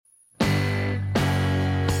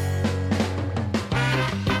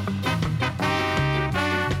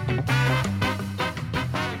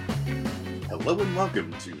Hello and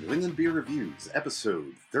welcome to New England Beer Reviews,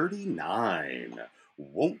 episode 39,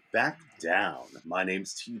 Won't Back Down. My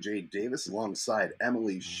name's TJ Davis alongside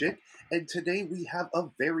Emily Schick, and today we have a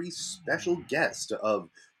very special guest of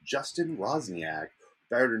Justin Rosniak,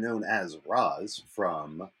 better known as Roz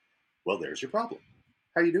from, well, There's Your Problem.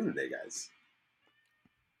 How you doing today, guys?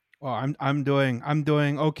 Well, I'm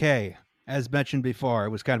doing okay. As mentioned before,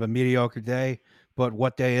 it was kind of a mediocre day, but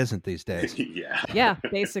what day isn't these days? Yeah,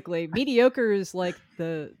 basically. Mediocre is like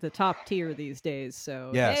the top tier these days.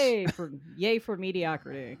 So Yes. yay for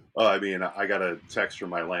mediocrity. Oh, I mean, I got a text from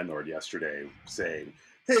my landlord yesterday saying,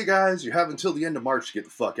 hey guys, you have until the end of March to get the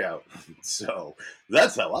fuck out. So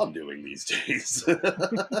that's how I'm doing these days.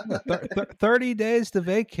 30 days to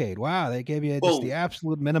vacate. Wow, they gave you just the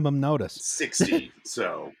absolute minimum notice. 60.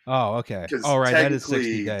 So. Oh, okay. Oh, right. That is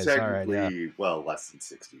 60 days. All right, yeah. Well, less than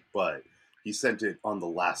 60. But he sent it on the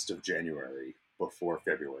last of January before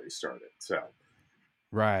February started. So.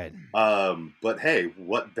 Right. But hey,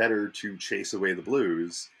 what better to chase away the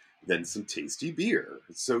blues than some tasty beer?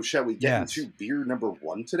 So shall we get into beer number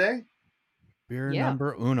one today? Beer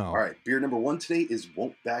number uno. All right, beer number one today is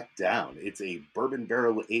Won't Back Down. It's a bourbon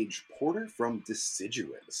barrel aged porter from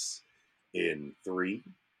Deciduous. In 3,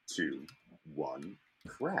 2, 1,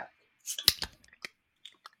 crack.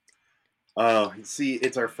 See,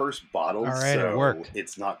 it's our first bottle, all right, so it worked.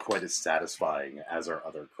 It's not quite as satisfying as our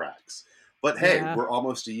other cracks. But hey, we're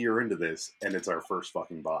almost a year into this, and it's our first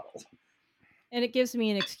fucking bottle. And it gives me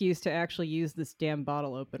an excuse to actually use this damn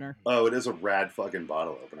bottle opener. Oh, it is a rad fucking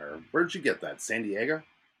bottle opener. Where'd you get that? San Diego?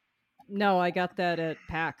 No, I got that at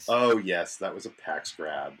PAX. Oh, yes, that was a PAX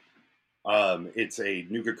grab. It's a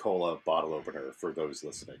Nuka-Cola bottle opener for those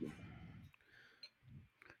listening.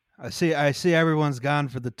 I see everyone's gone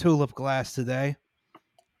for the tulip glass today.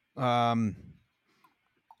 I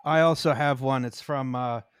also have one. It's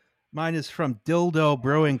from mine is from Dildo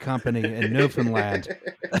Brewing Company in Newfoundland.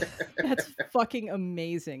 That's fucking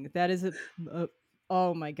amazing. That is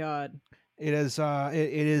oh my god. It is it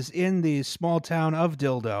is in the small town of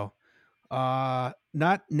Dildo.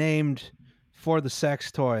 Not named for the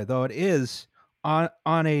sex toy, though it is on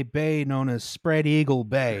a bay known as Spread Eagle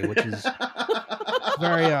Bay, which is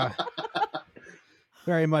very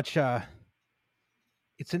much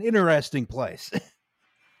it's an interesting place.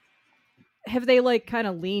 Have they like kind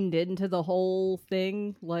of leaned into the whole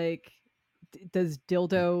thing? Like, does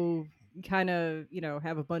Dildo kind of,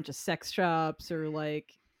 have a bunch of sex shops or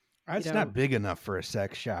like? It's not big enough for a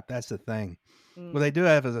sex shop. That's the thing. Mm. What they do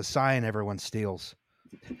have is a sign everyone steals.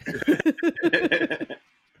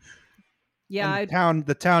 Yeah,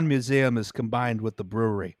 the town museum is combined with the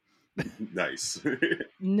brewery. Nice.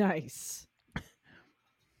 Nice.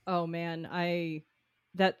 Oh man,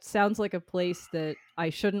 that sounds like a place that I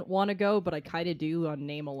shouldn't want to go, but I kind of do on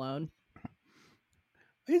name alone.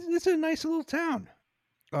 It's a nice little town.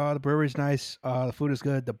 The brewery's nice. The food is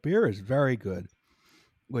good. The beer is very good,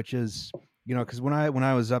 which is, because when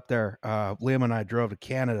I was up there, Liam and I drove to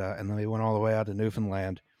Canada, and then we went all the way out to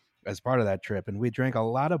Newfoundland as part of that trip, and we drank a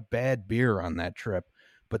lot of bad beer on that trip,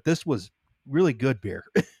 but this was really good beer.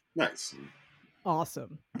 Nice.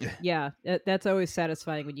 Awesome. Yeah, that's always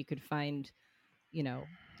satisfying when you could find,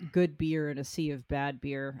 good beer in a sea of bad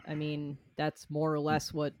beer. I mean, that's more or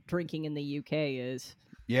less what drinking in the UK is.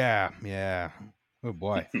 Yeah. Oh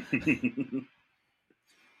boy.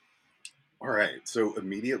 All right, so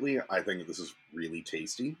immediately I think this is really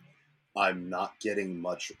tasty. I'm not getting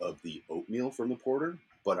much of the oatmeal from the porter,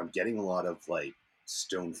 but I'm getting a lot of like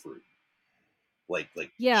stone fruit, like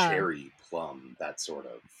cherry, plum, that sort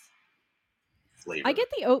of flavor. I get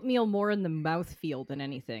the oatmeal more in the mouthfeel than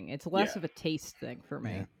anything. It's less of a taste thing for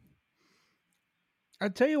me. Yeah. I'll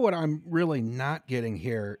tell you what I'm really not getting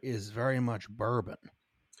here is very much bourbon.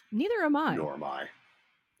 Neither am I. Nor am I.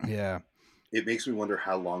 Yeah. It makes me wonder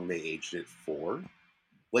how long they aged it for.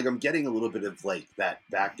 Like, I'm getting a little bit of, like, that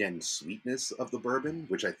back-end sweetness of the bourbon,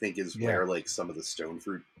 which I think is where, like, some of the stone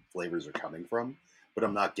fruit flavors are coming from. But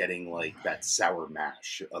I'm not getting, like, that sour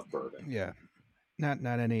mash of bourbon. Yeah. Not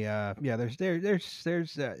any, there's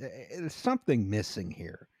something missing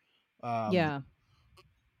here. Yeah.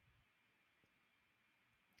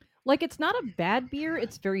 Like, it's not a bad beer.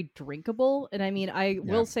 It's very drinkable. And I mean, I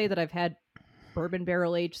will say that I've had bourbon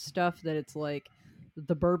barrel aged stuff that it's like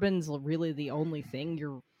the bourbon's really the only thing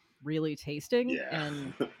you're really tasting. Yeah.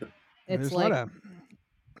 And there's it's a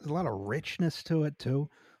lot of richness to it too.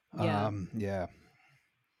 Yeah. Yeah.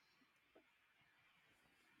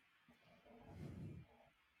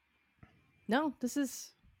 No, this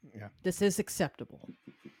is acceptable.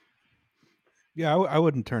 Yeah, I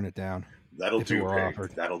wouldn't turn it down. That'll do, Pig.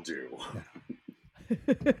 Offered. That'll do.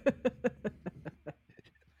 Yeah.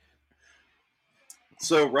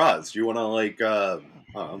 So, Roz, do you want to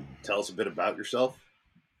tell us a bit about yourself?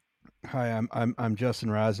 Hi, I'm Justin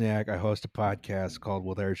Rosniak. I host a podcast called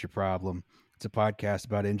Well, There's Your Problem. It's a podcast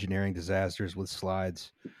about engineering disasters with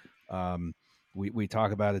slides. We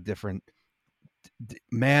talk about a different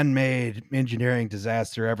man-made engineering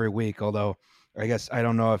disaster every week. Although I guess I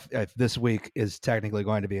don't know if this week is technically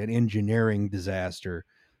going to be an engineering disaster,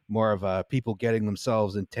 more of a people getting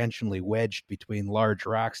themselves intentionally wedged between large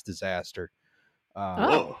rocks disaster.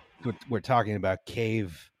 Whoa. We're talking about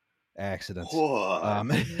cave accidents. Whoa.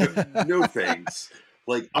 No thanks.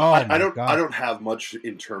 Like, Oh I my don't God. I don't have much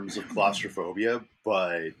in terms of claustrophobia,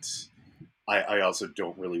 but I also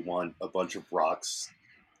don't really want a bunch of rocks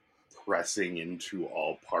pressing into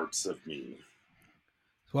all parts of me.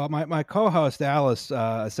 Well, my co-host Alice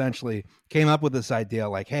essentially came up with this idea,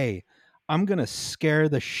 like, "Hey, I'm gonna scare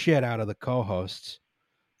the shit out of the co-hosts,"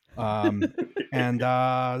 and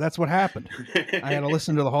that's what happened. I had to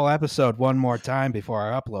listen to the whole episode one more time before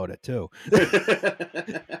I upload it too.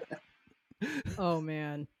 Oh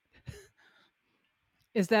man.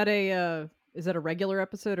 Is that a regular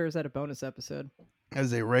episode or is that a bonus episode?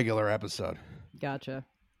 As a regular episode. Gotcha.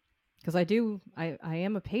 Because I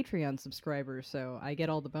am a Patreon subscriber, so I get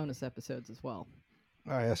all the bonus episodes as well.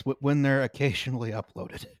 Oh, yes, when they're occasionally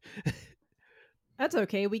uploaded. That's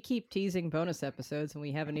okay. We keep teasing bonus episodes, and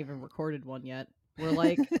we haven't even recorded one yet. We're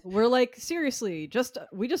like, seriously,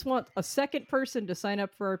 we just want a second person to sign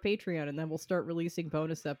up for our Patreon, and then we'll start releasing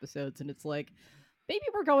bonus episodes. And it's like, maybe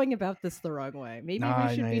we're going about this the wrong way. Maybe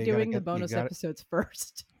we should be doing the bonus episodes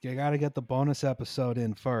first. You got to get the bonus episode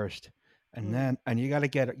in first, and then you got to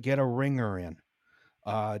get a ringer in.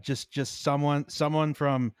 Just someone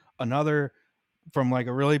from like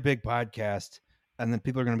a really big podcast, and then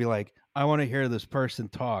people are going to be like, I want to hear this person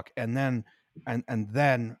talk, and then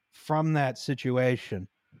from that situation,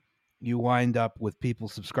 you wind up with people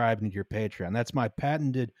subscribing to your Patreon. That's my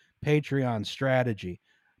patented Patreon strategy.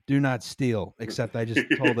 Do not steal, except I just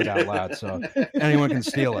told it out loud, so anyone can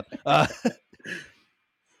steal it. I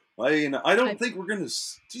don't think we're going to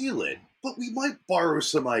steal it, but we might borrow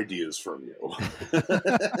some ideas from you.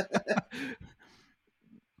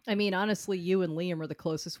 I mean, honestly, you and Liam are the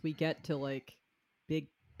closest we get to like big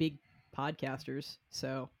podcasters.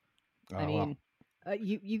 So, I mean, I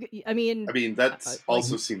mean, that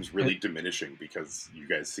also seems really diminishing because you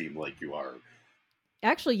guys seem like you are.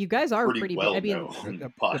 Actually, you guys are pretty well big.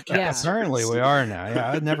 podcasters. Yeah, apparently we are now.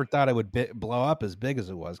 Yeah, I never thought it would blow up as big as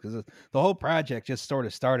it was because the whole project just sort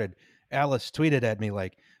of started. Alice tweeted at me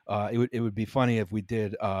like, it would be funny if we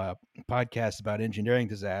did a podcast about engineering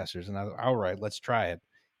disasters, and I was, all right, let's try it.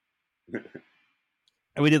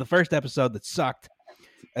 And we did the first episode that sucked,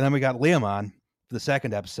 and then we got Liam on for the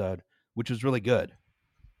second episode, which was really good.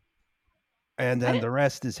 And then the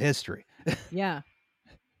rest is history. Yeah.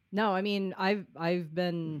 No, I mean, I've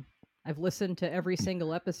listened to every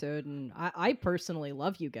single episode, and I personally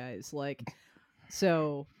love you guys. Like,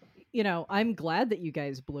 so, you know, I'm glad that you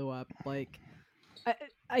guys blew up. Like,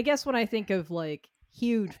 I guess when I think of like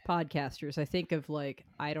huge podcasters, I think of like,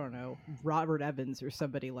 I don't know, Robert Evans or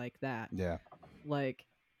somebody like that. Yeah. Like,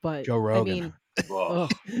 but Joe Rogan. I mean, oh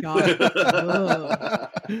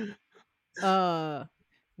God.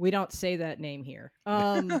 We don't say that name here.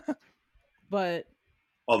 But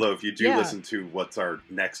although if you do listen to what's our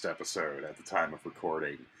next episode at the time of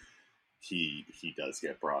recording, he does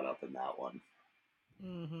get brought up in that one.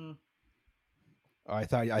 Mm-hmm. I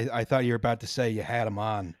thought you were about to say you had him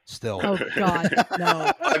on still. Oh God,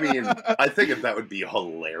 no. I mean, I think that would be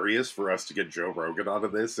hilarious for us to get Joe Rogan out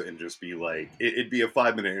of this and just be like, it'd be a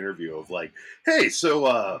 5-minute interview of like, hey,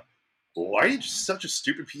 so why are you just such a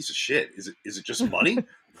stupid piece of shit? Is it just money?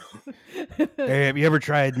 Hey, have you ever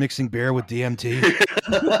tried mixing beer with DMT?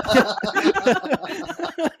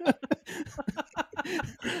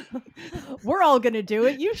 We're all gonna do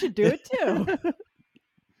it. You should do it too.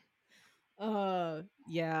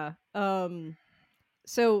 Yeah.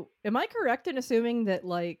 So am I correct in assuming that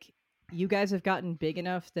like you guys have gotten big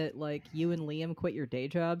enough that like you and Liam quit your day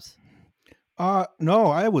jobs? No,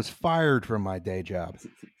 I was fired from my day job.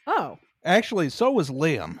 Oh. Actually, so was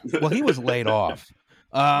Liam. Well, he was laid off.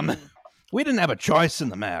 We didn't have a choice in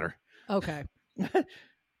the matter. Okay.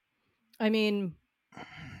 I mean,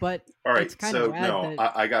 but all right. It's kind so of rad no,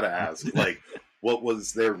 that... I gotta ask, like, what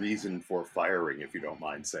was their reason for firing, if you don't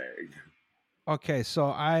mind saying? Okay, so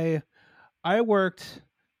I worked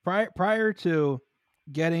prior to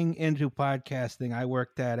getting into podcasting. I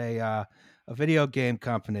worked at a video game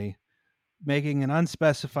company making an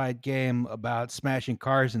unspecified game about smashing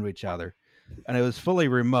cars into each other, and it was fully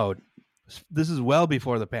remote. This is well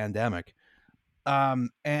before the pandemic,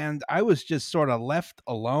 And I was just sort of left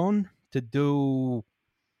alone to do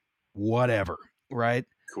whatever, right?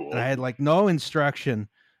 Cool. And I had like no instruction,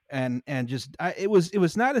 and just it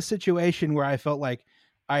was not a situation where I felt like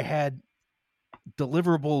I had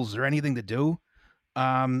deliverables or anything to do.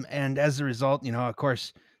 And as a result, of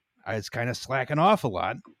course, I was kind of slacking off a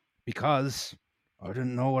lot because I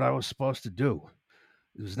didn't know what I was supposed to do.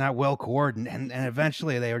 It was not well coordinated, and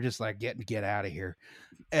eventually they were just like, get out of here,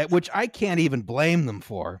 which I can't even blame them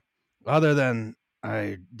for, other than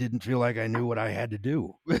I didn't feel like I knew what I had to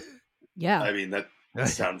do. Yeah. I mean, that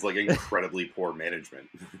sounds like incredibly poor management.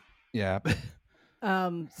 Yeah.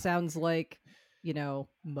 Sounds like,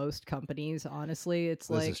 most companies, honestly. It's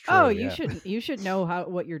This like, is true, oh, yeah. you should know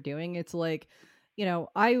what you're doing. It's like,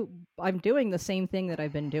 I'm doing the same thing that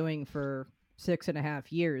I've been doing for 6.5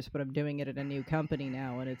 years, but I'm doing it at a new company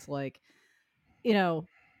now. And it's like,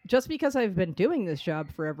 just because I've been doing this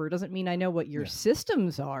job forever doesn't mean I know what your Yeah.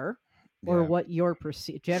 systems are or Yeah. what your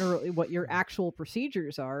generally what your actual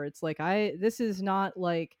procedures are. It's like this is not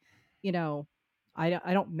like, I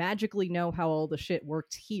don't magically know how all the shit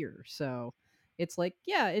works here. So it's like,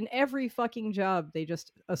 yeah, in every fucking job they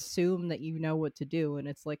just assume that you know what to do, and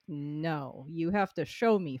it's like, no, you have to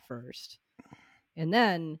show me first. And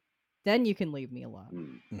then you can leave me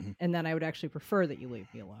alone. Hmm. And then I would actually prefer that you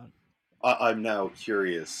leave me alone. I'm now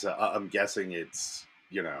curious. I'm guessing it's,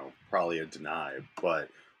 probably a deny, but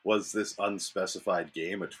was this unspecified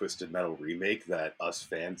game a Twisted Metal remake that us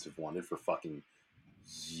fans have wanted for fucking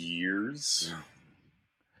years?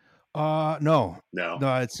 No. No.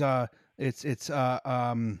 No, it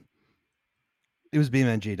was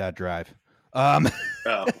BeamNG.drive.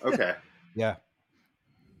 Oh, okay. Yeah.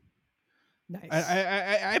 Nice.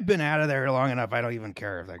 I've been out of there long enough. I don't even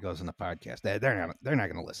care if that goes in the podcast. They're not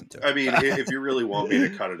going to listen to it. I mean, if you really want me to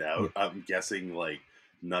cut it out, I'm guessing like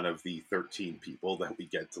none of the 13 people that we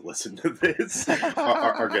get to listen to this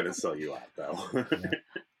are going to sell you out, though.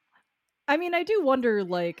 I mean, I do wonder,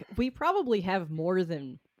 like, we probably have more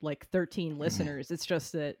than like 13 listeners. It's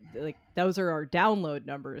just that like those are our download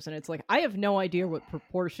numbers, and it's like I have no idea what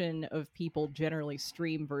proportion of people generally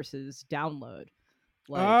stream versus download.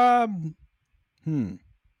 Like,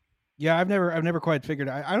 Yeah, I've never quite figured.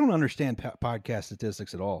 I don't understand podcast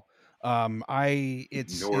statistics at all.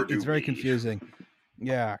 It's very confusing.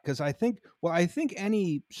 Yeah, because I think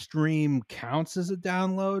any stream counts as a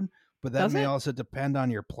download, but that may also depend on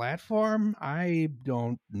your platform. I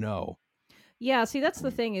don't know. Yeah, see, that's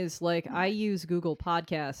the thing is, like, I use Google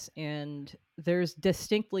Podcasts, and there's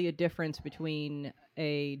distinctly a difference between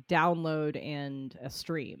a download and a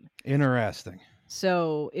stream. Interesting.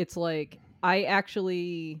 So it's like, I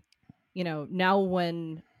actually, now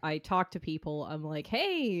when I talk to people, I'm like,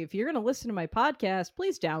 hey, if you're going to listen to my podcast,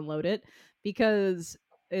 please download it, because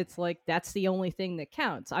it's like, that's the only thing that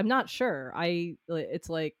counts. I'm not sure. It's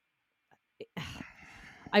like,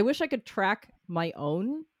 I wish I could track my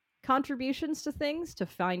own contributions to things to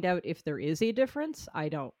find out if there is a difference. I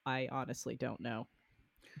honestly don't know.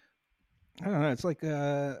 I don't know. It's like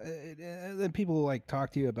then people like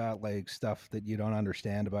talk to you about like stuff that you don't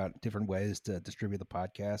understand about different ways to distribute the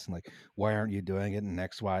podcast, and like, why aren't you doing it in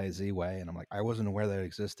X, Y, Z way? And I'm like, I wasn't aware that it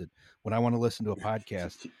existed. When I want to listen to a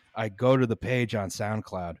podcast, I go to the page on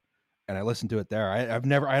SoundCloud and I listen to it there. I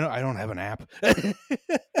don't have an app.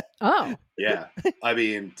 Oh. Yeah. I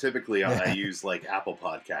mean, typically I use like Apple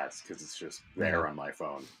Podcasts because it's just there on my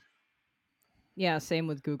phone. Yeah, same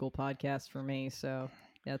with Google Podcasts for me. So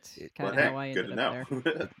that's kind of how I ended up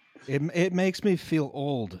there. It makes me feel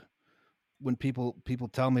old when people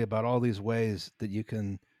tell me about all these ways that you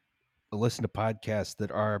can listen to podcasts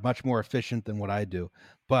that are much more efficient than what I do.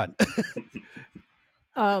 But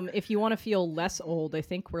if you want to feel less old, I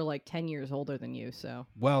think we're like 10 years older than you. So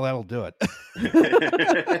well, that'll do it.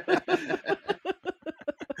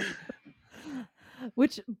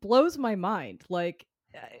 Which blows my mind. Like,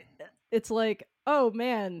 it's like, oh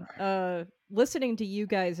man, listening to you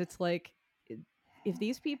guys, it's like, if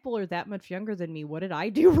these people are that much younger than me, what did I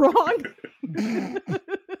do wrong?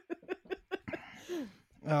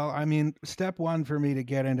 Well, I mean, step one for me to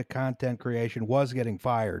get into content creation was getting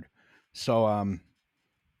fired. So,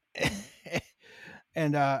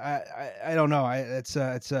 and I don't know. I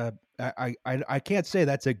can't say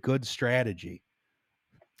that's a good strategy.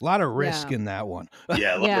 A lot of risk in that one.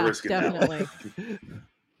 Yeah, a lot of risk definitely. in that one.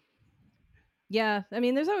 Yeah, I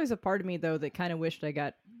mean, there's always a part of me though that kind of wished I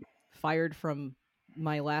got fired from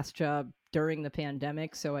my last job during the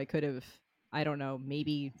pandemic, so I could have, I don't know,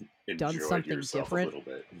 maybe done something different. A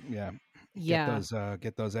little bit. Yeah. Yeah.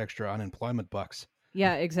 Get those extra unemployment bucks.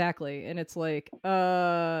 Yeah, exactly. And it's like,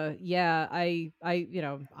 yeah,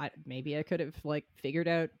 maybe I could have like figured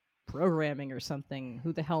out programming or something.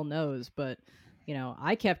 Who the hell knows? But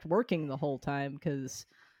I kept working the whole time because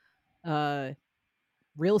uh,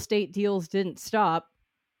 real estate deals didn't stop.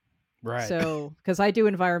 Right. So, because I do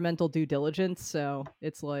environmental due diligence, so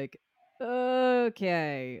it's like,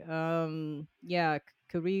 okay, yeah,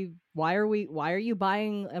 could we? Why are you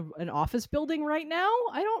buying an office building right now?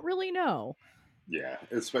 I don't really know. Yeah,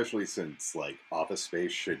 especially since like office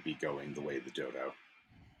space should be going the way of the dodo.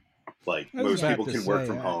 Like I was most about people to can work say,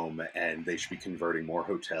 from home, and they should be converting more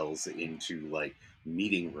hotels into like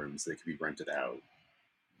meeting rooms that could be rented out.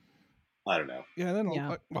 I don't know. yeah, then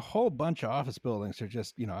Yeah, a whole bunch of office buildings are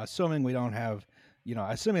just, assuming we don't have,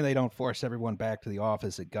 assuming they don't force everyone back to the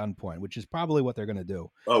office at gunpoint, which is probably what they're going to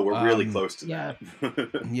do. Oh, we're really Um, close to yeah,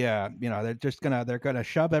 that. yeah, they're gonna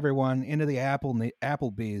shove everyone into the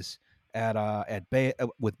Applebee's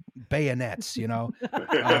with bayonets.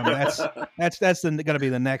 That's going to be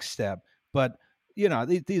the next step. But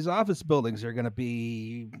these office buildings are going to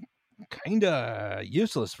be kind of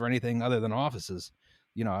useless for anything other than offices.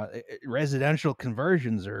 Residential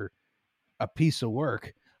conversions are a piece of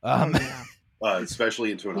work. oh yeah,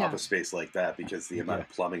 Especially into an yeah, office space like that, because the amount yeah, of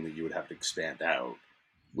plumbing that you would have to expand out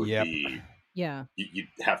would yep, be yeah, you'd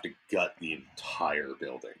have to gut the entire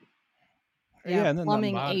building. yeah. yeah. And then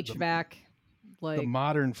Plumbing, HVAC, the like,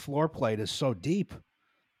 modern floor plate is so deep.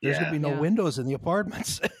 There's going to Yeah, be no yeah, windows in the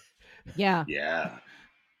apartments. yeah, yeah.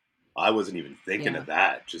 I wasn't even thinking yeah. of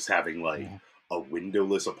that. Just having like Mhm. a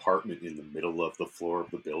windowless apartment in the middle of the floor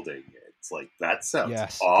of the building. It's like that sounds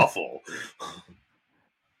Yes. awful.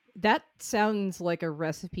 That sounds like a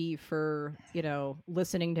recipe for,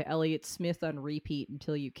 listening to Elliott Smith on repeat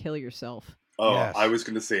until you kill yourself. Oh, I Yes. was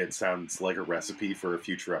going to say it sounds like a recipe for a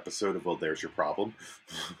future episode of Well, There's Your Problem.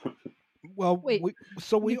 Well, Wait, we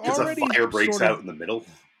you Because a already fire breaks sort of out in the middle.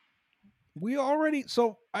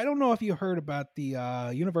 so I don't know if you heard about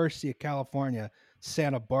the University of California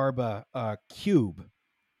Santa Barbara cube.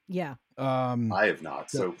 yeah, Um, I have not,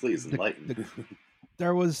 the so please the enlighten. the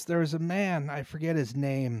there was a man, I forget his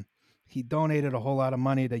name. He donated a whole lot of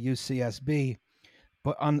money to UCSB,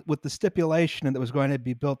 but on with the stipulation that it was going to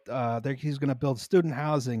be built. He's going to build student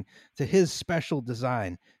housing to his special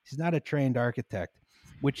design. He's not a trained architect,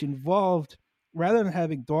 which involved, rather than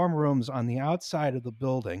having dorm rooms on the outside of the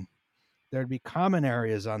building, there'd be common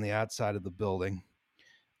areas on the outside of the building,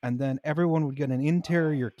 and then everyone would get an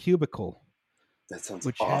interior cubicle, That sounds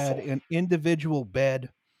which had awful. an individual bed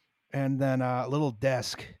and then a little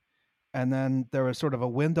desk, and then there was sort of a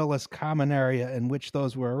windowless common area in which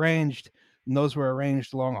those were arranged, and those were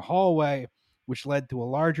arranged along a hallway, which led to a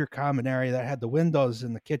larger common area that had the windows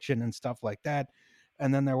in the kitchen and stuff like that.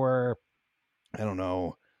 And then there were, I don't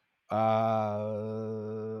know,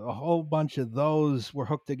 a whole bunch of those were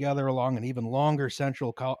hooked together along an even longer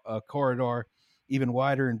central corridor, even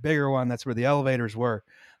wider and bigger one. That's where the elevators were.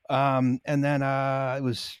 And then it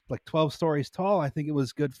was like 12 stories tall. I think it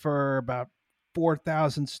was good for about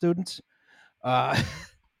 4,000 students. Uh,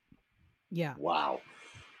 yeah, Wow.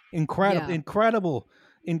 incredible, yeah,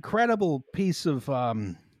 incredible piece of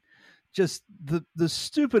just the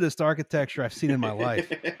stupidest architecture I've seen in my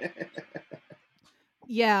life.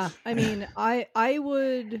 yeah. I mean, I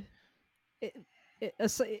would,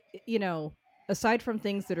 aside from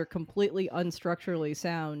things that are completely unstructurally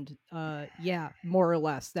sound, yeah, more or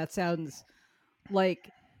less. That sounds like,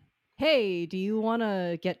 hey, do you want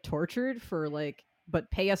to get tortured for but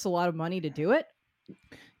pay us a lot of money to do it?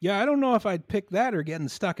 Yeah, I don't know if I'd pick that or getting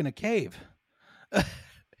stuck in a cave.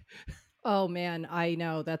 Oh man, I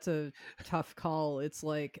know that's a tough call. It's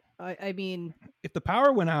like, I mean, If the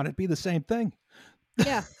power went out, it'd be the same thing.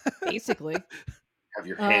 yeah, basically. Have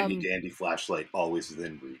your handy Um, dandy flashlight always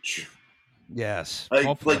within reach. Yes,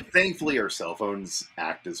 hopefully. Like, thankfully, our cell phones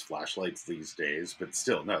act as flashlights these days, but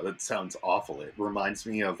still, no, that sounds awful. It reminds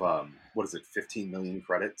me of what is it, 15 Million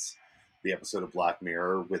Credits, the episode of Black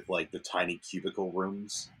Mirror with like the tiny cubicle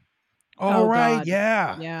rooms. All oh right, God,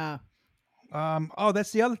 yeah. yeah, Oh,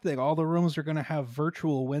 that's the other thing. All the rooms are going to have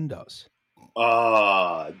virtual windows.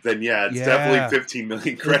 Then yeah, it's definitely Yeah. 15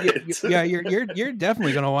 million Y- credits. Yeah, you're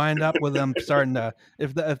definitely going to wind up with them starting to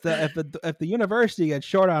if the university gets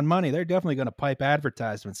short on money, they're definitely going to pipe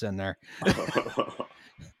advertisements in there.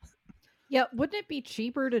 yeah. Wouldn't it be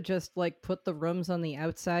cheaper to just like put the rooms on the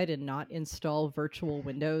outside and not install virtual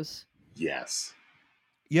windows? Yes.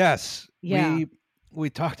 Yes, Yeah, we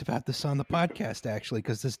talked about this on the podcast actually,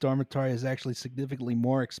 because this dormitory is actually significantly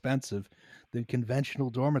more expensive than conventional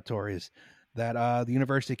dormitories that the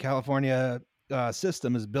University of California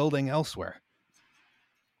system is building elsewhere.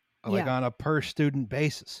 like Yeah. on a per student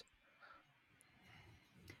basis.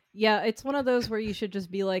 Yeah, it's one of those where you should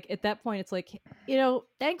just be like, at that point, it's like,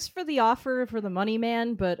 thanks for the offer for the money,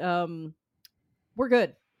 man, but we're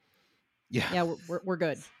good. Yeah. Yeah, we're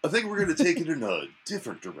good. I think we're going to take it in a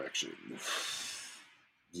different direction.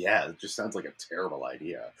 Yeah, it just sounds like a terrible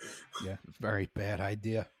idea. Yeah, very bad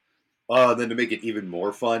idea. Then to make it even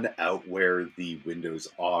more fun, out where the windows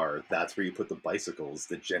are, that's where you put the bicycles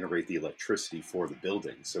that generate the electricity for the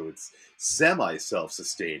building. So it's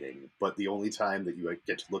semi-self-sustaining, but the only time that you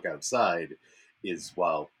get to look outside is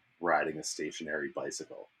while riding a stationary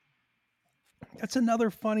bicycle. That's another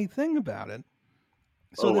funny thing about it.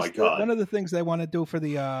 So Oh my God. one of the things they want to do for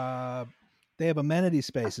the they have amenity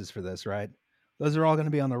spaces for this, right? Those are all going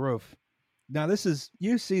to be on the roof. Now this is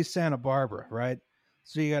UC Santa Barbara, right?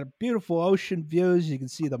 So you got beautiful ocean views. You can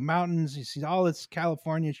see the mountains. You see all this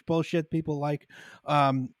California bullshit people like.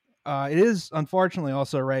 It is unfortunately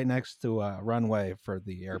also right next to a runway for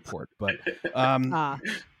the airport, but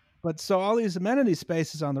but so all these amenity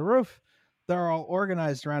spaces on the roof, they're all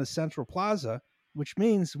organized around a central plaza, which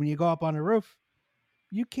means when you go up on the roof,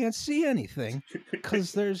 you can't see anything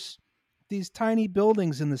because there's these tiny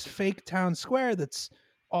buildings in this fake town square that's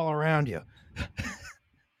all around you.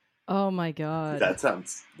 Oh my God. That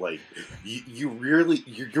sounds like you're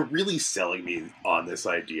really selling me on this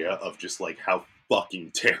idea of just like how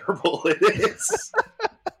fucking terrible it is.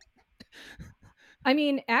 I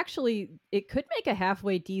mean, actually, it could make a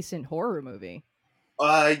halfway decent horror movie.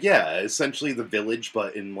 Yeah, essentially The Village,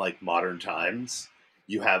 but in like modern times.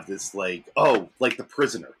 You have this like The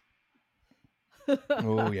Prisoner.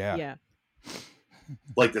 Oh yeah. Yeah.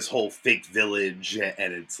 Like this whole fake village,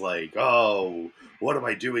 and it's like, oh, what am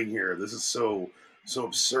I doing here? This is so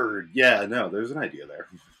absurd. Yeah, no, there's an idea there.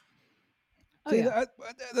 Oh, See, yeah.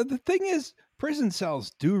 the thing is, prison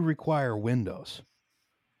cells do require windows,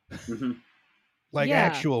 like Yeah.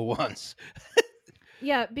 actual ones.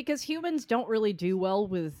 Yeah, because humans don't really do well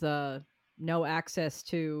with no access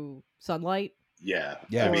to sunlight. Yeah.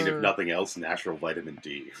 Yeah. I mean, if Or- nothing else, natural vitamin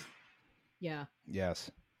D. Yeah. Yes.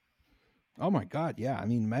 Oh my God! Yeah, I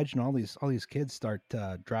mean, imagine all these kids start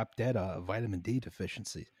drop dead of vitamin D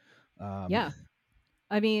deficiency. Yeah.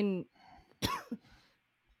 I mean,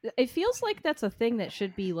 it feels like that's a thing that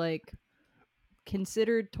should be like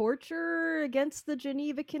considered torture against the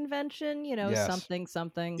Geneva Convention, Yes.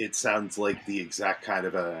 something. It sounds like the exact kind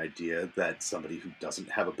of an idea that somebody who doesn't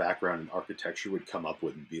have a background in architecture would come up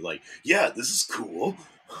with and be like, yeah, this is cool.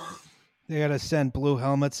 They got to send blue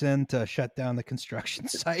helmets in to shut down the construction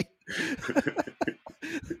site.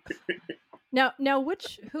 Now,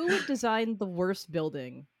 who would design the worst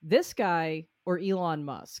building? This guy or Elon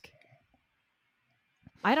Musk?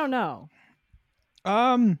 I don't know.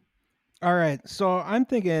 All right. So I'm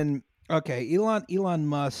thinking, okay, Elon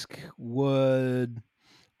Musk would.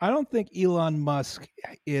 I don't think Elon Musk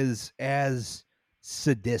is as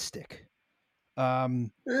sadistic.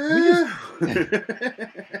 Elon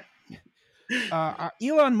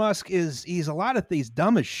Musk he's a lot of these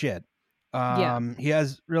dumb as shit. He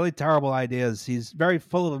has really terrible ideas. He's very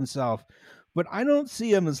full of himself, but I don't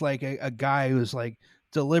see him as like a guy who's like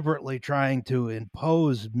deliberately trying to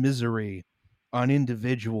impose misery on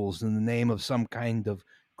individuals in the name of some kind of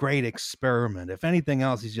great experiment. If anything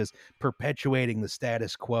else, he's just perpetuating the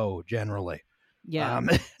status quo generally. Yeah.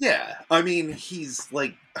 Yeah, I mean, he's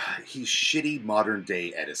shitty modern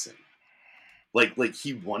day Edison. Like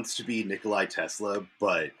he wants to be Nikolai Tesla,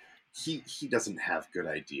 but he doesn't have good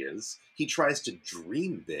ideas. He tries to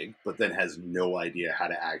dream big, but then has no idea how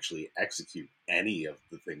to actually execute any of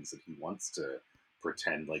the things that he wants to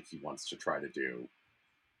pretend like he wants to try to do.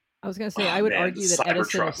 I was going to say, I would argue that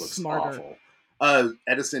Edison is smarter. Awful.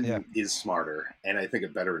 Edison is smarter, and I think a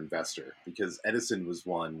better investor, because Edison was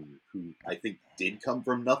one who I think did come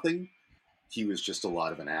from nothing. He was just a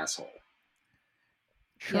lot of an asshole.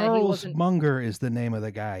 Charles Munger is the name of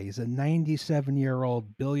the guy. He's a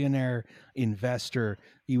 97-year-old billionaire investor.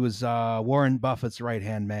 He was Warren Buffett's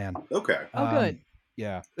right-hand man. Okay. Oh, good.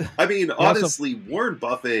 Yeah. I mean, honestly, Warren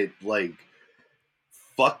Buffett,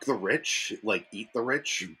 fuck the rich, eat the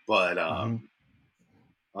rich, but I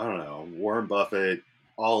don't know. Warren Buffett,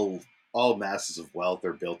 all masses of wealth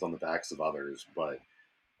are built on the backs of others, but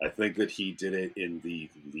I think that he did it in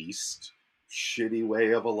the least shitty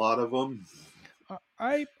way of a lot of them.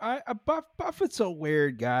 Buffett's a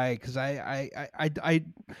weird guy because I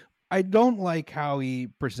don't like how he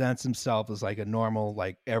presents himself as like a normal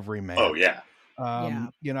everyman. Oh yeah.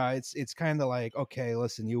 It's kind of like, okay,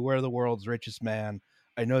 listen, you were the world's richest man.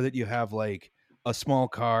 I know that you have a small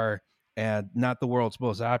car and not the world's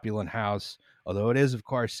most opulent house, although it is, of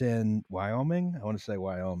course, in Wyoming. I want to say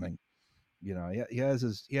Wyoming. You know, he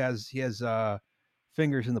has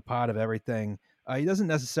fingers in the pot of everything. He doesn't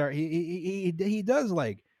necessarily he does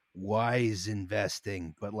like wise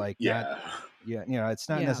investing, but like not Yeah. yeah, you know, it's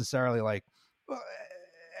not Yeah. necessarily like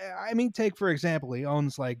I mean, take for example, he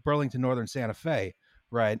owns like Burlington Northern Santa Fe,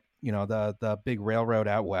 right? You know, the big railroad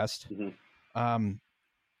out west. Mhm.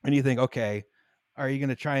 And you think, okay, are you going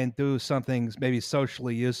to try and do something maybe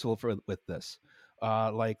socially useful with this?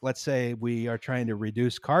 Like, let's say we are trying to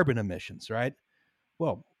reduce carbon emissions, right?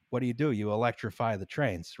 Well, what do? You electrify the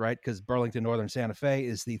trains, right? Because Burlington Northern Santa Fe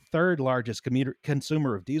is the third largest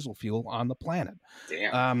consumer of diesel fuel on the planet.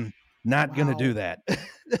 Damn. Not going to do Wow.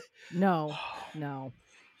 that. No. No.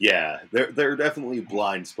 Yeah, there are definitely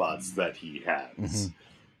blind spots that he has. Mhm.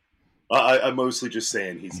 I'm mostly just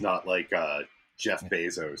saying he's not like Jeff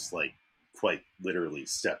Bezos, like quite literally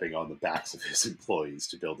stepping on the backs of his employees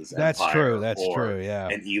to build his That's empire, true. That's or true. Yeah.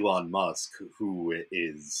 an Elon Musk who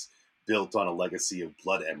is built on a legacy of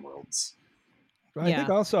blood emeralds. I think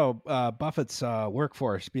Yeah. also Buffett's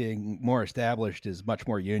workforce being more established is much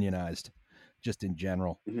more unionized, just in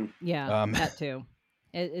general. Yeah. Um, That too.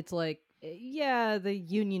 It's like, yeah, the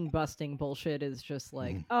union busting bullshit is just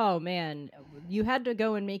like, Mhm. oh man, you had to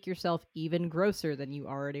go and make yourself even grosser than you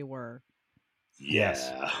already were.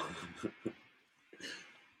 Yes. Yeah.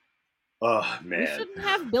 Oh We man. shouldn't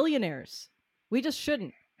have billionaires. We just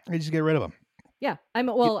shouldn't. You just get rid of them. Yeah. I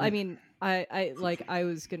mean, I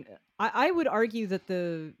was gonna, I would argue that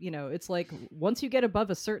it's like once you get above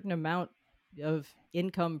a certain amount of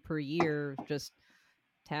income per year, just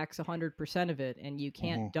tax 100% of it, and you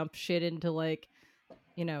can't Mhm. dump shit into like,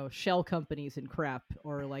 shell companies and crap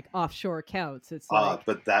or like offshore accounts. It's like,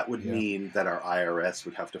 But that would Yeah. mean that our IRS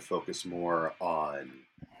would have to focus more on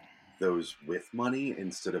those with money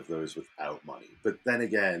instead of those without money. But then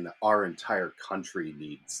again, our entire country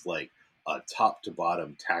needs like a top to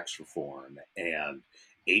bottom tax reform, and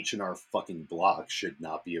H&R fucking Block should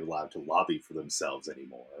not be allowed to lobby for themselves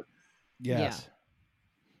anymore. Yes.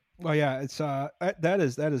 Well, yeah. It's that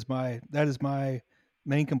is my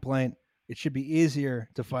main complaint. It should be easier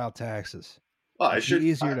to file taxes. Oh, It should be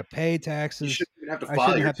easier to pay you taxes. shouldn't even have to I file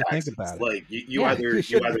shouldn't your have to think taxes. about it. Like you Yeah, either you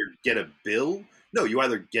should. get a bill. No, you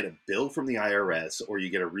either get a bill from the IRS or you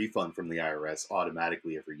get a refund from the IRS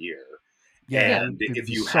automatically every year. Yeah, And it'd if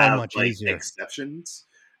be you so have much like easier. exceptions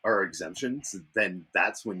or exemptions, then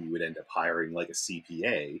that's when you would end up hiring like a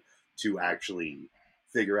CPA to actually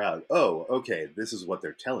figure out, oh, okay, this is what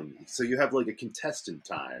they're telling me. So you have like a contestant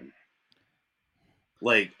time.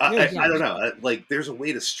 Like Yes. I don't know. Like there's a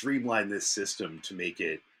way to streamline this system to make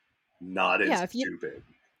it not as if you stupid.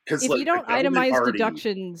 Because if like you don't itemize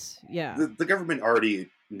deductions, the government already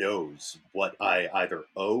knows what I either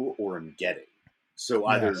owe or am getting. So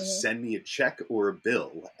either Yes. send me a check or a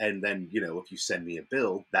bill, and then if you send me a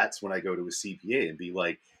bill, that's when I go to a CPA and be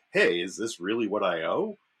like, "Hey, is this really what I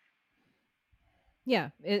owe?" yeah,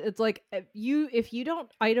 it's like if you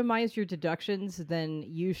don't itemize your deductions, then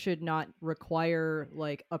you should not require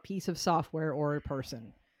like a piece of software or a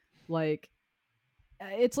person. Like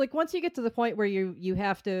it's like once you get to the point where you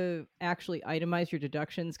have to actually itemize your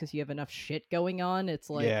deductions because you have enough shit going on, it's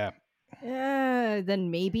like Yeah.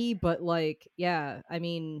 then maybe, but like I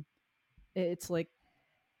mean, it's like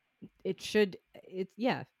you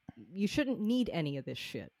shouldn't need any of this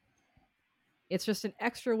shit. It's just an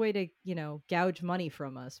extra way to, gouge money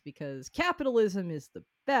from us because capitalism is the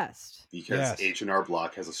best. Because Yes. H&R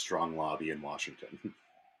Block has a strong lobby in Washington.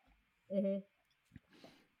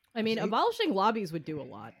 I mean, See? abolishing lobbies would do a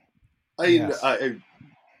lot. I mean, Yes.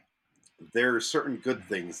 there are certain good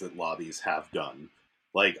things that lobbies have done.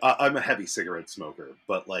 Like, I'm a heavy cigarette smoker,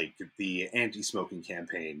 but like the anti-smoking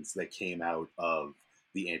campaigns that came out of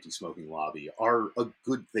the anti-smoking lobby are a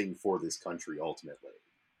good thing for this country ultimately.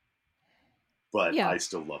 But Yeah. I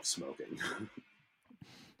still love smoking.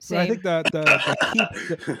 But I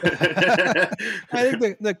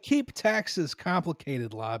think the keep taxes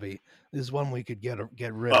complicated lobby is one we could get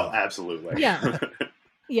rid Oh, of. absolutely. Yeah.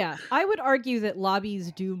 Yeah, I would argue that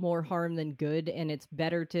lobbies do more harm than good, and it's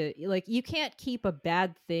better to like you can't keep a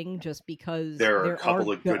bad thing just because there are a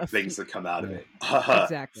couple of good things that come out of it.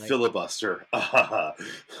 Exactly. Filibuster.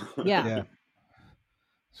 Yeah.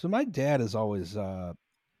 So my dad has always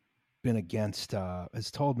been against, has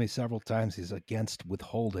told me several times he's against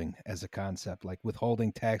withholding as a concept, like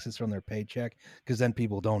withholding taxes from their paycheck, because then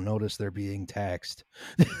people don't notice they're being taxed.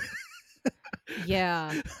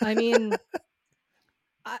 Yeah, I mean,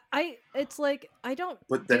 I it's like I don't.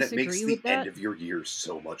 But then it disagree makes with the that. end of your year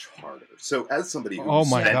so much harder. So as somebody who Oh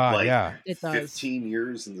my spent God, like yeah. It does. 15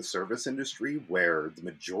 years in the service industry, where the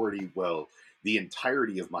majority, well, the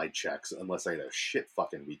entirety of my checks, unless I had a shit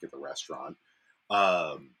fucking week at the restaurant,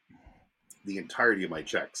 the entirety of my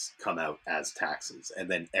checks come out as taxes. And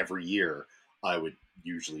then every year I would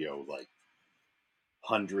usually owe like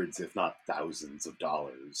hundreds, if not thousands of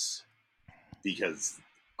dollars, because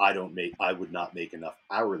I would not make enough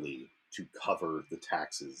hourly to cover the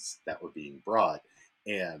taxes that were being brought.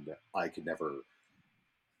 And I could never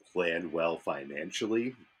plan well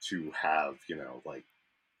financially to have, like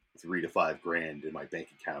 $3 to $5 grand in my bank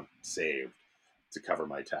account saved to cover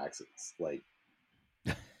my taxes. Like,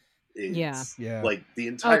 it's like the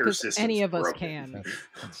entire system. Any of us broken.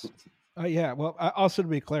 can. Yeah. Well, also to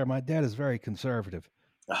be clear, my dad is very conservative.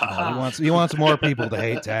 He wants more people to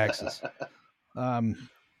hate taxes.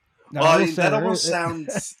 That almost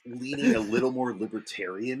sounds leaning a little more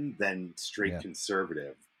libertarian than straight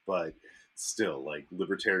conservative, but still, like,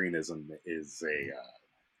 libertarianism is a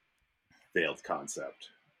failed concept.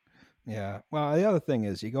 Yeah. Well, the other thing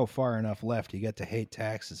is, you go far enough left, you get to hate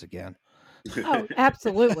taxes again. Oh,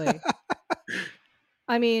 absolutely.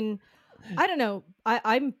 I mean, I don't know.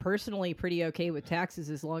 I'm personally pretty okay with taxes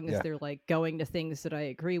as long as they're like going to things that I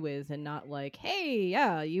agree with and not like,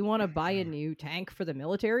 hey, you want to buy a new tank for the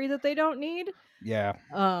military that they don't need? Yeah.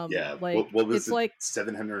 Like, what was it, like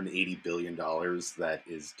 $780 billion that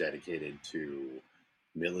is dedicated to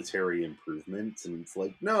military improvements, and it's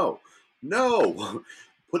like, no,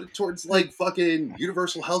 put it towards like fucking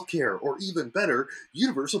universal healthcare, or even better,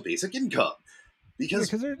 universal basic income,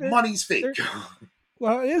 because money's fake.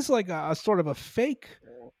 Well, it is like a sort of a fake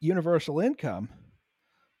universal income.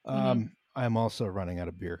 I'm also running out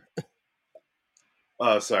of beer.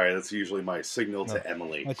 Oh, sorry. That's usually my signal to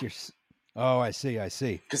Emily. That's your. Oh, I see.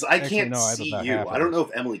 Because I can't see you. I don't know if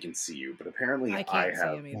Emily can see you, but apparently I have.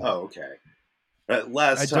 See him either. Oh, okay.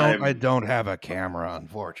 I don't have a camera,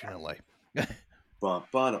 unfortunately. I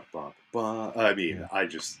mean, I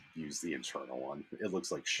just use the internal one. It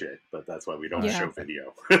looks like shit, but that's why we don't show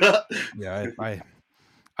video.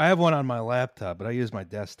 I have one on my laptop, but I use my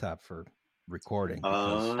desktop for recording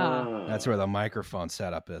because that's where the microphone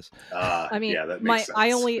setup is. I mean, that makes sense.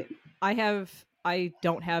 I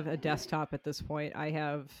don't have a desktop at this point.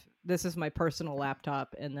 This is my personal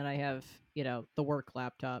laptop, and then I have, the work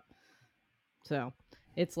laptop. So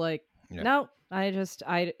it's like, no, I'm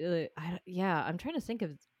trying to think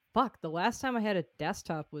of, the last time I had a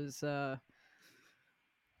desktop was, I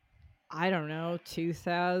don't know,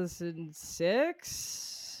 2006.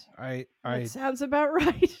 That sounds about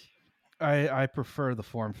right. I prefer the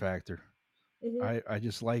form factor. Mm-hmm. I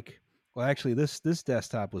just like. Well, actually, this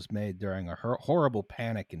desktop was made during a horrible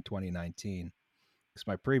panic in 2019 because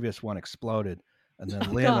my previous one exploded, and then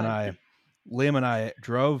Liam and I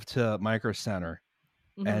drove to Micro Center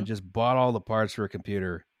and just bought all the parts for a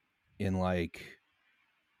computer in like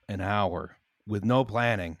an hour with no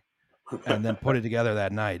planning, and then put it together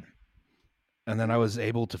that night. And then I was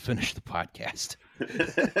able to finish the podcast.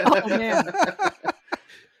 Oh, man.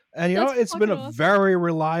 And, it's been a very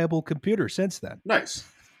reliable computer since then. Nice.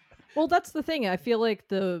 Well, that's the thing. I feel like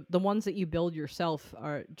the ones that you build yourself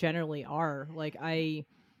generally are. Like, I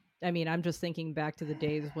mean, I'm just thinking back to the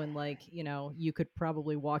days when, like, you could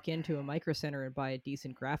probably walk into a Micro Center and buy a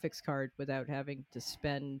decent graphics card without having to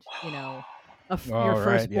spend, your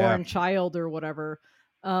firstborn child or whatever.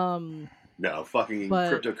 No, fucking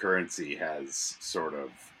cryptocurrency has sort of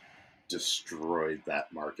destroyed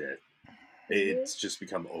that market. It's just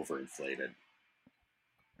become overinflated.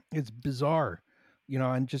 It's bizarre,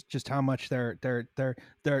 and just how much they're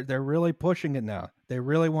really pushing it now. They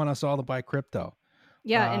really want us all to buy crypto.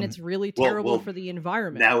 Yeah, and it's really terrible for the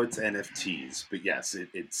environment. Now it's NFTs, but yes,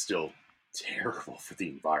 it's still terrible for the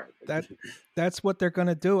environment. That's what they're going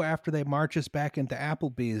to do after they march us back into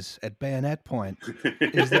Applebee's at bayonet point.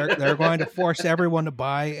 Is they're going to force everyone to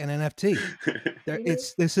buy an NFT.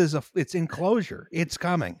 It's enclosure. It's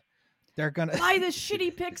coming. They're going to buy this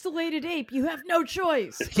shitty pixelated ape. You have no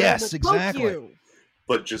choice. Yes, exactly.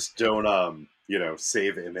 But just don't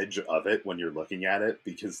save image of it when you're looking at it,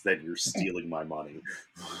 because then you're stealing my money.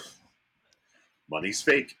 Money's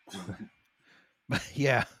fake.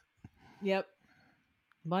 Yeah. Yep.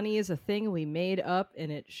 Money is a thing we made up,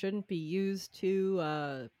 and it shouldn't be used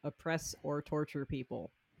to oppress or torture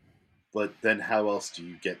people. But then how else do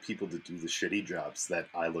you get people to do the shitty jobs that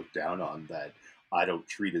I look down on, that I don't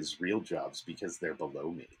treat as real jobs because they're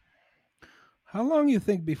below me? How long do you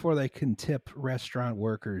think before they can tip restaurant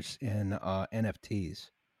workers in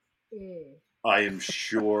NFTs? I am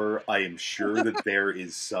sure that there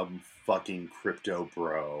is some fucking crypto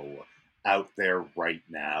bro out there right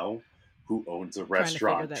now who owns a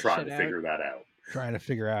restaurant trying to figure that out. trying to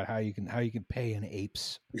figure out how you can pay in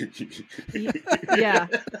apes. Yeah.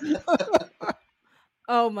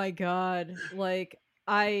 Oh my god. Like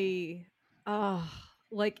I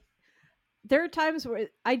like there are times where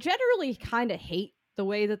I generally kind of hate the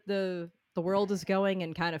way that the world is going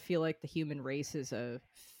and kind of feel like the human race is a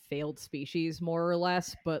failed species more or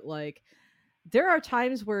less, but like there are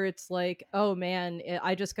times where it's like, oh man,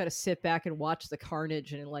 I just got to sit back and watch the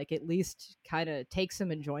carnage and like at least kind of take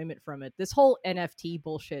some enjoyment from it. This whole NFT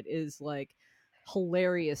bullshit is like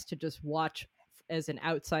hilarious to just watch as an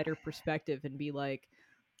outsider perspective and be like,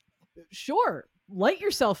 sure, light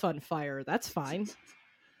yourself on fire. That's fine.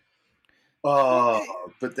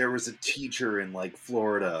 But there was a teacher in like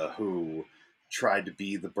Florida who tried to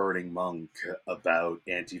be the burning monk about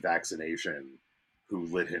anti-vaccination, who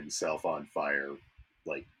lit himself on fire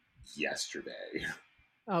like yesterday.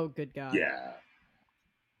 Oh, good God. Yeah.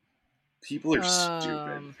 People are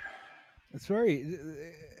stupid. It's very.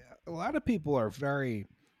 A lot of people are very,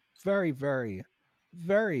 very, very,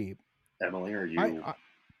 very. Emily, are you? I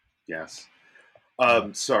Yes.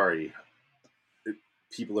 Sorry.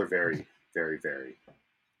 People are very, very, very.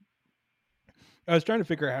 I was trying to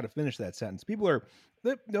figure out how to finish that sentence. People are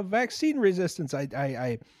the vaccine resistance.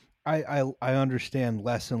 I understand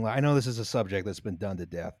less and less. I know this is a subject that's been done to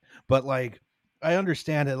death, but like I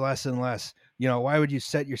understand it less and less. You know, why would you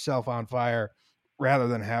set yourself on fire rather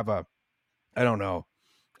than have a, I don't know,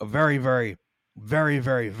 a very, very, very,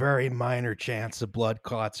 very, very minor chance of blood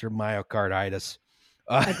clots or myocarditis?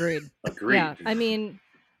 Agreed. Agreed. Yeah, I mean,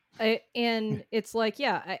 and it's like,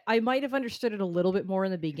 yeah, I might have understood it a little bit more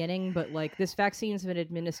in the beginning, but like this vaccine's been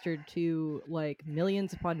administered to like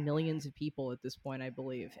millions upon millions of people at this point, I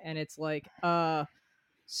believe, and it's like,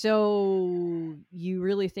 so you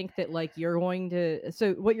really think that like you're going to?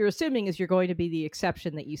 So what you're assuming is you're going to be the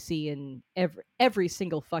exception that you see in every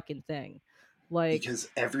single fucking thing, like Because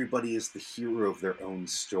everybody is the hero of their own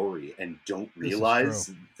story and don't This is realize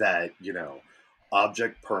true. that,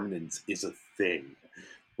 object permanence is a thing.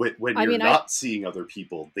 When I you're mean, not seeing other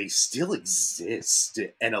people, they still exist.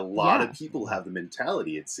 And a lot Yeah. of people have the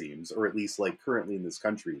mentality, it seems, or at least like currently in this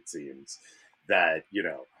country, it seems, that,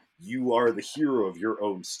 you are the hero of your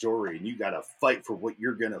own story and you got to fight for what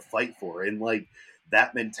you're going to fight for. And like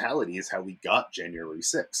that mentality is how we got January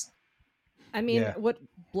 6th. I mean, Yeah. what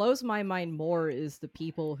blows my mind more is the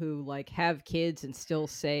people who like have kids and still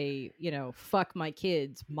say, fuck my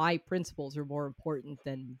kids. My principles are more important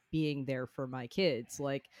than being there for my kids.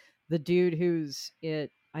 Like the dude who's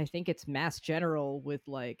I think it's Mass General with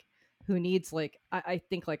like, who needs like, I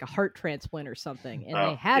think like a heart transplant or something. And they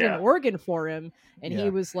Oh, had an yeah. organ for him. And he Yeah.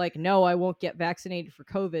 was like, no, I won't get vaccinated for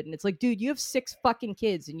COVID. And it's like, dude, you have 6 fucking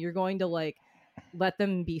kids and you're going to like, let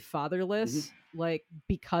them be fatherless like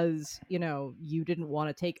because you didn't want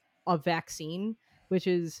to take a vaccine, which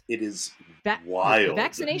is It is va- wild.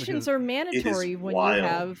 vaccinations are It is mandatory when you wild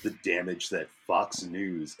have the damage that Fox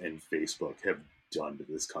News and Facebook have done to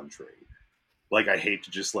this country. Like, I hate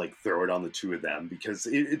to just like throw it on the two of them because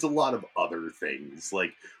it's a lot of other things.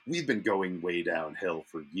 Like, we've been going way downhill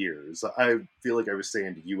for years. I feel like I was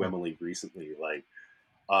saying to you, Emily, recently, like,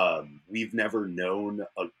 we've never known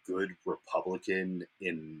a good Republican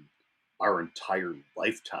in our entire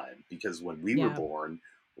lifetime because when we were Yeah. born,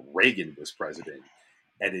 Reagan was president,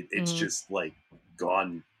 and it's Mhm. just like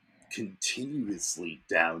gone continuously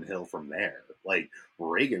downhill from there. Like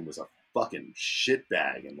Reagan was a fucking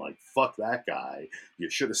shitbag, and like fuck that guy. You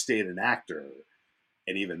should have stayed an actor,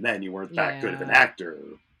 and even then, you weren't that good of an Yeah. actor.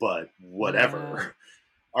 But whatever. Yeah.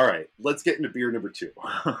 All right, let's get into beer number 2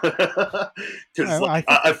 because Well, like,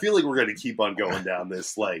 I feel like we're going to keep on going down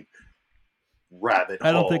this like rabbit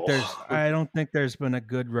I don't hole. think there's been a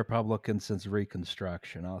good Republican since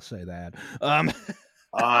Reconstruction. I'll say that.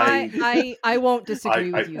 I won't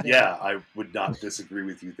disagree with you there. Yeah, I would not disagree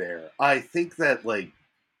with you there. I think that like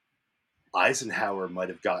Eisenhower might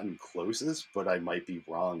have gotten closest, but I might be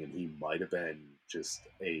wrong, and he might have been just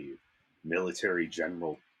a military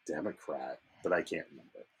general Democrat, but I can't remember.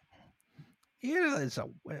 Yeah, it's a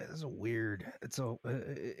weird.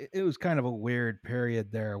 It was kind of a weird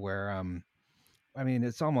period there where I mean,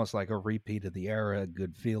 it's almost like a repeat of the era of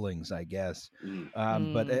Good Feelings, I guess.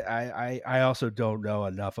 But I also don't know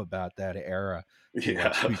enough about that era to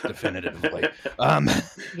like speak definitively.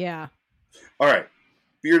 Yeah. All right,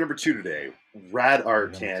 beer number 2 today, Rad number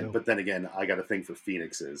Arcan. 2. But then again, I got a thing for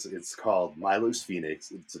Phoenixes. It's called Milo's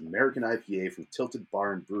Phoenix. It's an American IPA from Tilted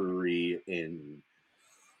Barn Brewery in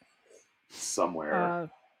somewhere,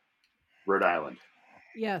 Rhode Island.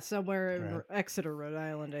 Yeah, somewhere in Exeter, Rhode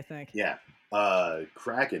Island, I think. Yeah.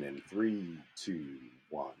 Kraken in 3, 2,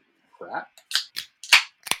 1. Crack.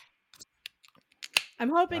 I'm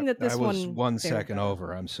hoping that this I was one 1 fared second better.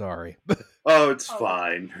 over. I'm sorry. Oh, it's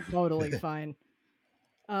fine. Totally fine.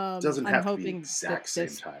 Doesn't I'm have to be hoping that exact same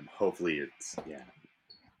this. time. Hopefully, it's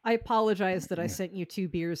I apologize that I sent you 2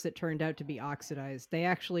 beers that turned out to be oxidized. They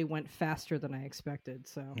actually went faster than I expected.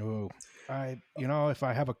 So Oh, if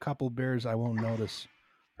I have a couple beers, I won't notice.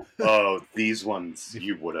 Oh, these ones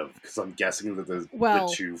you would have, because I'm guessing that the Well,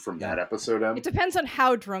 two from yeah. that episode. it depends on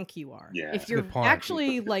how drunk you are. Yeah. If That's a you're good point.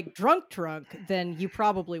 actually like drunk, then you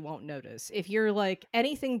probably won't notice. If you're like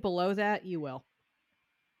anything below that, you will.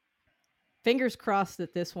 Fingers crossed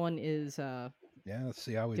that this one is Yeah, let's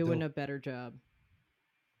see how we doing do. a better job.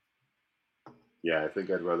 Yeah, I think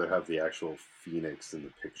I'd rather have the actual phoenix in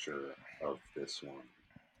the picture of this one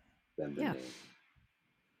than the Yeah. name.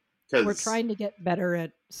 We're trying to get better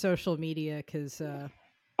at social media because,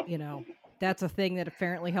 that's a thing that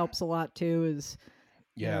apparently helps a lot too. Is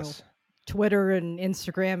Yes. Twitter and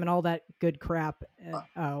Instagram and all that good crap.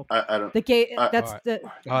 I don't. The gay. I- That's the.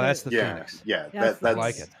 that's the yeah, Phoenix. yeah. That's the That's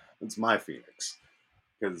like it. It's my phoenix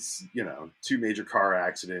because 2 major car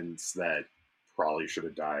accidents that probably should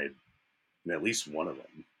have died in at least one of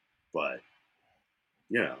them, but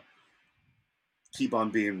keep on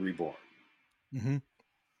being reborn. Mm-hmm.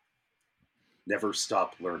 Never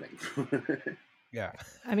stop learning. Yeah.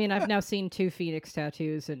 I mean, I've now seen 2 Phoenix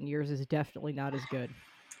tattoos, and yours is definitely not as good.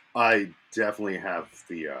 I definitely have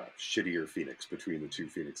the shittier phoenix between the 2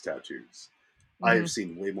 phoenix tattoos. I Mm-hmm. have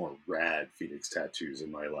seen way more rad phoenix tattoos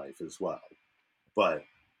in my life as well, but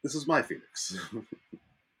this is my phoenix.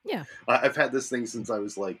 Yeah. I've had this thing since I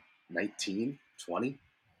was like 19, 20,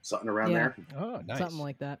 something around Yeah. there. Oh, nice. Something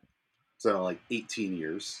like that. So like 18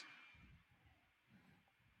 years.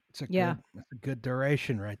 It's Yeah. That's a good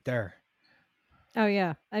duration right there. Oh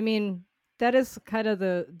yeah. I mean, that is kind of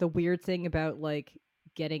the weird thing about like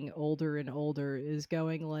getting older and older is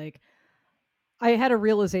going like I had a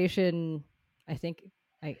realization I think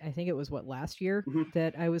it was last year Mhm.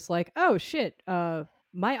 that I was like, "Oh shit, my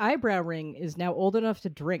eyebrow ring is now old enough to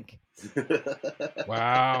drink."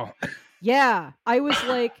 Wow. Yeah, I was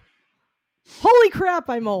like, "Holy crap,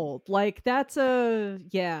 I'm old." Like that's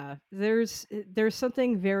there's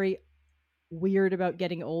something very weird about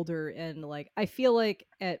getting older, and like I feel like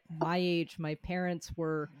at my age my parents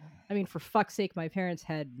were, I mean, for fuck's sake, my parents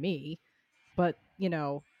had me, but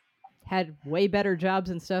had way better jobs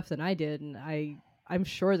and stuff than I did, and I'm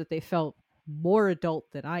sure that they felt more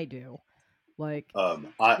adult than I do. Like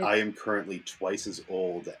I am currently twice as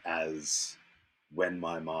old as when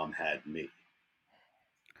my mom had me.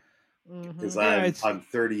 Because I'm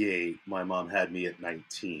 38. My mom had me at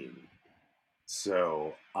 19.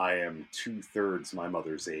 So I am 2/3 my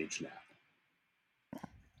mother's age now.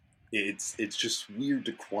 It's just weird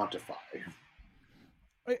to quantify.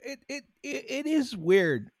 It is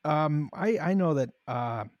weird. I know that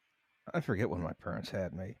I forget when my parents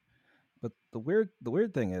had me, but the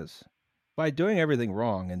weird thing is, by doing everything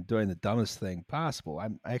wrong and doing the dumbest thing possible,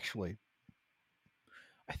 I'm actually,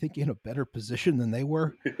 I think, in a better position than they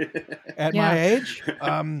were at my age.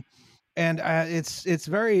 And it's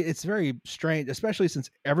very strange, especially since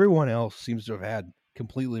everyone else seems to have had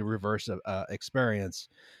completely reverse experience,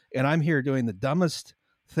 and I'm here doing the dumbest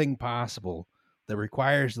thing possible that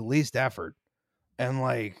requires the least effort, and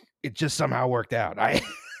like it just somehow worked out.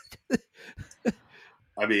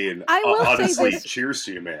 I mean, I will say honestly, this- cheers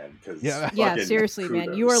to you, man. Because Yeah, seriously,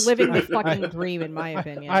 man, you are kudos. living the fucking dream, in my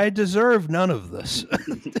opinion. I deserve none of this.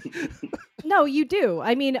 No, you do.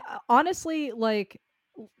 I mean, honestly, like,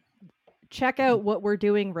 check out what we're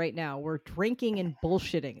doing right now. We're drinking and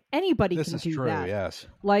bullshitting. Anybody This can is do true. that. Yes.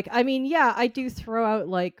 Like, I mean, yeah, I do throw out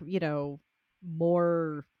like,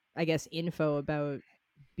 more, I guess, info about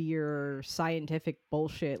beer, scientific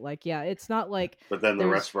bullshit. Like, yeah, it's not like But then the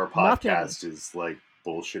there's rest of our nothing. podcast is like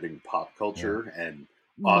bullshitting pop culture and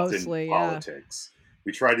Mostly, often politics.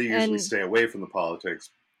 We try to usually And- stay away from the politics,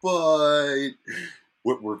 but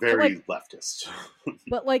we're very leftist.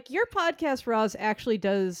 But like your podcast, Roz, actually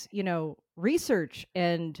does, research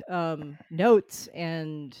and notes,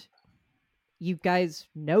 and you guys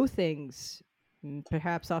know things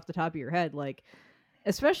perhaps off the top of your head, like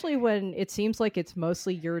especially when it seems like it's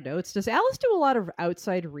mostly your notes. Does Alice do a lot of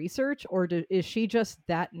outside research, or is she just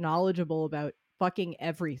that knowledgeable about fucking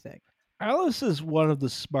everything? Alice is one of the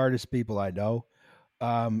smartest people I know.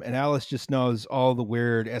 And Alice just knows all the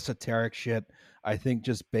weird esoteric shit. I think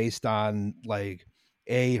just based on like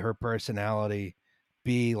A, her personality,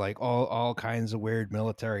 B, like all kinds of weird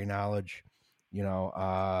military knowledge.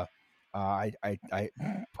 I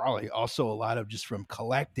probably also a lot of just from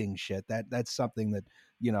collecting shit. That's something that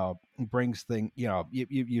brings thing.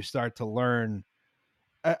 You start to learn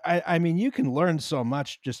I mean, you can learn so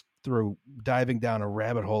much just through diving down a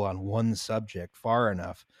rabbit hole on one subject far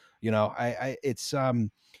enough. It's I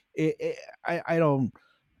don't.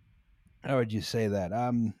 How would you say that?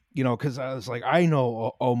 Because I was like, I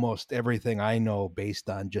know almost everything I know based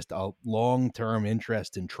on just a long-term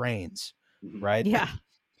interest in trains, Mhm. right? Yeah,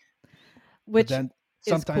 But which then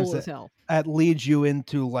is sometimes cool as hell. that leads you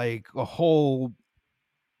into like a whole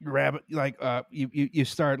rabbit, like you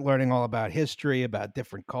start learning all about history, about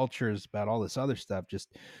different cultures, about all this other stuff, just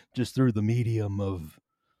through the medium of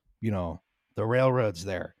the railroads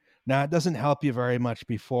there. Now, it doesn't help you very much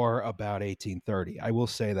before about 1830. I will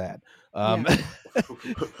say that. Yeah.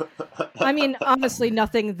 I mean, honestly,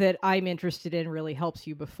 nothing that I'm interested in really helps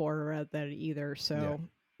you before that either. So,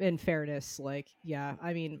 in fairness, like, yeah,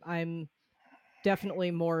 I mean, I'm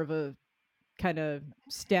definitely more of a kind of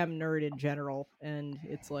STEM nerd in general, and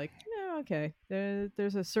it's like, yeah, okay,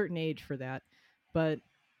 there's a certain age for that, but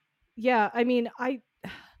yeah, I mean,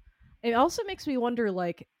 it also makes me wonder,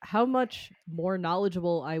 like, how much more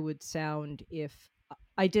knowledgeable I would sound if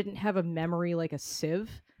I didn't have a memory like a sieve.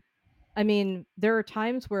 I mean, there are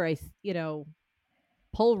times where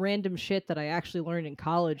pull random shit that I actually learned in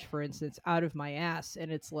college, for instance, out of my ass,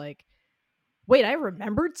 and it's like, wait, I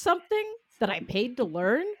remembered something that I paid to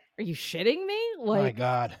learn? Are you shitting me? My Like,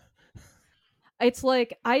 God. it's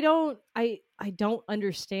like I don't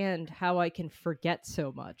understand how I can forget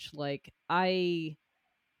so much. Like,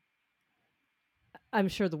 I'm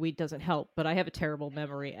sure the weed doesn't help, but I have a terrible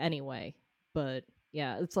memory anyway. But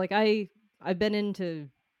yeah, it's like I've been into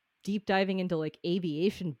deep diving into like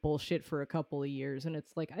aviation bullshit for a couple of years, and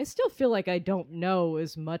it's like I still feel like I don't know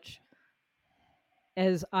as much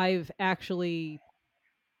as I've actually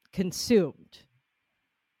consumed.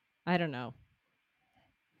 I don't know.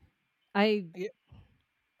 I Yeah,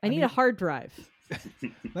 I need a hard drive.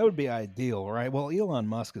 that would be ideal, right? Well, Elon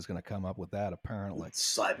Musk is going to come up with that apparently.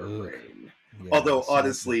 Cyberbrain. Yeah, Although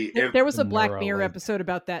honestly, if There was a the Black Mirror Neuralink. episode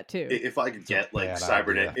about that too. if I could It's a get like bad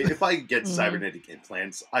cybernet, idea. if I could get Mhm. cybernetic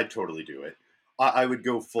implants, I'd totally do it. I would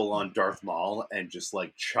go full on Darth Maul and just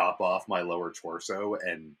like chop off my lower torso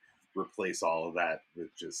and replace all of that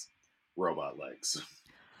with just robot legs.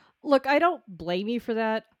 Look, I don't blame you for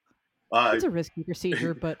that. Uh, It's a risky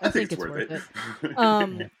procedure, but I I think it's worth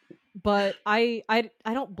it. But I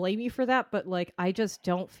don't blame you for that, but like I just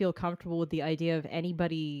don't feel comfortable with the idea of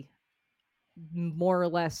anybody more or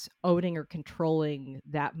less owning or controlling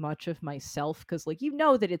that much of myself, because like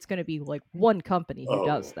that it's going to be like one company who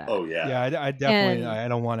does that. oh Yeah, yeah. I definitely. And I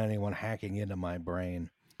don't want anyone hacking into my brain.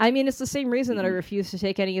 I mean, it's the same reason that I Mhm. refuse to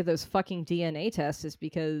take any of those fucking DNA tests, is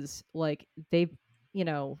because like you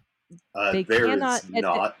know they There cannot is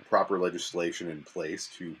not proper legislation in place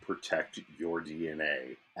to protect your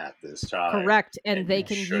DNA at this time, correct, and they you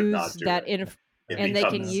can should use not do that it. It becomes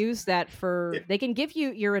it, they can give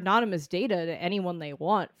you your anonymous data to anyone they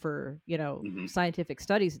want for mhm. scientific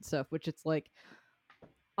studies and stuff, which it's like,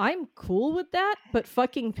 I'm cool with that, but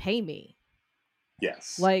fucking pay me.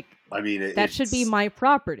 Yes. Like, I mean, that should be my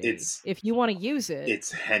property. it's If you want to use it,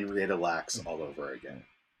 it's Henrietta Lacks all over again,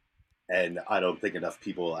 and I don't think enough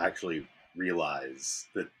people actually realize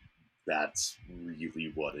that that's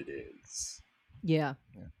really what it is. yeah.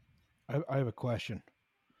 I have a question.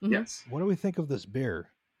 Mhm. Yes, What do we think of this beer?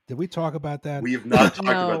 Did we talk about that? we have not talked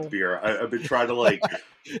about No. the beer. I've been trying to like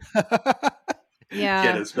Yeah,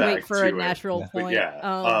 get us wait back for a to it, natural but point.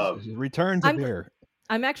 yeah, Return to I'm beer.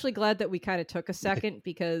 I'm actually glad that we kind of took a second,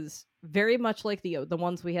 because very much like the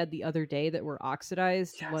ones we had the other day that were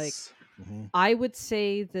oxidized, like yes, Mhm. I would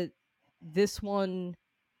say that this one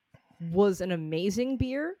was an amazing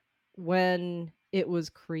beer when it was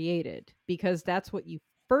created, because that's what you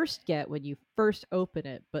first get when you first open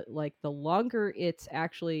it, but like the longer it's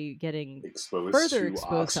actually getting exposed further to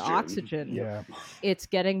exposed to oxygen, Yep. Yeah. it's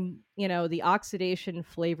getting, the oxidation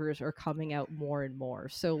flavors are coming out more and more.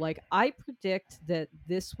 So like I predict that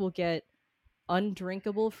this will get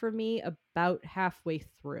undrinkable for me about halfway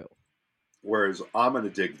through. Whereas I'm gonna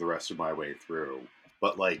dig the rest of my way through.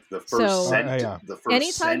 But like So Yeah.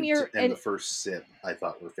 anytime you're and the first sip, I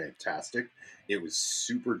thought were fantastic. It was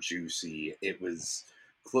super juicy. It was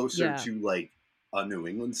closer yeah, to like a New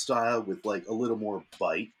England style with like a little more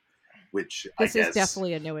bite, which I this is guess,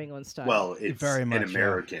 definitely a New England style. well, it's Very an much, yeah.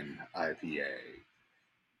 American IPA.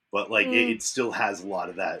 But like Mm. it still has a lot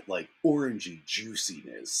of that like orangey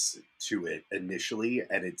juiciness to it initially,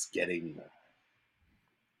 and it's getting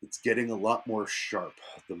a lot more sharp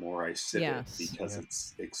the more I sip Yes. it, because Yeah.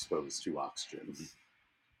 it's exposed to oxygen.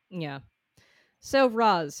 Yeah. So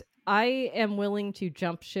Roz, I am willing to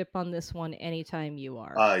jump ship on this one anytime you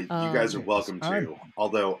are. You guys are welcome to.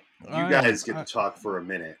 Although you guys get to talk for a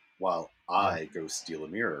minute while I go steal a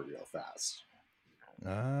mirror real fast.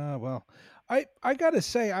 Well, I gotta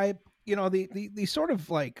say, the sort of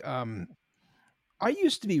like I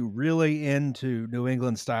used to be really into New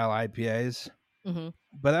England style IPAs,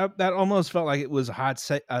 but that almost felt like it was a hot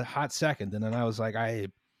second, and then I was like, I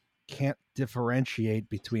can't differentiate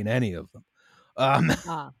between any of them.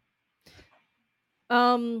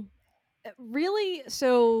 Really?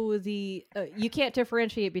 So the you can't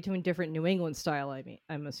differentiate between different New England style. I mean,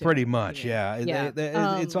 I'm assuming. Pretty much, yeah.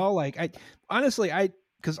 It's all like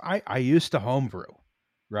because I used to homebrew,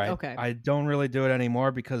 right? Okay. I don't really do it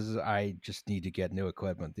anymore because I just need to get new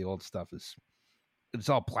equipment. The old stuff it's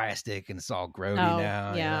all plastic and it's all grody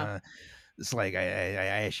now. Yeah. It's like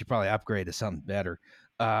I should probably upgrade to something better.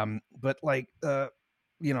 But like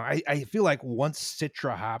I feel like once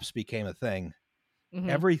Citra hops became a thing,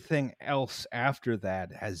 everything else after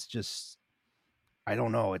that has just, I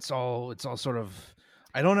don't know. It's all sort of,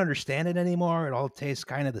 I don't understand it anymore. It all tastes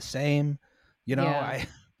kind of the same, and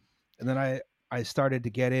then I started to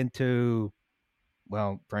get into,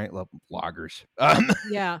 well, lagers.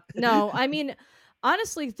 Yeah. No, I mean,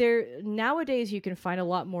 honestly, nowadays you can find a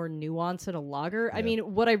lot more nuance in a lager. Yeah. I mean,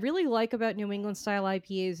 what I really like about New England style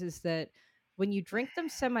IPAs is that when you drink them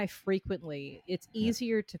semi-frequently, it's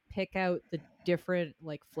easier to pick out the different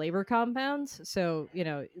like flavor compounds. So,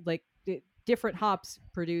 like different hops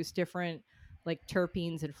produce different like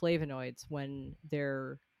terpenes and flavonoids when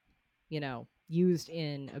they're, used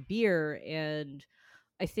in a beer. And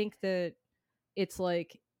I think that it's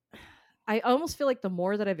like, I almost feel like the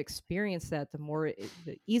more that I've experienced that, the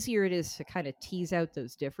easier it is to kind of tease out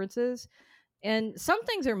those differences. And some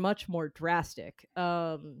things are much more drastic,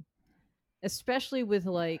 especially with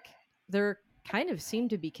like, there kind of seem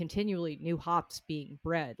to be continually new hops being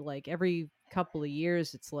bred. Like every couple of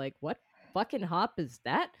years, it's like, what fucking hop is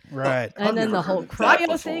that? Right. And then the whole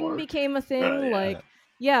cryo thing became a thing. Like,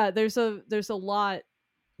 there's a lot.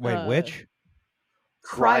 Wait, which?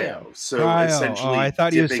 Cryo. So cryo. Essentially, I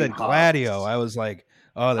thought you said Gladio. I was like,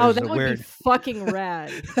 there's that a would weird... be fucking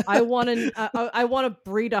rad. I want to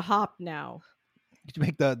breed a hop now. You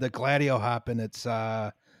make the Gladio hop, and it's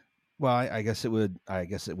well, I guess it would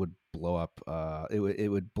blow up. It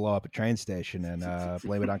would blow up a train station and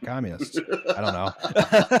blame it on communists. I don't know.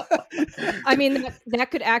 I mean,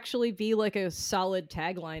 that could actually be like a solid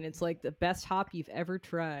tagline. It's like the best hop you've ever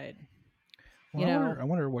tried. Well, I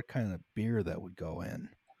wonder what kind of beer that would go in,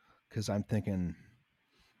 because I'm thinking,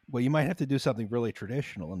 well, you might have to do something really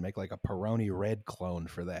traditional and make like a Peroni Red clone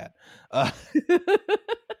for that.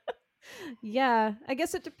 Yeah, I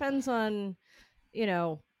guess it depends on,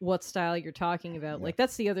 what style you're talking about. Yeah. Like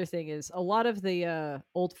that's the other thing is a lot of the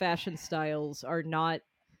old-fashioned styles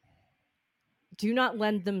do not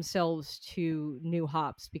lend themselves to new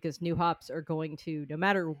hops, because new hops are going to, no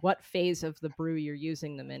matter what phase of the brew you're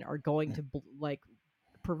using them in, are going to like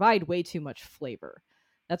provide way too much flavor.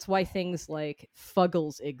 That's why things like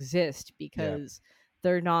Fuggles exist, because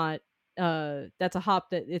they're not that's a hop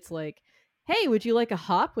that it's like, hey, would you like a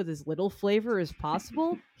hop with as little flavor as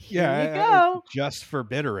possible? Here you go. Just for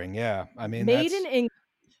bittering. Yeah. I mean, made in England.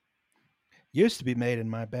 Used to be made in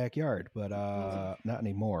my backyard, but not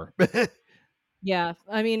anymore. Yeah,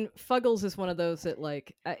 I mean, Fuggles is one of those that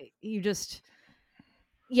like you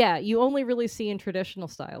only really see in traditional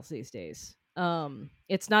styles these days.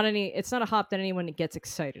 It's not a hop that anyone gets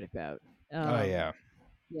excited about.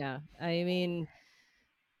 Yeah, I mean,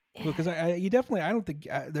 because I don't think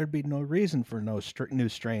there'd be no reason for no new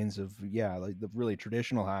strains of like the really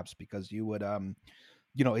traditional hops, because you would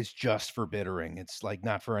it's just for bittering. It's like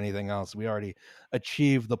not for anything else. We already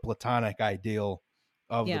achieved the platonic ideal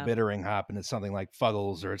of the bittering hop, and it's something like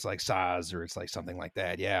Fuggles, or it's like Saaz, or it's like something like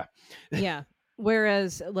that. Yeah. Yeah.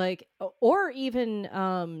 Whereas like, or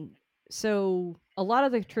even, so a lot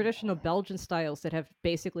of the traditional Belgian styles that have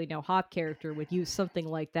basically no hop character would use something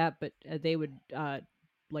like that, but they would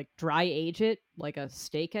like dry age it like a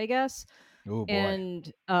steak, I guess. Oh boy.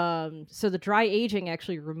 And so the dry aging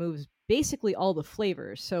actually removes basically all the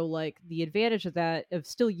flavors. So like the advantage of that, of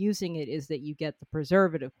still using it, is that you get the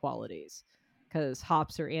preservative qualities, because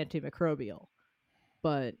hops are antimicrobial.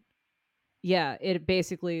 But yeah, it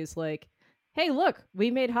basically is like, hey, look, we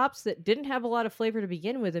made hops that didn't have a lot of flavor to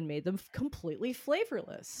begin with and made them completely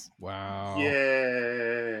flavorless. Wow.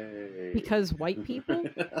 Yay. Because white people?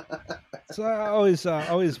 So always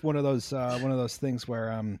one of those things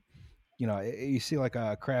where you see like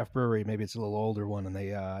a craft brewery, maybe it's a little older one, and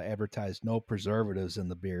they advertise no preservatives in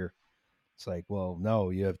the beer. It's like, well, no,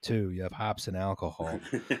 you have two. You have hops and alcohol.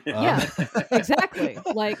 Yeah, exactly.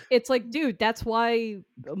 Like it's like, dude, that's why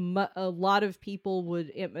a lot of people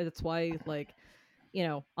would. That's why, like,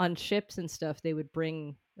 on ships and stuff, they would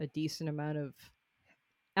bring a decent amount of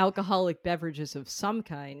alcoholic beverages of some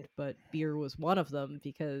kind, but beer was one of them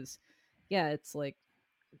because, yeah, it's like,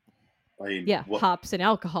 I mean, yeah, what hops and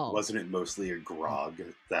alcohol. wasn't it mostly a grog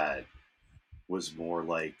that was more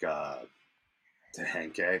like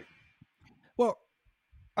Tehenke? Well,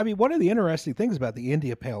 I mean, one of the interesting things about the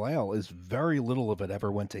India Pale Ale is very little of it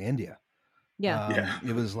ever went to India. Yeah. Yeah.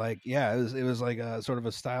 It was like, it was like a sort of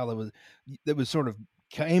a style that was sort of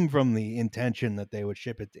came from the intention that they would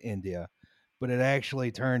ship it to India, but it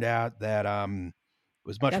actually turned out that it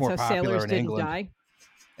was much That's more how popular sailors in didn't England, die.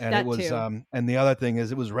 and it That was too. and the other thing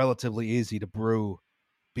is it was relatively easy to brew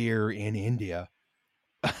beer in India.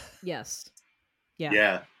 Yes. Yeah.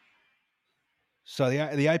 Yeah. So the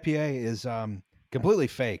IPA is completely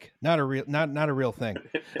fake, not a real thing.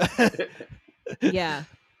 Yeah.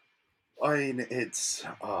 I mean, it's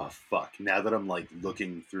oh fuck. Now that I'm like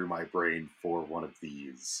looking through my brain for one of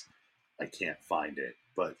these, I can't find it.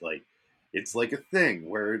 But like, it's like a thing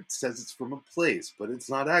where it says it's from a place, but it's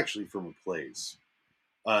not actually from a place.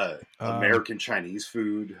 American Chinese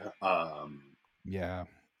food, Yeah.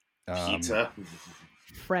 pizza,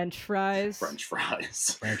 French fries. French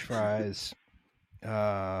fries. French fries.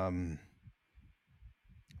 To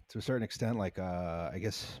a certain extent, like I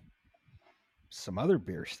guess some other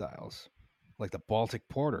beer styles, like the Baltic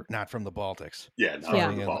Porter, not from the Baltics. Yeah, not Yeah.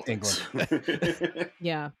 from the Baltics.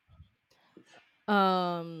 Yeah.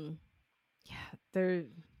 Yeah, they're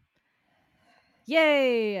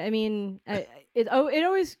yay. I mean, it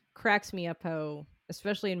always cracks me up how,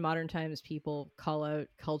 especially in modern times, people call out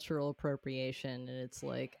cultural appropriation, and it's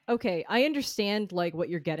like, okay, I understand like what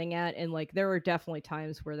you're getting at, and like there are definitely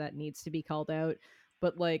times where that needs to be called out,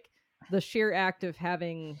 but like the sheer act of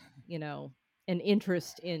having, an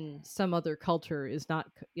interest in some other culture is not,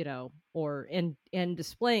 or and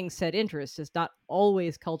displaying said interest is not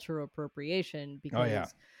always cultural appropriation, Oh yeah.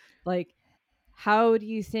 because like how do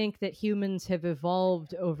you think that humans have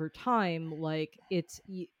evolved over time? Like it's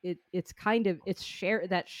kind of it's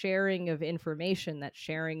sharing of information, that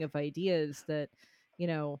sharing of ideas that,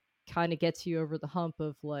 kind of gets you over the hump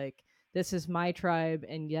of like, this is my tribe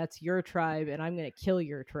and that's your tribe and I'm going to kill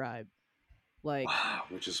your tribe. Like, Wow,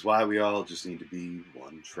 which is why we all just need to be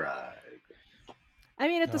one tribe. I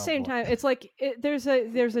mean, at the Oh same boy. time, it's like there's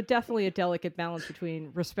a definitely a delicate balance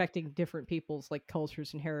between respecting different people's like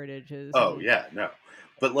cultures and heritages. Oh And yeah, no.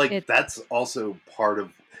 But like it, that's also part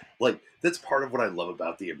of that's part of what I love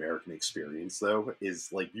about the American experience though, is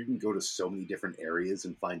like you can go to so many different areas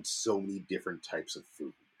and find so many different types of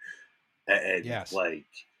food. And Yes. like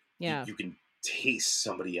yeah. you can taste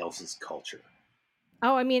somebody else's culture.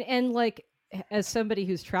 Oh, I mean, and like as somebody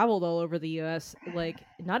who's traveled all over the US, like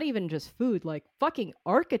not even just food, like fucking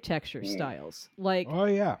architecture Mm. styles. Like Oh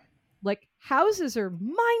yeah. houses are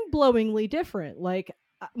mind-blowingly different. Like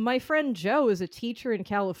my friend Joe is a teacher in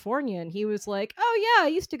California and he was like, "Oh yeah, I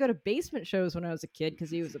used to go to basement shows when I was a kid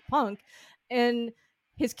because he was a punk." And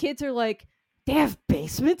his kids are like, "They have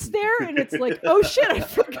basements there?" And it's like, "Oh shit, I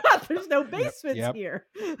forgot there's no basements Yep. here."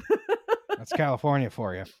 That's California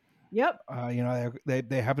for you. Yep.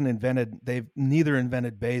 They haven't invented. They've neither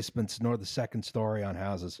invented basements nor the second story on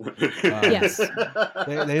houses. Yes.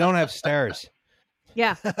 They don't have stairs.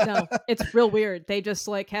 Yeah, no, it's real weird. They just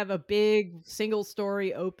like have a big single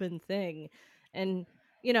story open thing. And,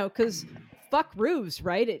 because fuck roofs,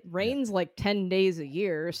 right? It rains like 10 days a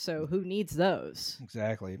year. So who needs those?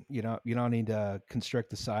 Exactly. You don't need to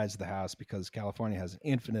constrict the size of the house because California has an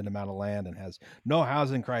infinite amount of land and has no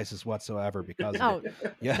housing crisis whatsoever because of Oh, it.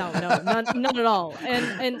 Yeah. no, none at all.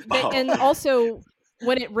 And Oh. also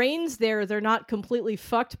when it rains there, they're not completely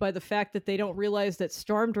fucked by the fact that they don't realize that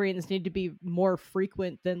storm drains need to be more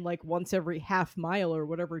frequent than like once every half mile or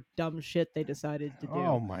whatever dumb shit they decided to do.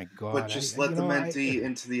 Oh my god. But just let them empty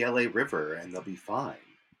into the LA River and they'll be fine.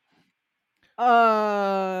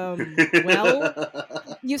 Well,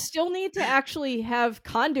 you still need to actually have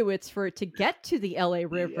conduits for it to get to the LA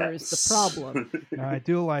River is the problem. I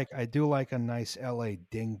do like a nice LA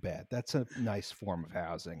dingbat. That's a nice form of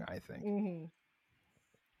housing, I think. Mm-hmm.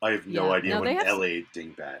 I have no Yeah. idea No, what they an have LA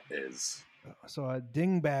dingbat is. So a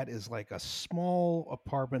dingbat is like a small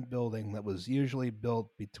apartment building that was usually built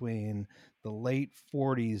between the late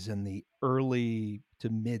 40s and the early to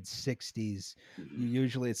mid 60s. You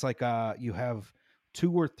usually it's like you have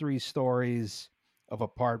 2 or 3 stories of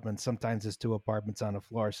apartments. Sometimes it's 2 apartments on a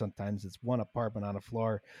floor, sometimes it's 1 apartment on a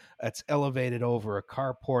floor. It's elevated over a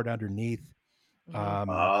carport underneath.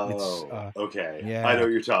 It's Okay. yeah, I know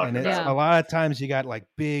what you're talking and it's about. a lot of times you got like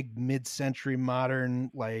big mid-century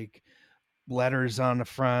modern like letters on the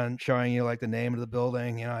front showing you like the name of the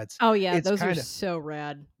building. You know, Oh yeah, it's those are kind of so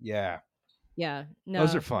rad. yeah, Yeah,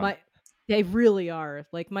 those are no, fun. they really are.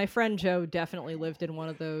 Like my friend Joe definitely lived in one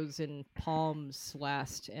of those in Palms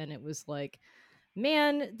last, and it was like,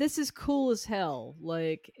 man, this is cool as hell.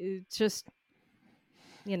 Like it's just,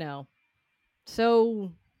 you know,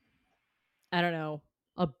 so I don't know,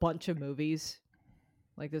 a bunch of movies.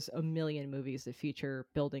 Like there's a million movies that feature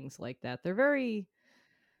buildings like that. They're very,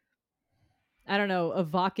 I don't know,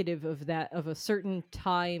 evocative of that, of a certain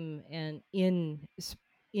time and in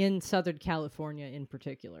Southern California in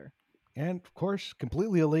particular. And of course,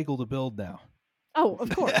 completely illegal to build now. Oh, of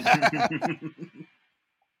course.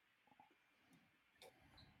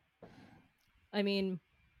 I mean,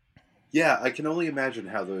 Yeah, I can only imagine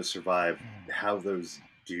how those survive, how those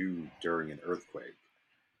do during an earthquake.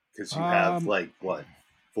 Because you have, Um, like, what,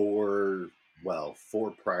 four,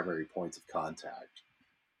 four primary points of contact.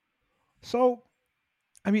 so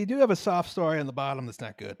I mean, you do have a soft story on the bottom that's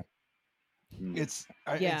not good. Hmm. yeah,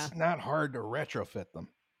 It's not hard to retrofit them,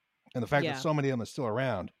 and the fact that yeah, so many of them are still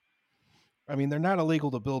around. I mean, they're not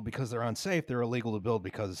illegal to build because they're unsafe. They're illegal to build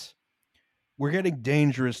because we're getting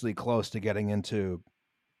dangerously close to getting into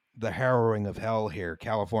the harrowing of hell here,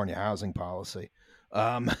 California housing policy.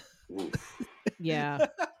 Oof. yeah.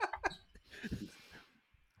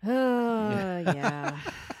 Yeah.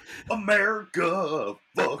 America!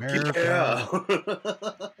 Fuck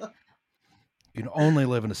America. yeah! You can only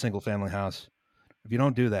live in a single family house. If you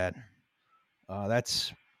don't do that,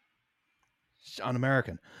 that's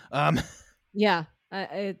un-American. Yeah.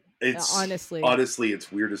 It's Honestly, honestly,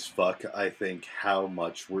 it's weird as fuck, I think, how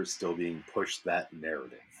much we're still being pushed that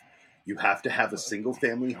narrative. You have to have a single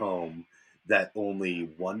family home that only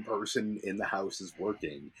one person in the house is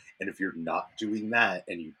working. And if you're not doing that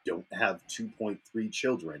and you don't have 2.3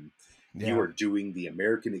 children, you Yeah, are doing the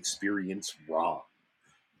American experience wrong.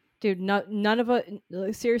 dude, none of us,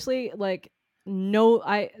 seriously, like, no,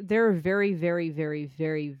 there are very, very, very,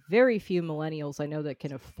 very, very few millennials I know that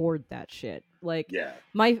can afford that shit. Like, Yeah.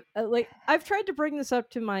 I've tried to bring this up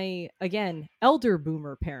to my, again, elder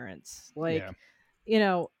boomer parents. yeah,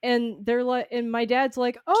 Like, and they're like, and my dad's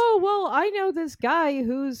like, oh well, I know this guy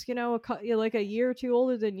who's like a year or two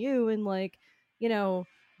older than you, and like, you know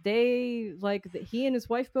they like he and his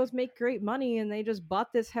wife both make great money, and they just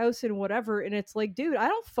bought this house and whatever. And it's like, dude, I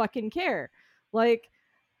don't fucking care. Like,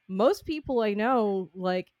 most people I know,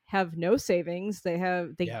 like, have no savings.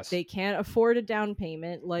 yes, They can't afford a down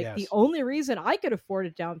payment. Like, the yes, only reason I could afford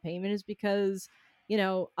a down payment is because,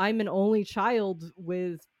 I'm an only child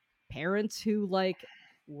with parents who, like,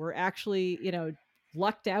 were actually,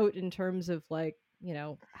 lucked out in terms of, like,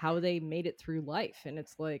 how they made it through life. And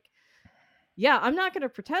it's like, yeah, I'm not going to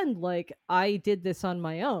pretend like I did this on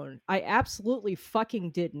my own. I absolutely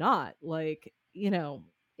fucking did not. Like,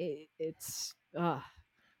 it's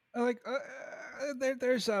like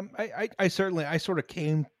there's I certainly I sort of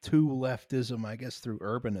came to leftism, I guess, through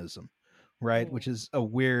urbanism, right? mm, Which is a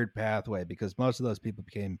weird pathway because most of those people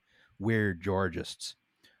became weird Georgists.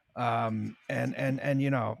 And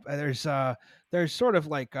there's sort of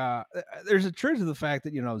like there's a truth to the fact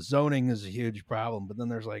that zoning is a huge problem, but then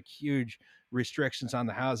there's like huge restrictions on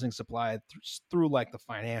the housing supply through like the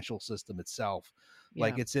financial system itself.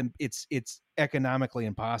 Like yeah. it's economically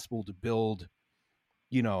impossible to build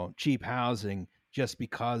cheap housing just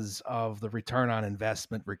because of the return on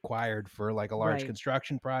investment required for like a large Right.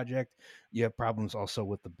 construction project. You have problems also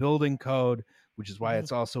with the building code, which is why Mhm.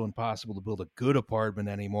 it's also impossible to build a good apartment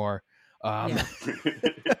anymore. Yeah.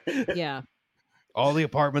 Yeah. All the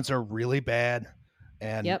apartments are really bad,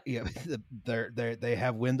 and Yep. they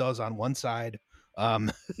have windows on one side.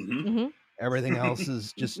 Um, Mhm. Mhm. Everything else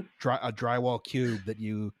is just a drywall cube that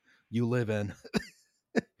you live in.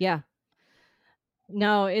 Yeah.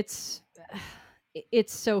 No, it's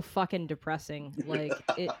so fucking depressing. Like,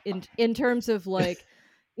 in terms of, like,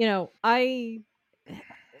 I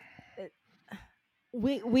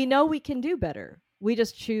we know we can do better. We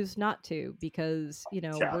just choose not to because,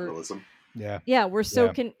 Capitalism. Yeah, we're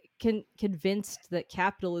so yeah. convinced that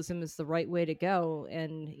capitalism is the right way to go.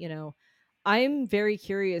 And, I'm very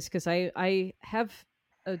curious because I have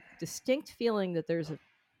a distinct feeling that there's a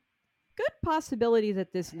good possibility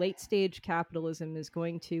that this late stage capitalism is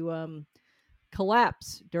going to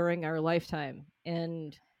collapse during our lifetime.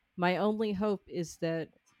 And my only hope is that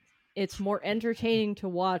it's more entertaining to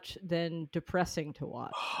watch than depressing to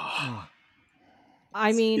watch. Mm. I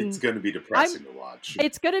It's mean, going to be I'm depressing to watch.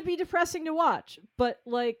 it's going to be depressing to watch, but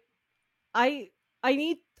like, I I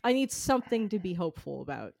need I need something to be hopeful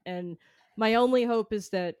about. And my only hope is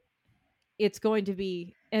that it's going to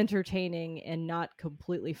be entertaining and not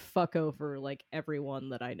completely fuck over like everyone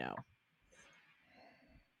that I know.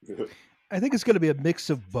 I think it's going to be a mix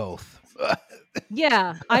of both.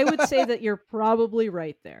 Yeah, I would say that you're probably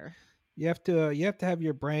right there. You have to have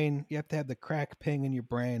your brain. You have to have the crack ping in your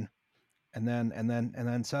brain, and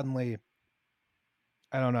then suddenly,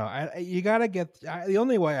 I don't know. You got to get. The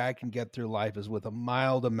only way I can get through life is with a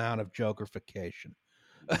mild amount of jokerification.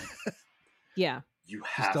 Yeah. You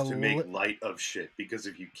Just have a to make li- light of shit, because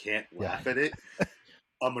if you can't laugh Yeah. at it,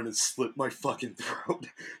 I'm gonna slit my fucking throat.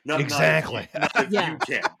 Not Exactly. Not if Yeah. you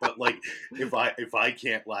can't, but like if I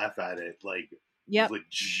can't laugh at it, like Yep.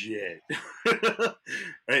 legit.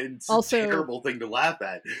 And it's Also- a terrible thing to laugh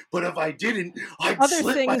at. But if I didn't, I'd Other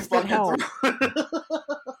slit my things that fucking help.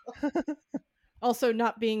 throat. Also,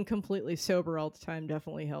 not being completely sober all the time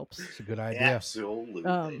definitely helps. It's a good idea.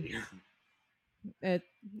 Absolutely.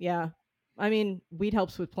 Yeah. I mean, weed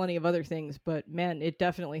helps with plenty of other things, but man, it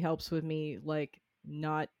definitely helps with me like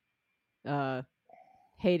not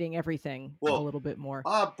hating everything a Well, little bit more.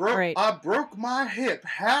 I broke my hip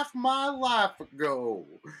half my life ago.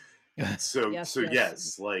 So Yes, so yes.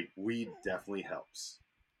 yes, like weed definitely helps.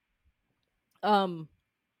 I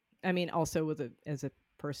mean, also as a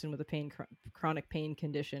person with a chronic pain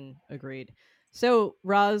condition, agreed. So,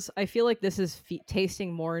 Roz, I feel like this is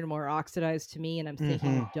tasting more and more oxidized to me, and I'm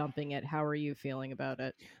thinking of dumping it. How are you feeling about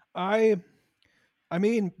it? I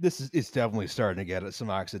mean, it's definitely starting to get some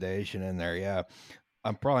oxidation in there. Yeah,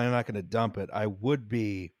 I'm probably not going to dump it. I would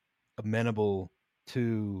be amenable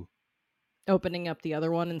to Opening up the other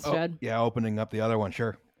one instead. opening up the other one.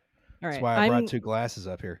 Sure. All right. That's why I brought 2 glasses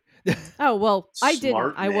up here. Oh well, I didn't.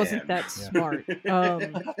 Smart I wasn't man. that smart.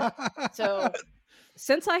 So,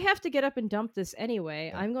 since I have to get up and dump this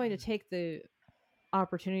anyway, I'm going to take the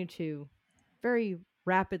opportunity to very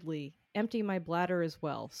rapidly empty my bladder as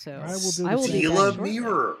well. So I will do I will be Steal back a shortly.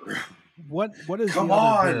 mirror. What is Come the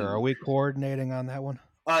other beer? on. Are we coordinating on that one?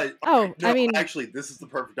 Oh, no, I mean- actually, this is the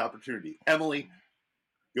perfect opportunity. Emily,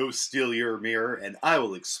 go steal your mirror, and I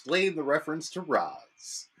will explain the reference to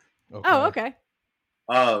Roz. Oh, okay.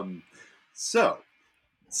 So,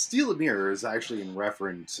 Steal a Mirror is actually in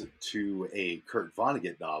reference to a Kurt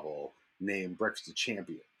Vonnegut novel named Breakfast of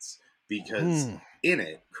Champions, because in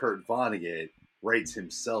it, Kurt Vonnegut writes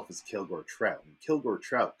himself as Kilgore Trout, and Kilgore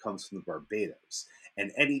Trout comes from the Barbados,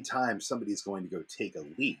 and anytime somebody's going to go take a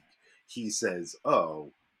leak, he says, oh,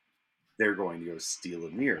 they're going to go steal a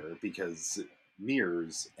mirror, because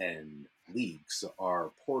mirrors and leaks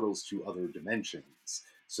are portals to other dimensions.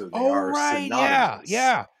 So they are synonymous.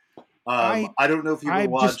 Yeah. I don't know if you I'm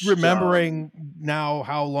watched. just remembering now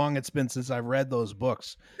how long it's been since I've read those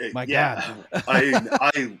books. My God,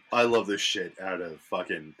 I love the shit out of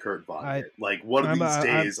fucking Kurt Vonnegut. Like one of these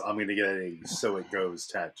days, I'm gonna get a "So It Goes"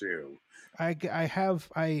 tattoo. I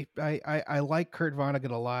like Kurt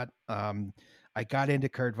Vonnegut a lot. I got into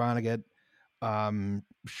Kurt Vonnegut.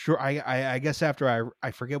 Sure. I guess after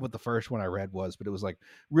I forget what the first one I read was, but it was like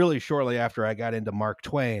really shortly after I got into Mark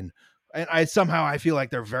Twain. And I feel like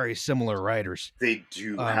they're very similar writers. They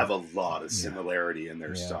do have a lot of similarity in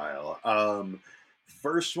their style.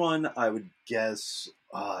 First one, I would guess,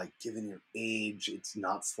 given your age, it's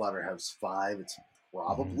not Slaughterhouse-Five. It's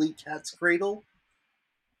probably Cat's Cradle.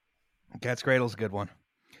 Cat's Cradle's a good one.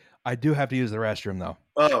 I do have to use the restroom though.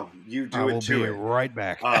 Oh, you do it too. I will be right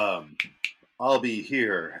back. I'll be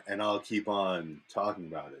here and I'll keep on talking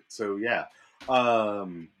about it. So yeah,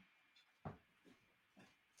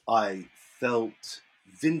 I felt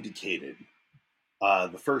vindicated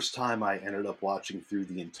the first time I ended up watching through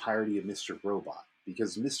the entirety of Mr. Robot,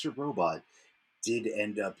 because Mr. Robot did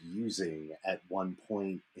end up using at one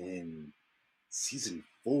point in season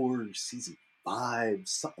 4, season 5,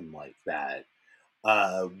 something like that.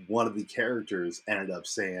 One of the characters ended up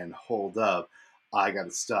saying, "Hold up, I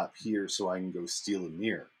gotta stop here so I can go steal a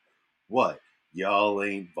mirror." What? Y'all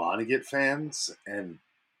ain't Vonnegut fans? And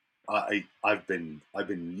I've been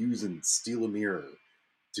using Steal a Mirror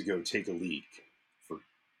to go take a leak for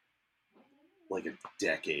like a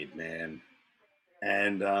decade, man.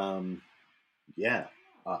 And yeah,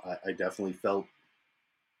 I definitely felt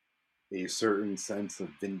a certain sense of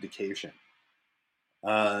vindication.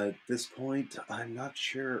 At this point, I'm not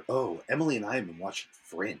sure. Oh, Emily and I have been watching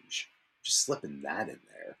Fringe. Just slipping that in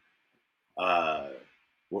there.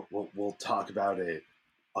 We'll talk about it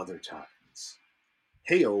other times.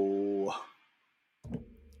 Heyo,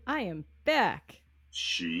 I am back.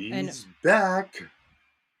 She's back.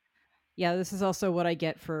 Yeah, this is also what I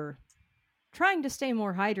get for trying to stay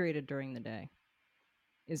more hydrated during the day,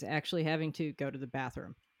 is actually having to go to the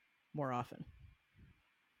bathroom. more often.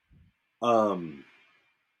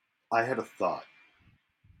 I had a thought.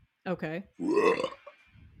 Okay.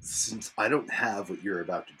 Since I don't have what you're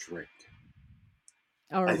about to drink,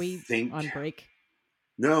 Oh, are I we think on break?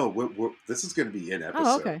 no. This is going to be an episode.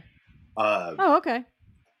 Oh, okay. Uh, Oh, okay.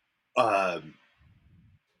 I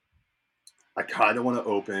kind of want to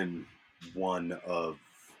open one of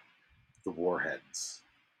the warheads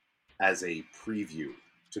as a preview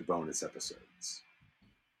to bonus episodes,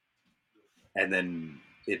 and then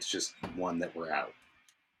it's just one that we're out.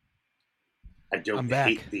 I don't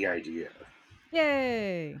hate the idea.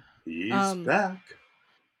 Yay! He's back.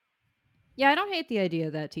 Yeah, I don't hate the idea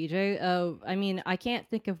of that, TJ. I mean, I can't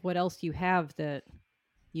think of what else you have that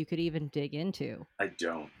you could even dig into. I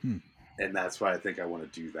don't. And that's why I think I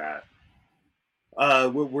want to do that.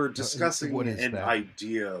 We're discussing an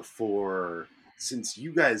idea for, since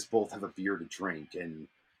you guys both have a beer to drink and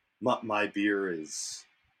my beer is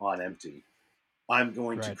on empty, I'm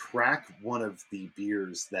going to crack one of the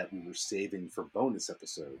beers that we were saving for bonus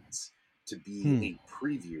episodes to be a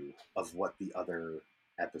preview of what the other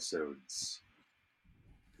episodes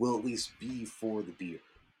will at least be for the beer.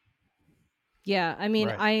 Yeah, I mean,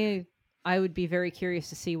 I would be very curious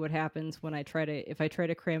to see what happens when if I try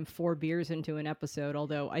to cram 4 beers into an episode,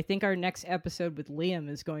 although I think our next episode with Liam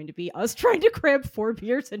is going to be us trying to cram 4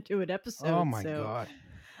 beers into an episode. Oh my god.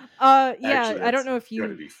 Yeah, actually, I don't know if you. It's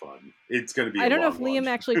gonna be fun. It's gonna be. I don't know if Liam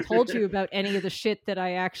actually told you about any of the shit that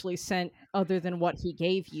I actually sent, other than what he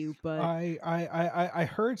gave you. But I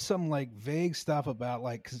heard some like vague stuff about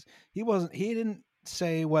like, because he didn't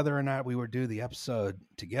say whether or not we would do the episode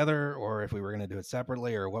together or if we were going to do it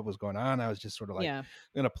separately or what was going on. I was just sort of like, I'm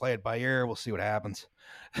going to play it by ear. We'll see what happens.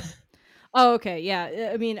 Oh, okay,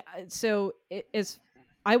 yeah. I mean, so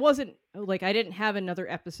I wasn't like, I didn't have another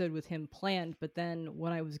episode with him planned, but then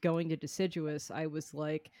when I was going to Deciduous, I was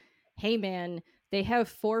like, hey man, they have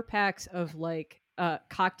 4 packs of like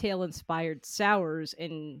cocktail inspired sours,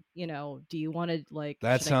 and do you want to like,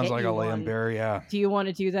 that sounds like a Liam beer, yeah, do you want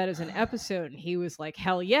to do that as an episode? And he was like,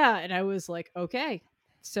 hell yeah. And I was like, okay,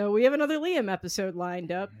 so we have another Liam episode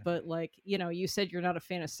lined up, but like, you said you're not a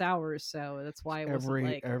fan of sours, so that's why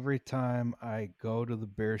every time I go to the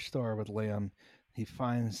beer store with Liam, he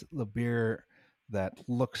finds the beer that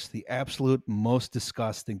looks the absolute most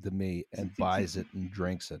disgusting to me and buys it and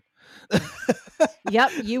drinks it.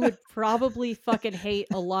 Yep, you would probably fucking hate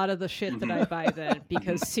a lot of the shit that I buy then,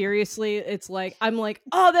 because seriously, it's like, I'm like,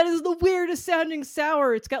 oh, that is the weirdest sounding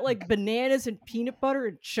sour. It's got like bananas and peanut butter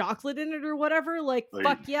and chocolate in it or whatever. Like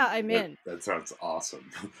fuck yeah, I'm in. That sounds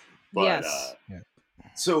awesome. But, yes.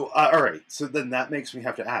 So, all right. So then that makes me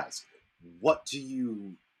have to ask, what do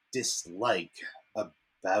you dislike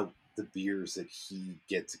about the beers that he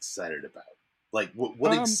gets excited about? Like,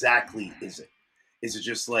 what exactly is it? Is it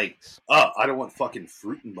just like, I don't want fucking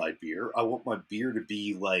fruit in my beer. I want my beer to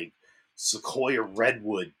be like Sequoia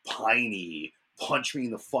Redwood, piney, punch me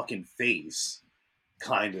in the fucking face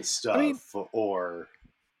kind of stuff? I mean, or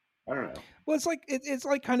I don't know. Well, it's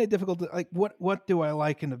like kind of difficult to like, what do I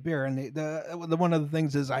like in a beer? And the one of the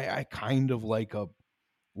things is I kind of like a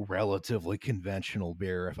relatively conventional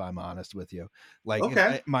beer, if I'm honest with you. Like,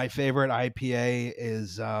 my favorite IPA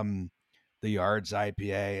is the Yards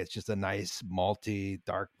IPA. It's just a nice malty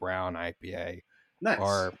dark brown IPA. Nice.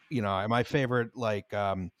 Or my favorite, like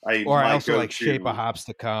I also like Shape of Hops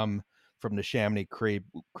to Come from the Chamonix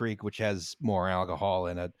Creek, which has more alcohol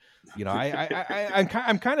in it.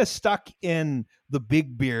 I'm kind of stuck in the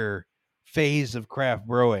big beer phase of craft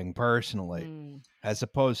brewing personally, as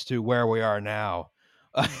opposed to where we are now.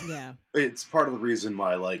 Yeah, it's part of the reason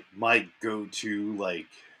why, like, my go-to like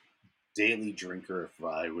daily drinker, if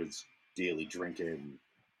I was daily drinking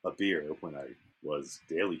a beer when I was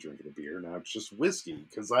daily drinking a beer, now it's just whiskey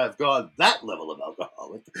because I've gone that level of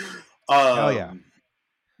alcoholic. Hell yeah.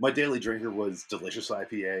 My daily drinker was Delicious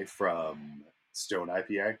IPA from Stone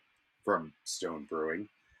IPA from Stone Brewing,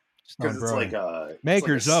 because it's like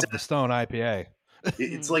makers of the Stone IPA.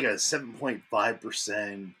 It's like a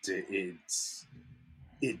 7.5%.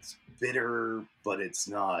 It's bitter, but it's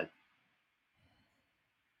not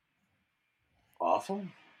awful.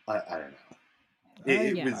 I don't know.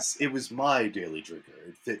 It was my daily drinker.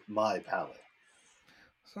 It fit my palate.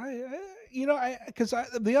 So because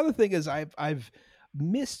the other thing is I've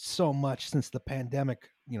missed so much since the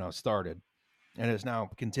pandemic started, and is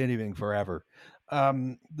now continuing forever.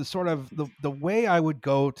 The sort of the way I would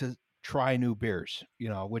go to try new beers,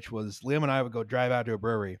 which was Liam and I would go drive out to a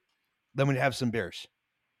brewery, then we'd have some beers.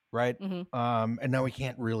 Right. Mm-hmm. And now we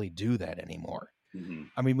can't really do that anymore. Mm-hmm.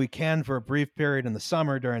 I mean, we can for a brief period in the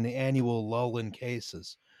summer during the annual lull in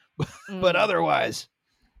cases, but otherwise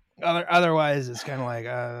Otherwise, it's kind of like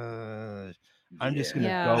I'm just gonna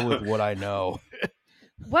Yeah. go with what I know.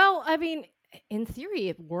 Well, I mean, in theory,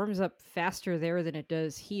 it warms up faster there than it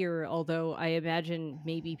does here. Although I imagine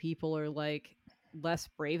maybe people are like less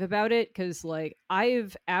brave about it because, like,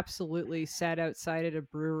 I've absolutely sat outside at a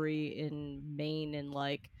brewery in Maine in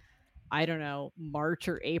like I don't know March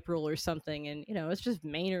or April or something, and it's just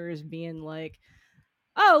Mainers being like,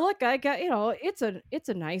 "Oh, look, I got it's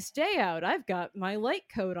a nice day out. I've got my light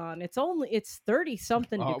coat on. It's 30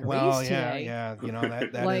 something degrees Well, yeah, today."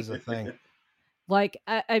 that Like, is a thing.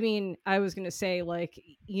 I mean, I was gonna say, like,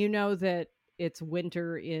 that it's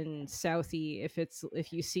winter in Southie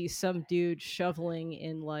if you see some dude shoveling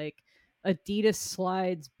in like Adidas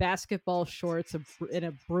slides, basketball shorts, in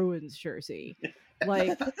a Bruins jersey.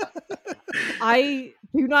 Like, I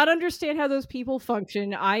do not understand how those people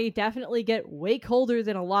function. I definitely get way colder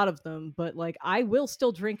than a lot of them, but like I will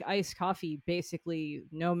still drink iced coffee basically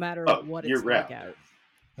no matter Oh, what year it's like round. out.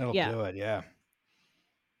 That'll Yeah. do it. Yeah.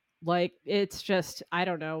 Like, it's just, I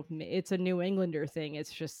don't know, it's a New Englander thing.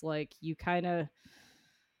 It's just like you kind of,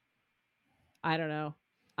 I don't know.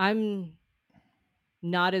 I'm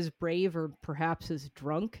not as brave or perhaps as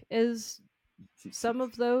drunk as some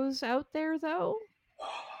of those out there, though.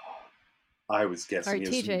 I was All guessing right,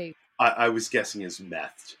 as TJ. I was guessing as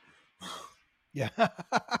methed. Yeah.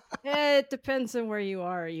 It depends on where you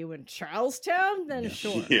are. Are you in Charlestown? Then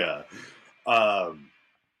sure. Yeah.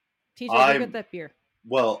 TJ, go I'm get that beer.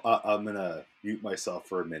 well. I'm gonna mute myself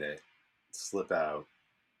for a minute, slip out,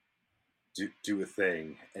 do a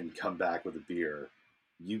thing, and come back with a beer.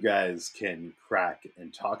 You guys can crack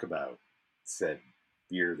and talk about said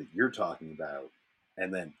beer that you're talking about,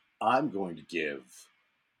 and then I'm going to give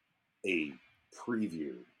a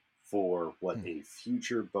preview for what a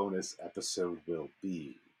future bonus episode will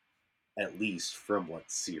be, at least from what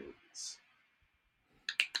series.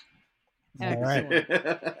 All right.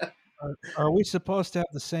 Excellent. Are we supposed to have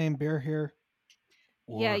the same beer here?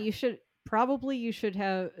 Yeah, Or- you should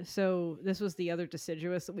have. So this was the other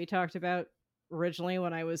deciduous that we talked about originally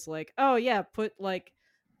when I was like, oh yeah, put like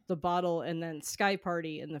the bottle and then Sky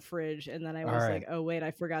Party in the fridge, and then I All was right. like, oh wait,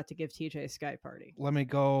 I forgot to give TJ Sky Party. Let me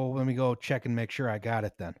go check and make sure I got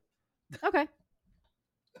it then. Okay.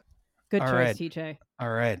 Good All choice, right. TJ. All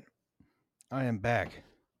right. I am back.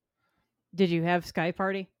 Did you have Sky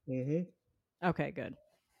Party? Mm-hmm. Okay, good.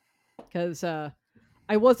 Because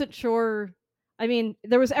I wasn't sure. I mean,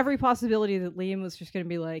 there was every possibility that Liam was just going to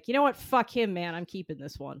be like, you know what, fuck him, man. I'm keeping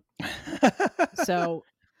this one. So,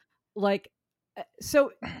 like,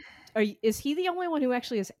 is he the only one who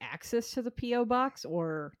actually has access to the PO box,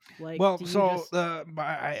 or like? Well, do you so just...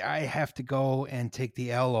 I have to go and take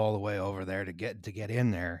the L all the way over there to get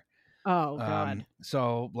in there. Oh God.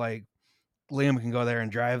 So like Liam can go there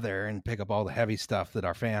and drive there and pick up all the heavy stuff that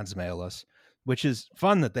our fans mail us, which is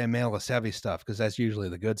fun that they mail us heavy stuff because that's usually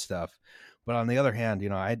the good stuff. But on the other hand,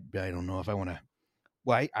 I don't know if I want to.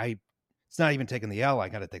 Well, I it's not even taking the L. I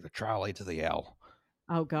got to take the trolley to the L.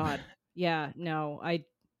 Oh God. Yeah. No, I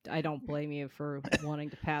don't blame you for wanting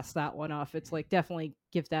to pass that one off. It's like, definitely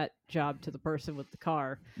give that job to the person with the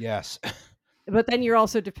car. Yes. But then you're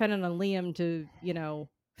also dependent on Liam to,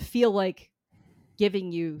 feel like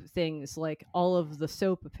giving you things like all of the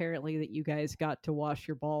soap apparently that you guys got to wash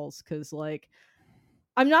your balls, because like,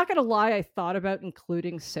 I'm not gonna lie, I thought about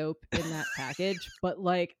including soap in that package, but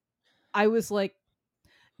like I was like,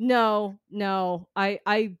 no,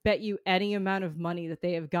 I bet you any amount of money that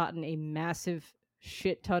they have gotten a massive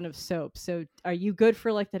shit ton of soap. So are you good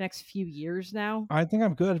for like the next few years now? I think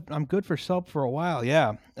I'm good. I'm good for soap for a while.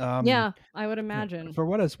 Yeah. Yeah, I would imagine. For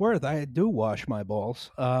what it's worth, I do wash my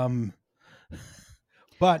balls.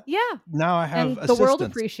 But yeah, now I have and the world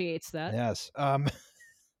appreciates that. Yes.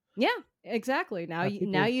 Yeah, exactly. Now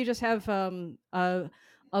you just have a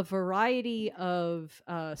variety of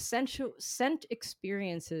scent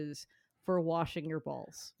experiences for washing your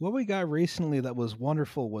balls. What we got recently that was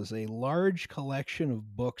wonderful was a large collection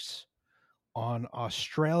of books on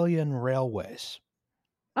Australian railways.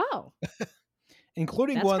 Oh.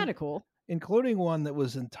 Including That's kind of cool. Including one that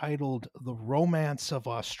was entitled The Romance of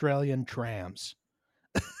Australian Trams.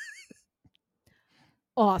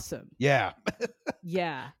 Awesome. Yeah.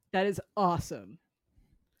 Yeah, that is awesome.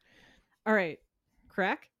 All right.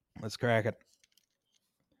 Crack? Let's crack it.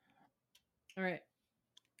 All right.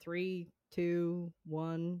 3, 2,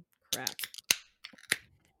 1, crack.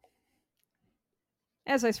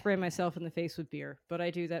 As I spray myself in the face with beer, but I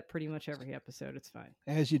do that pretty much every episode. It's fine.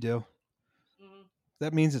 As you do. Mm-hmm.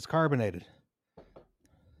 That means it's carbonated.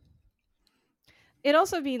 It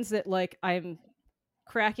also means that like I'm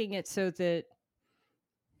cracking it so that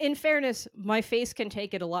in fairness, my face can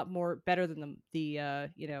take it a lot more better than the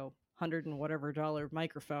 $100 and whatever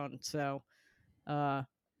microphone. So,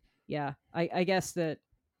 yeah, I guess that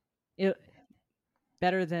it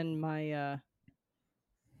better than my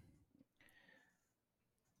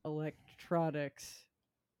electronics.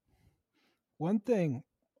 One thing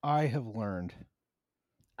I have learned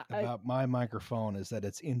I, about my microphone is that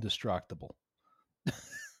it's indestructible.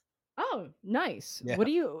 oh, nice. Yeah. What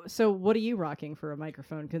are you rocking for a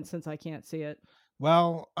microphone? Since I can't see it.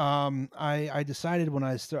 Well, I decided when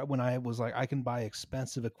I was like, I can buy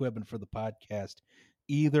expensive equipment for the podcast.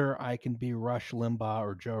 Either I can be Rush Limbaugh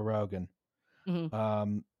or Joe Rogan.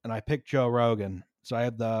 Mm-hmm. And I picked Joe Rogan. So I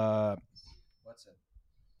have the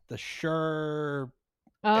Shure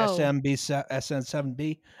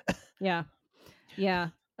SN7B. Yeah. Yeah.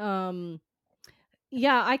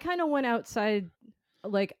 Yeah, I kind of went outside.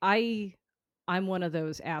 Like I'm one of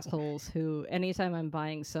those assholes who anytime I'm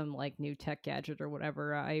buying some like new tech gadget or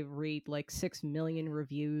whatever, I read like 6 million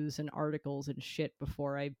reviews and articles and shit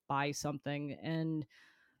before I buy something. And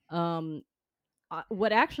um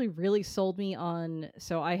what actually really sold me on,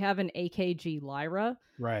 so I have an AKG Lyra.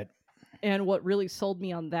 Right. And what really sold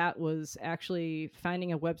me on that was actually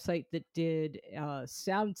finding a website that did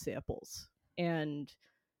sound samples and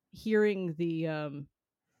hearing the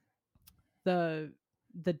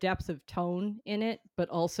depth of tone in it, but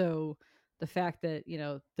also the fact that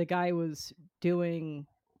the guy was doing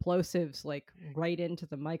plosives like right into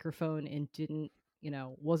the microphone and didn't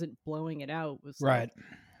wasn't blowing it out was right.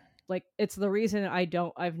 Like it's the reason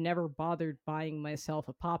I've never bothered buying myself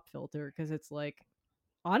a pop filter, because it's like,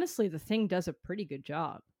 honestly, the thing does a pretty good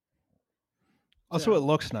job. Also, it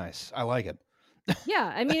looks nice. I like it.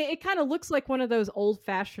 Yeah, I mean, it kind of looks like one of those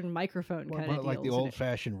old-fashioned microphone kind of deals. Like the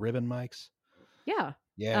old-fashioned ribbon mics. Yeah.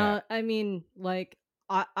 Yeah. I mean, like,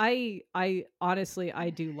 I honestly,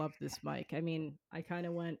 I do love this mic. I mean, I kind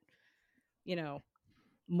of went,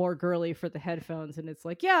 more girly for the headphones, and it's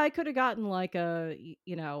like, yeah, I could have gotten like a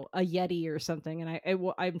Yeti or something, and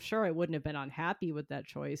I'm sure I wouldn't have been unhappy with that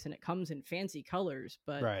choice, and it comes in fancy colors,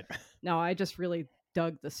 but right. No, I just really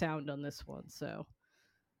dug the sound on this one, so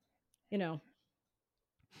I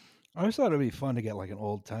always thought it'd be fun to get like an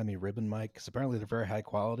old timey ribbon mic, because apparently they're very high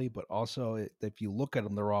quality, but also if you look at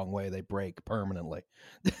them the wrong way, they break permanently.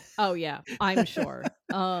 Oh yeah, I'm sure.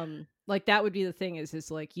 Like that would be the thing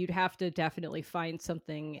is like you'd have to definitely find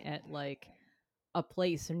something at like a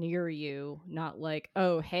place near you, not like,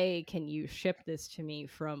 oh hey, can you ship this to me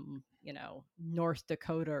from North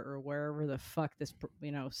Dakota or wherever the fuck this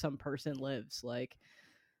some person lives. Like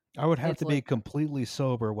I would have to be completely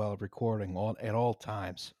sober while recording at all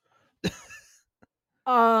times.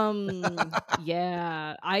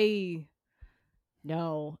 Yeah,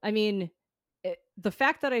 no. I mean, the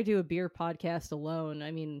fact that I do a beer podcast alone,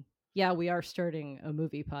 I mean, yeah, we are starting a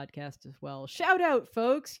movie podcast as well. Shout out,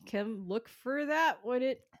 folks. Come look for that when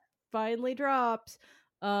it finally drops.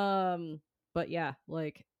 But yeah,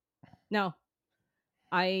 like, no.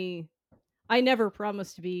 I never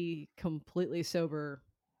promised to be completely sober,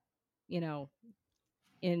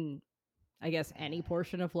 in I guess any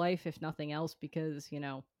portion of life, if nothing else, because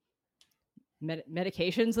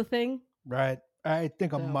medication's a thing. Right. I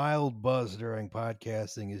think a mild buzz during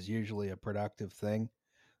podcasting is usually a productive thing.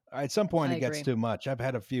 At some point, it gets too much. I've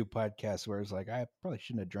had a few podcasts where it's like, I probably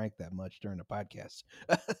shouldn't have drank that much during the podcast.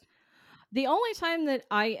 The only time that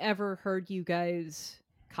I ever heard you guys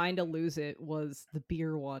kind of lose it was the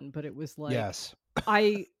beer one, but it was like, yes.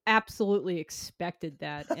 I absolutely expected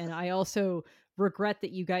that. And I also regret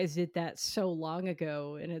that you guys did that so long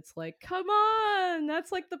ago, and it's like, come on,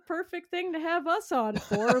 that's like the perfect thing to have us on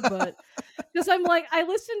for. But because I'm like, I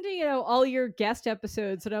listened to all your guest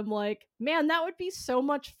episodes, and I'm like, man, that would be so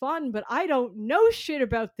much fun, but I don't know shit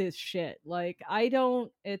about this shit. Like, I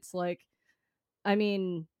don't. It's like, I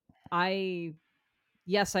mean,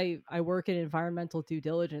 yes, I work in environmental due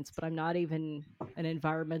diligence, but I'm not even an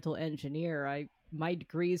environmental engineer. My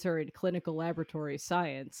degrees are in clinical laboratory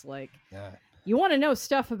science. Like, yeah. You want to know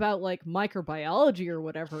stuff about like microbiology or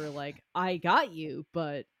whatever, like I got you,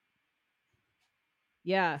 but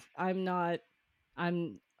yeah, I'm not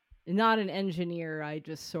an engineer. I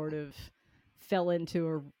just sort of fell into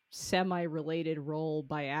a semi-related role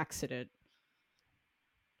by accident.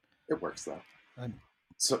 It works though.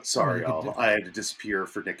 Sorry, y'all. I had to disappear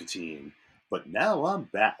for nicotine, but now I'm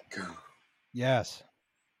back. Yes.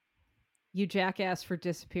 You jackass for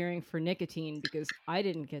disappearing for nicotine, because I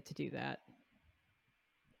didn't get to do that.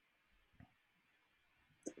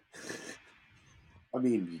 I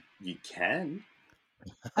mean, you can.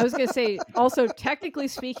 I was going to say, also, technically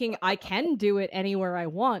speaking, I can do it anywhere I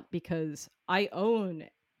want because I own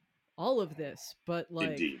all of this, but like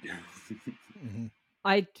Indeed. Mhm.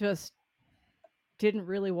 I just didn't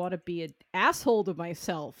really want to be an asshole to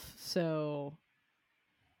myself. So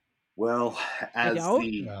Well, I as don't.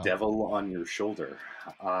 the No. devil on your shoulder,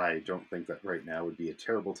 I don't think that right now would be a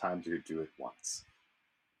terrible time to do it once.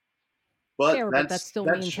 But Fair, but that still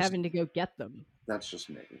that's means just having to go get them. that's just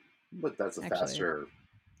me. But that's a Actually, faster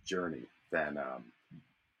journey than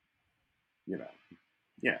you know,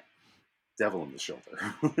 yeah, devil on the shoulder.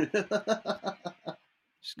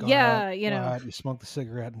 Just yeah, go out, you smoke the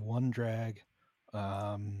cigarette in one drag.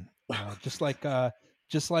 Just like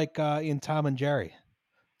in Tom and Jerry.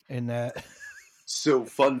 And So,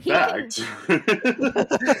 fun he can. fact,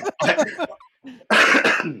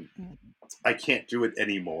 I can't do it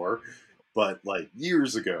anymore. But like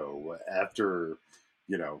years ago, after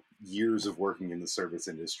years of working in the service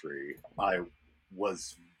industry, I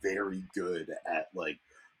was very good at like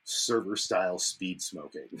server style speed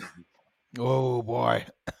smoking. oh boy.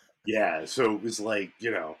 Yeah, so it was like,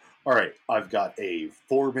 all right, I've got a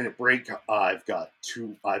 4 minute break. I've got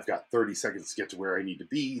 30 seconds to get to where I need to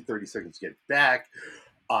be, 30 seconds to get back.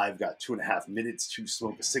 I've got 2.5 minutes to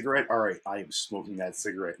smoke a cigarette. All right, I am smoking that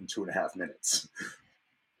cigarette in 2.5 minutes.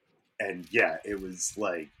 And yeah, it was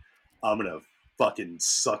like, I'm gonna fucking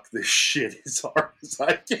suck this shit as hard as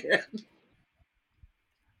I can.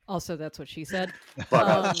 Also, that's what she said.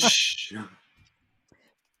 But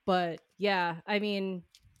But yeah, I mean,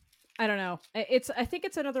 I don't know. I think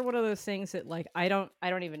it's another one of those things that like I don't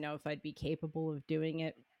even know if I'd be capable of doing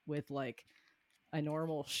it with like a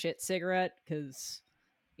normal shit cigarette because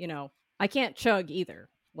I can't chug either.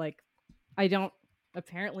 Like I don't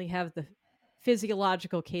apparently have the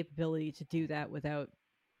physiological capability to do that without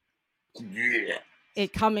yeah.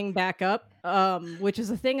 it coming back up, which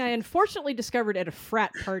is a thing I unfortunately discovered at a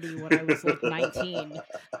frat party when I was like 19.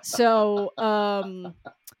 So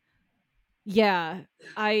yeah,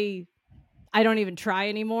 I don't even try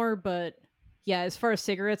anymore, but yeah, as far as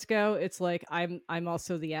cigarettes go, it's like I'm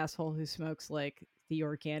also the asshole who smokes like the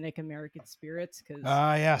organic American spirits because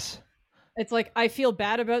Yes. it's like I feel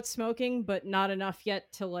bad about smoking, but not enough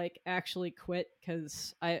yet to like actually quit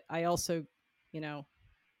because I also,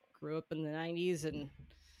 grew up in the 90s and,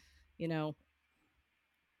 you know,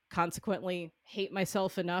 consequently hate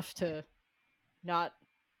myself enough to not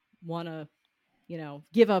want to,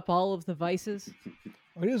 give up all of the vices.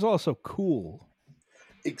 It is also cool.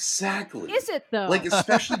 Exactly. Is it though? Like,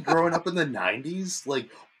 especially growing up in the 90s, like,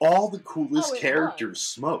 all the coolest Oh, it characters was.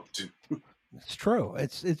 smoked. It's true.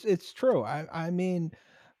 It's true. I mean,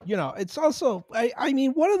 it's also I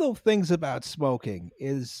mean, one of the things about smoking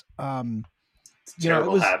is It's a it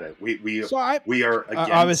terrible was habit. We so I we are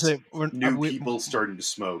against obviously new we people starting to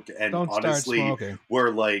smoke, and don't start honestly, smoking. we're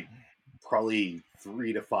like probably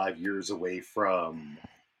 3 to 5 years away from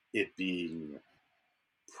it being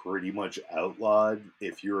pretty much outlawed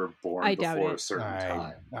if you were born I doubt before a it.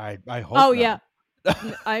 certain time. I hope Oh not. yeah.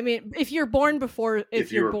 I mean, if you're born before,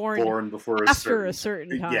 if you you're were born born before after a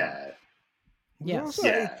certain time, yeah. It was also,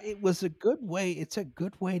 Yeah. it was a good way. It's a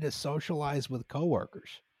good way to socialize with coworkers.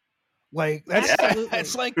 Like that's absolutely.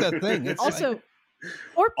 that's like the thing. It's Also, like,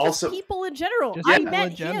 or just Also- people in general. just I people met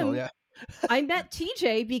in general. him. Yeah. I met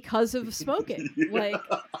TJ because of smoking. Like,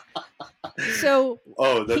 so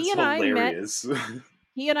Oh, that's he and I met. hilarious.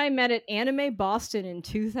 He and I met at Anime Boston in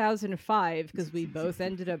 2005 because we both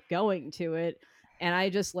ended up going to it. And I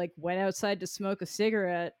just like went outside to smoke a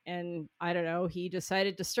cigarette, and I don't know. He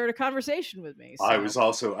decided to start a conversation with me. So. I was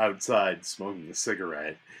also outside smoking a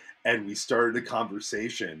cigarette, and we started a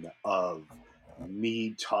conversation of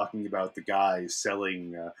me talking about the guy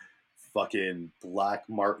selling fucking black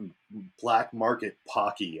market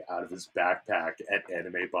Pocky out of his backpack at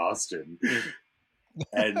Anime Boston,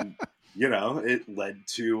 and it led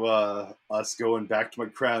to us going back to my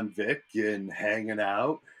Crown Vic and hanging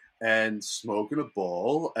out and smoking a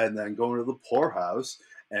bowl, and then going to the poorhouse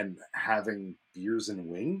and having beers and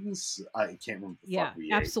wings. I can't remember the Yeah, fuck we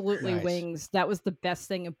ate. absolutely. Nice. Wings. That was the best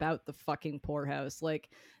thing about the fucking poorhouse. Like,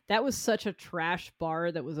 that was such a trash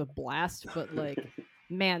bar that was a blast, but like,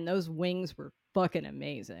 man, those wings were fucking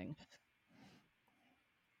amazing.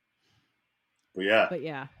 But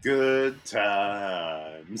yeah. Good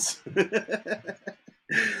times.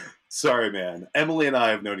 Sorry, man. Emily and I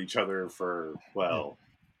have known each other for, well,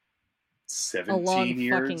 17 long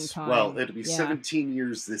years. fucking time. Well, it'll be Yeah. 17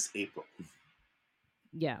 years this April.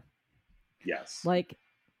 Yeah. Yes. Like,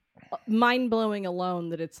 mind blowing alone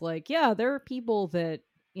that it's like, yeah, there are people that,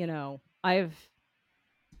 I've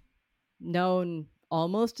known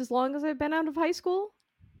almost as long as I've been out of high school.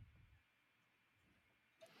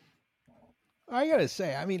 I gotta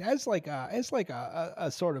say, I mean, as like a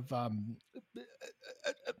sort of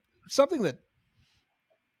something that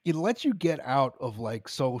it lets you get out of like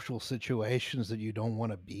social situations that you don't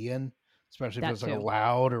want to be in, especially if That it's like too.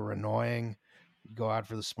 loud or annoying. You go out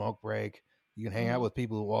for the smoke break. You can hang out Mhm. with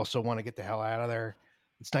people who also want to get the hell out of there.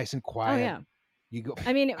 It's nice and Oh quiet. yeah. You go.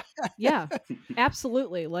 I mean, yeah,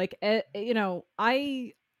 absolutely. Like, you know,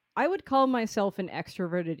 I would call myself an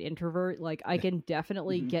extroverted introvert. Like, I can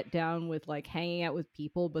definitely Mhm. get down with like hanging out with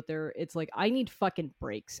people, but it's like I need fucking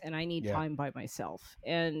breaks and I need Yeah. time by myself.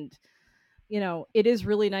 And you know, it is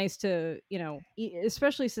really nice to, you know,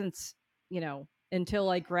 especially since, you know, until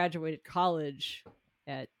I graduated college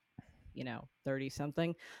at, you know, 30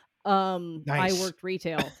 something, I Nice. worked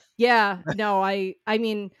retail. Yeah, no, I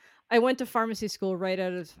mean, I went to pharmacy school right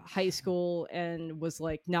out of high school and was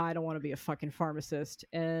like, "No, I don't want to be a fucking pharmacist."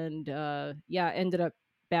 And yeah, ended up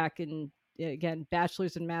back in, again,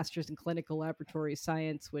 bachelor's and master's in clinical laboratory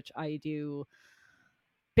science, which I do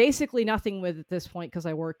basically nothing with at this point because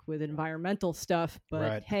I work with environmental stuff, but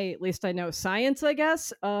Right. hey, at least I know science, I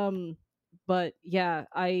guess. But yeah,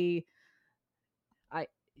 I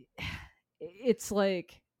it's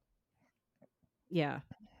like, yeah.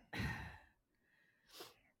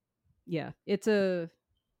 Yeah, it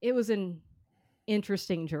was an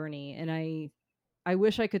interesting journey, and I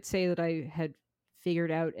wish I could say that I had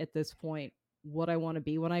figured out at this point what I want to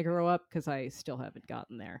be when I grow up because I still haven't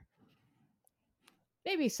gotten there.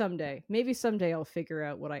 Maybe someday I'll figure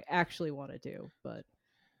out what I actually want to do, but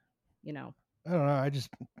you know. I don't know. I just,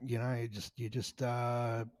 you just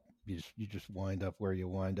wind up where you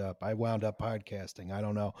wind up. I wound up podcasting. I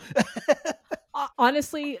don't know.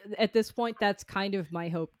 Honestly, at this point, that's kind of my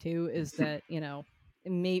hope too. Is that, you know,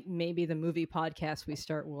 maybe the movie podcast we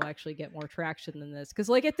start will actually get more traction than this, because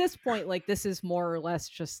like at this point, like this is more or less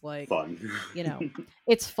just like, Fun. you know,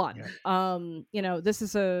 it's fun. Yeah. You know, this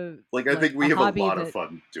is Like, I think a we have a hobby lot of that,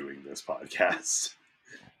 fun doing this podcast.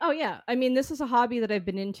 oh yeah, I mean, this is a hobby that I've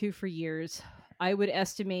been into for years. I would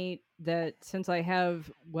estimate that since I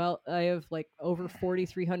have, well, I have like over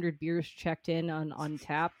 4,300 beers checked in on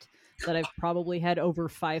Untapped, that I've probably had over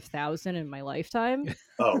 5,000 in my lifetime.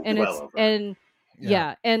 Oh, And well it's, over. and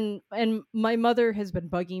Yeah. yeah, and my mother has been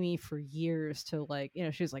bugging me for years to, like, you know,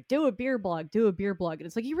 she's like, do a beer blog, do a beer blog. And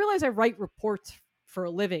it's like, you realize I write reports for a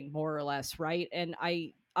living, more or less, right? And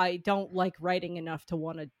I don't like writing enough to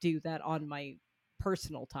want to do that on my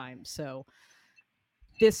personal time. So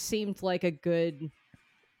this seemed like a good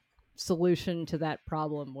solution to that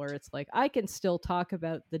problem, where it's like I can still talk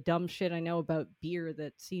about the dumb shit I know about beer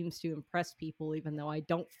that seems to impress people, even though I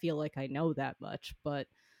don't feel like I know that much. But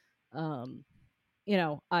um you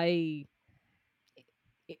know,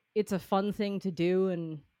 it's a fun thing to do,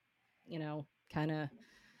 and you know, kind of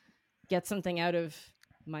get something out of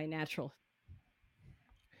my natural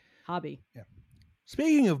hobby. Yeah.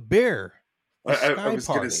 Speaking of beer, the I Sky was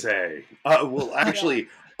going to Party. say, well, actually,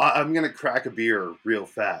 I'm going to crack a beer real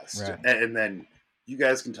fast, Right. and then you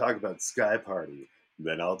guys can talk about Sky Party.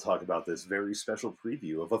 Then I'll talk about this very special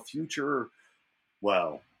preview of a future,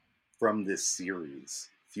 well, from this series,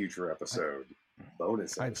 future episode,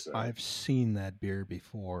 bonus episode. I've seen that beer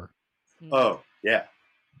before. Oh, yeah.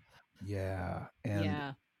 Yeah, and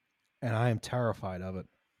Yeah. I am terrified of it.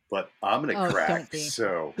 But I'm going to Oh, crack, don't be.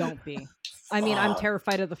 so... Don't be. I mean, I'm Fuck.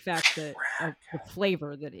 terrified of the fact that of the Crack.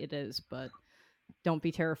 flavor that it is, but don't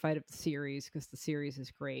be terrified of the series, because the series is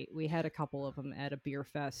great. We had a couple of them at a beer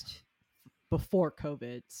fest before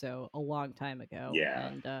COVID, so a long time ago. Yeah.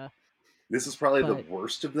 And This is probably the but-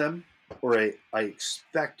 worst of them, or I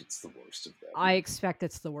expect it's the worst of them. I expect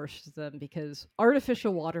it's the worst of them, because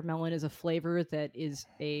artificial watermelon is a flavor that is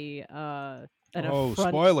an affront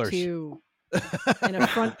spoilers. to an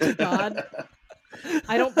affront to God.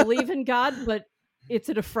 I don't believe in God, but it's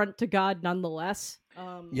an affront to God nonetheless.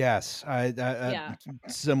 Yes, I Yeah.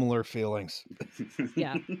 similar feelings.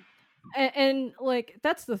 Yeah. And like,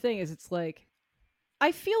 that's the thing, is it's like,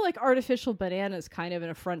 I feel like artificial banana is kind of an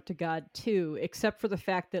affront to God too, except for the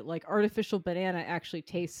fact that like artificial banana actually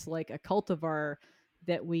tastes like a cultivar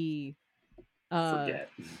that we Forget.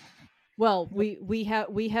 well, we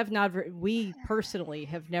have not, we personally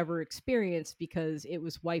have never experienced, because it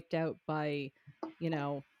was wiped out by, you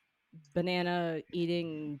know, banana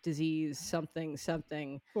eating disease, something.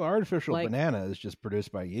 Well, artificial Like- banana is just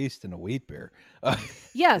produced by yeast in a wheat beer.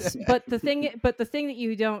 Yes, but the thing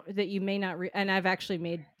that you may not and I've actually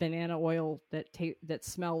made banana oil that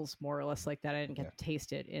smells more or less like that. I didn't get to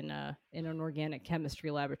taste it in an organic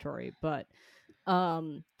chemistry laboratory, but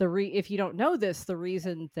if you don't know this, the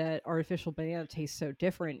reason that artificial banana tastes so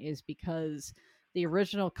different is because the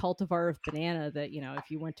original cultivar of banana that,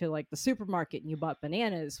 if you went to like the supermarket and you bought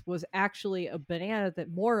bananas, was actually a banana that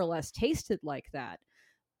more or less tasted like that.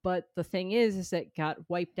 But the thing is that got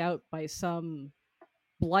wiped out by some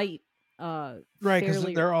blight. Right, because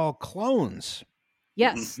Fairly, they're all clones.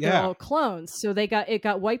 yes, they're Yeah. all clones. So it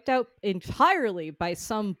got wiped out entirely by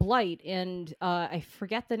some blight, and I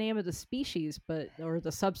forget the name of the species, or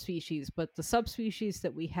the subspecies, but the subspecies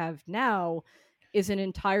that we have now is an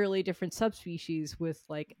entirely different subspecies with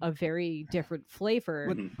like a very different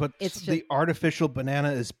flavor. But It's the just artificial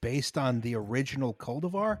banana is based on the original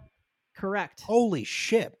cultivar? correct. Holy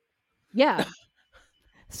shit. Yeah.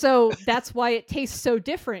 So that's why it tastes so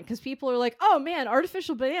different, because people are like, oh man,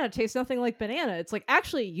 artificial banana tastes nothing like banana. It's like,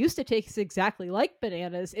 actually, it used to taste exactly like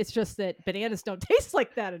bananas. It's just that bananas don't taste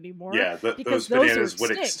like that anymore. Yeah, because those bananas are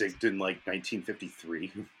went extinct in like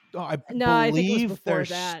 1953. I No, I think it was believe before there's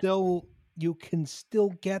that. still, you can still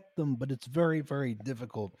get them, but it's very, very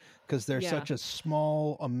difficult because there's Yeah. such a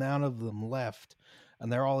small amount of them left, and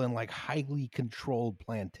they're all in like highly controlled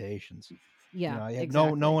plantations. Yeah,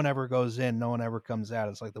 No one ever goes in, no one ever comes out.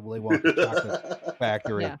 It's like the Willy Wonka chocolate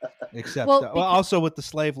factory, Yeah. except Well, well, also with the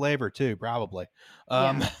slave labor too, probably.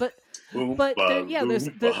 Yeah, but Oompa,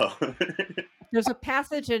 there's a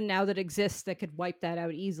pathogen now that exists that could wipe that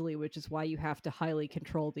out easily, which is why you have to highly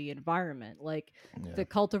control the environment. Like Yeah. the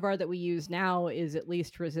cultivar that we use now is at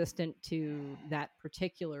least resistant to that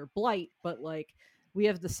particular blight, but like we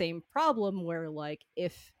have the same problem where like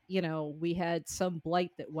if, we had some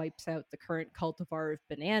blight that wipes out the current cultivar of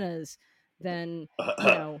bananas, then,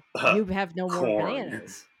 you have no more corn.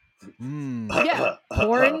 bananas. Mm. Yeah,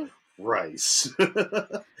 corn, rice.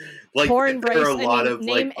 Like corn, there rice. are a lot of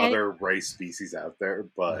name like other rice species out there,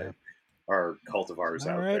 but Yeah. are cultivars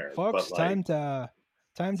All out right, there. folks, But like,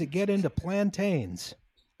 time to get into plantains.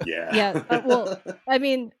 yeah, Yeah. Well, I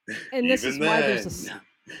mean, and this even is why then, there's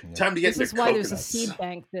time to get this into is why coconuts. there's a seed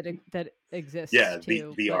bank that exists. Yeah,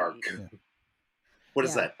 too, the but- Ark. Yeah. What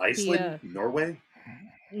is Yeah, that? Iceland, Norway?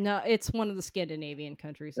 No, it's one of the Scandinavian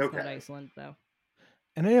countries. It's not Okay. Iceland, though.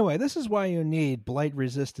 And anyway, this is why you need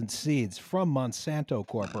blight-resistant seeds from Monsanto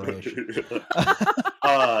Corporation.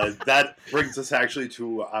 That brings us actually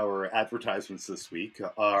to our advertisements this week. We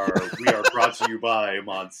are brought to you by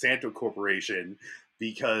Monsanto Corporation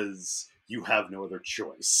because you have no other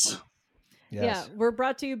choice. Yes. Yeah, we're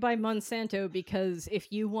brought to you by Monsanto because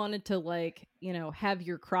if you wanted to have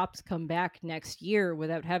your crops come back next year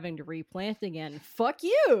without having to replant again, fuck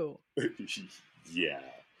you. Yeah.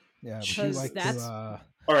 Yeah, would you Because like that's- to,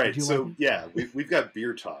 All right, Would you so like- yeah, we've got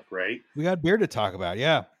beer talk, right? we got beer to talk about,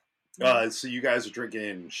 yeah. So you guys are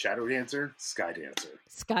drinking Shadow Dancer, Sky Dancer,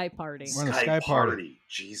 Sky Party. We're on a Sky Party.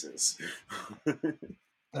 Jesus. Good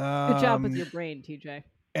job with your brain, TJ.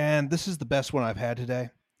 And this is the best one I've had today.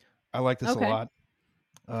 I like this Okay. a lot.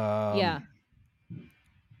 Yeah.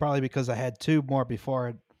 Probably because I had two more before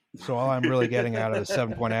it. So all I'm really getting out of is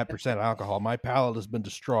 7.8% alcohol. My palate has been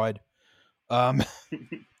destroyed. I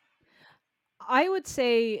would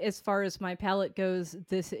say, as far as my palate goes,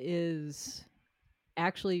 this is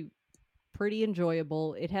actually pretty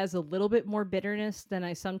enjoyable. It has a little bit more bitterness than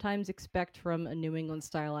I sometimes expect from a New England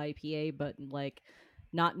style IPA, but like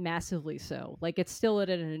not massively so. Like it's still at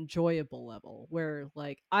an enjoyable level where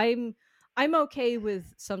like I'm okay with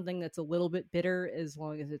something that's a little bit bitter as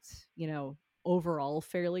long as it's, overall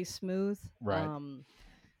fairly smooth. Right.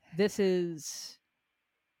 This is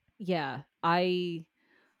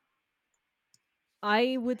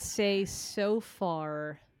I would say so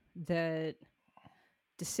far that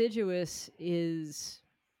Deciduous is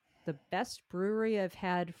the best brewery I've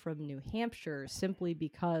had from New Hampshire simply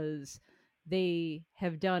because they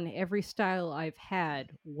have done every style I've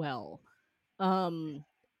had well. And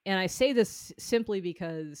I say this simply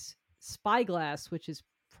because Spyglass, which is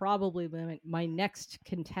probably my next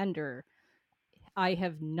contender, I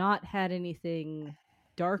have not had anything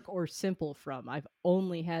dark or simple from. I've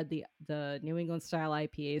only had the New England style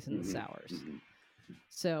IPAs and the sours.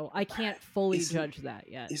 So I can't fully judge that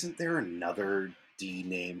yet. Isn't there another D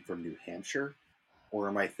name from New Hampshire? Or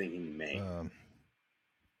am I thinking Maine?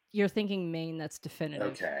 You're thinking Maine, that's definitive.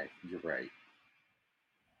 Okay, you're right.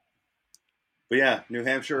 But yeah, New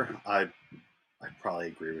Hampshire, I probably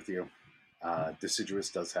agree with you. Deciduous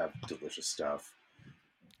does have delicious stuff.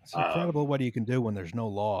 It's incredible what you can do when there's no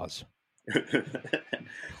laws.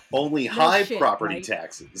 Only No high shit, property right?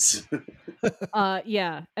 taxes.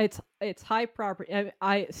 Yeah, it's high property.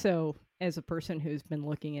 So as a person who's been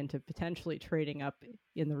looking into potentially trading up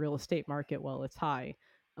in the real estate market while it's high,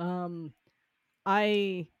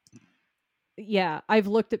 yeah, I've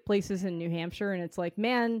looked at places in New Hampshire and it's like,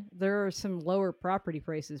 man, there are some lower property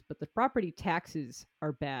prices, but the property taxes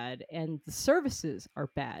are bad and the services are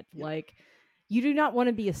bad. Yeah. Like, you do not want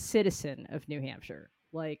to be a citizen of New Hampshire.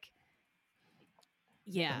 Like,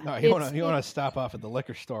 yeah, No, you want to stop off at the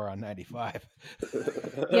liquor store on 95.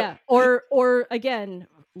 yeah, or again,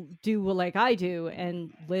 do like I do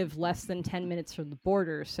and live less than 10 minutes from the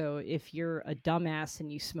border. So if you're a dumbass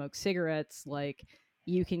and you smoke cigarettes, like,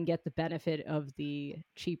 you can get the benefit of the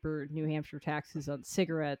cheaper New Hampshire taxes on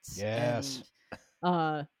cigarettes. Yes.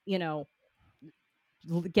 And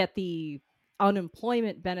get the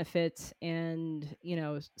unemployment benefits and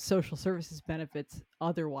social services benefits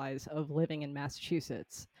otherwise of living in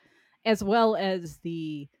Massachusetts, as well as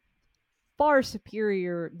the far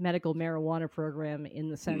superior medical marijuana program, in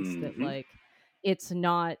the sense that, Mhm. like, it's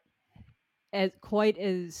not as quite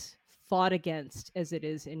as fought against as it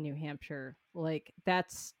is in New Hampshire. Like,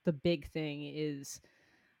 that's the big thing, is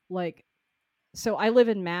like, so I live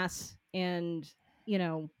in Mass, and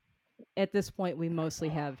at this point we mostly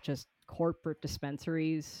have just corporate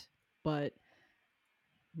dispensaries, but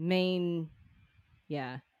Maine,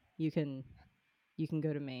 yeah, you can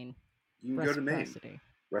go to Maine. You can go to Maine. Reciprocity.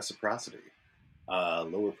 Reciprocity.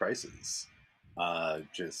 Lower prices.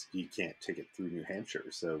 Just you can't take it through New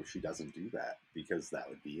Hampshire, so she doesn't do that because that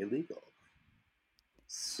would be illegal.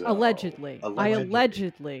 So Allegedly. I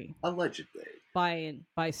allegedly allegedly.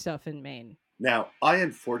 buy stuff in Maine. Now, I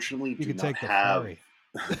unfortunately You do can not take the have. ferry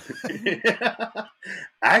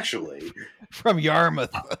Actually, from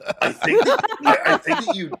Yarmouth. I think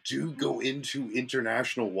that you do go into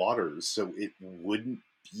international waters, so it wouldn't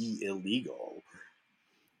be illegal.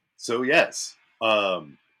 So yes,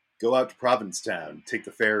 go out to Provincetown, take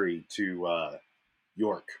the ferry to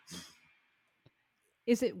York.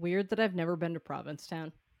 Is it weird that I've never been to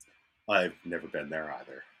Provincetown? I've never been there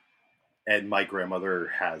either, and my grandmother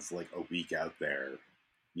has like a week out there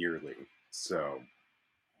yearly, so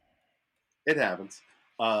it happens.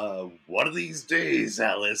 One of these days,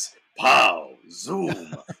 Alice, pow,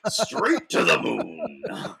 zoom, straight to the moon.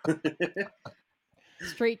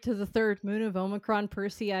 Straight to the third moon of Omicron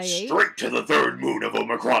Persei. Straight to the third moon of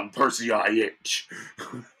Omicron Persei.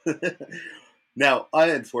 Now, I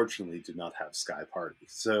unfortunately did not have Sky Party,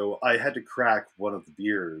 so I had to crack one of the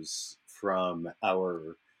beers from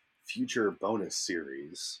our future bonus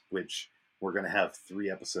series, which we're going to have 3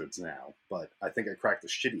 episodes now, but I think I cracked the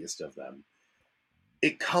shittiest of them.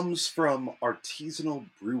 It comes from Artisanal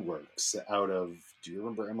Brew Works out of, do you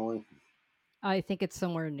remember, Emily? I think it's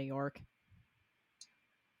somewhere in New York.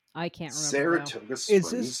 I can't remember. Saratoga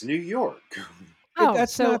Springs, New York. Oh,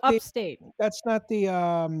 That's so not the- upstate. That's not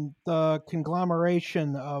the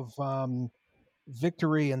conglomeration of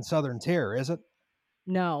Victory and Southern Tier, is it?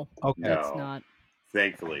 No, Okay. it's not.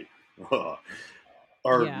 Thankfully.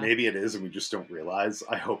 Or Yeah. maybe it is and we just don't realize.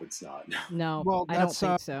 I hope it's not. No, Well, I don't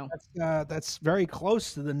think so. That's very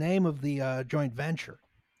close to the name of the joint venture.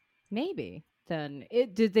 Maybe. Then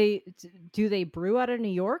do they brew out of New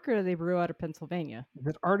York or do they brew out of Pennsylvania?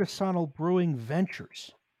 The Artisanal Brewing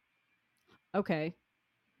Ventures. Okay.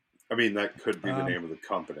 I mean, that could be the name of the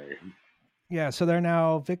company. Yeah, so they're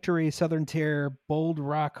now Victory, Southern Tier, Bold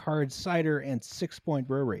Rock Hard Cider, and 6 Point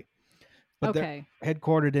Brewery. But Okay. they're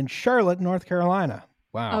headquartered in Charlotte, North Carolina.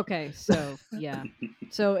 Wow. Okay, so yeah.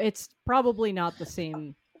 So it's probably not the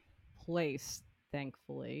same place,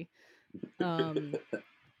 thankfully.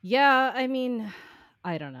 Yeah, I mean,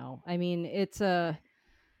 I don't know. I mean, it's the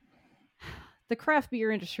craft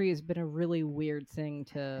beer industry has been a really weird thing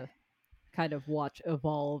to kind of watch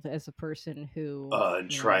evolve as a person who And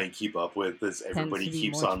try and keep up with as everybody to be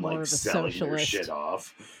keeps much on more like of a selling their socialist. shit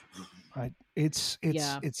off. It's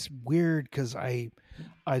Yeah. it's weird because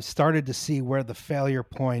I've started to see where the failure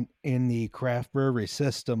point in the craft brewery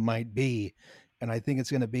system might be, and I think it's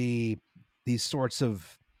going to be these sorts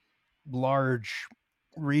of large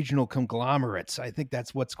regional conglomerates. I think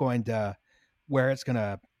that's what's going to where it's going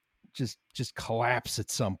to just collapse at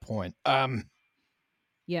some point.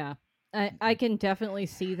 Yeah. I can definitely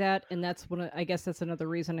see that, and that's I guess that's another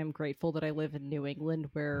reason I'm grateful that I live in New England,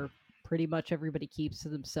 where pretty much everybody keeps to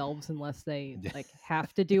themselves unless they like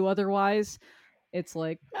have to do otherwise. It's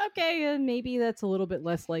like, okay, maybe that's a little bit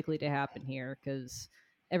less likely to happen here because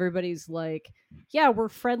everybody's like, yeah, we're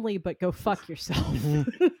friendly, but go fuck yourself.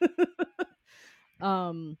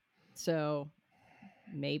 So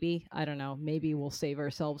maybe, I don't know, maybe we'll save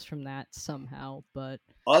ourselves from that somehow, but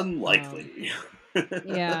Unlikely.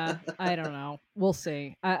 yeah, I don't know. We'll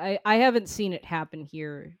see. I haven't seen it happen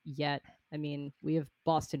here yet. I mean, we have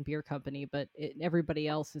Boston Beer Company, but everybody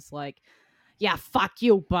else is like, Yeah, fuck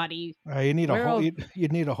you, buddy. You need a Where whole else- you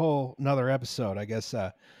need a whole another episode, I guess,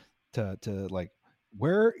 to like,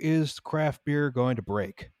 where is craft beer going to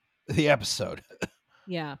break? The episode.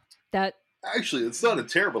 Yeah, that Actually, it's not a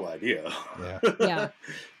terrible idea. Yeah. Yeah.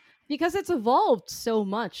 because it's evolved so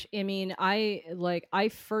much. I mean, I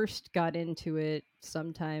first got into it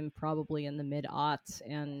sometime probably in the mid aughts,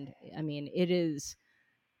 and I mean, it is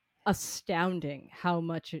astounding how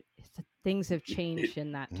much things have changed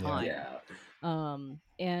in that Yeah. time. Yeah.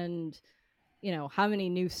 And how many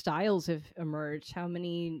new styles have emerged, how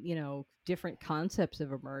many different concepts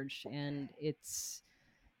have emerged, and it's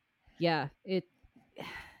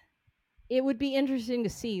it would be interesting to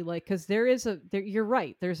see, like, because you're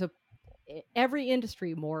right, there's every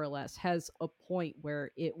industry more or less has a point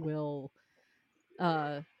where it will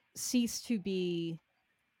cease to be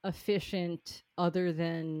efficient, other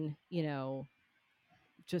than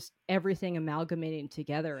just everything amalgamating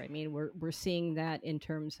together. I mean, we're seeing that in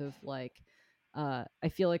terms of, like, I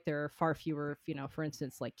feel like there are far fewer, for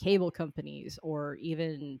instance, like cable companies or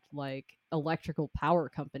even like electrical power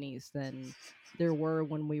companies than there were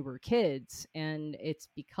when we were kids. And it's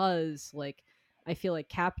because, like, I feel like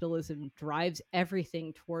capitalism drives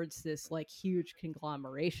everything towards this like huge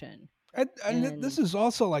conglomeration. And this is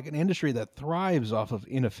also like an industry that thrives off of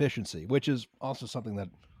inefficiency, which is also something that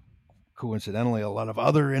coincidentally a lot of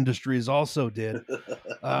other industries also did.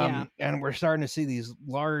 Yeah. And we're starting to see these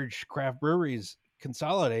large craft breweries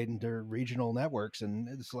consolidate into regional networks, and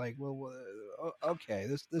it's like, well, okay,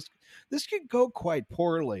 this could go quite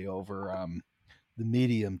poorly over the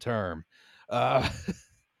medium term.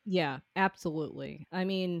 Yeah, absolutely. I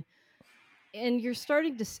mean, and you're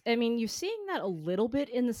starting to I mean, you're seeing that a little bit,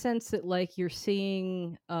 in the sense that, like, you're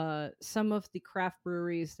seeing some of the craft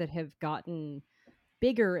breweries that have gotten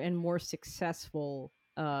bigger and more successful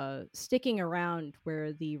sticking around,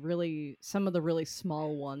 where some of the really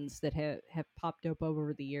small ones that have popped up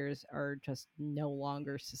over the years are just no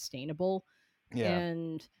longer sustainable. Yeah.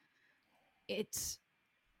 And it's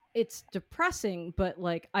depressing, but,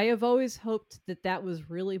 like, I have always hoped that that was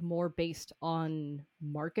really more based on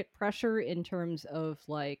market pressure, in terms of,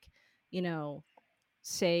 like,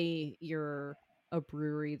 say you're a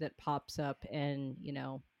brewery that pops up, and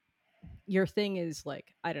your thing is,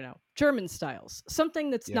 like, I don't know, German styles, something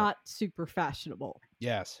that's Yeah. not super fashionable.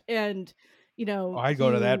 Yes. And I'd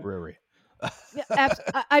go to that brewery. Yeah,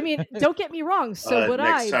 I mean, don't get me wrong, so would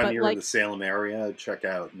next I, time but, you're like, in the Salem area, check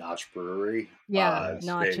out Notch Brewery. yeah, Yes.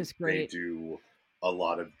 Notch is They great. do a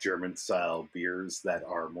lot of German style beers that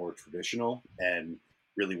are more traditional and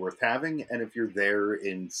really worth having. And if you're there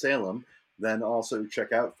in Salem, then also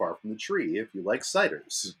check out Far From the Tree if you like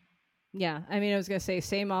ciders. Yeah, I mean, I was gonna say,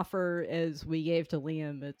 same offer as we gave to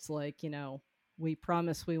Liam. It's like, we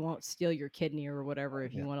promise we won't steal your kidney or whatever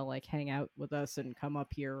if you Yeah. want to, like, hang out with us and come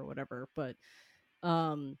up here or whatever. But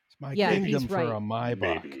It's my yeah, kingdom he's for right. a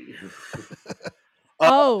Maybach. Maybe.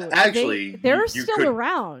 Actually, they're you still could-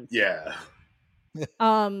 around. Yeah.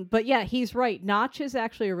 But yeah, he's right. Notch is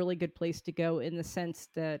actually a really good place to go, in the sense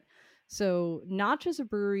that, so Notch is a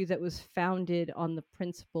brewery that was founded on the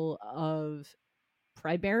principle of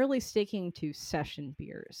primarily sticking to session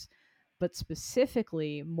beers, but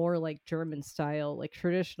specifically more like German style, like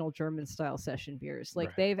traditional German style session beers. Like,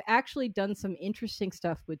 Right. they've actually done some interesting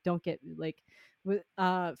stuff with, don't get like with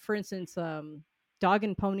for instance, Dog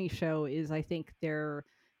and Pony Show is, I think, their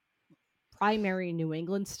primary New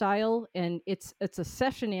England style, and it's a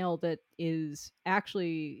session ale that is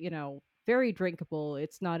actually, very drinkable.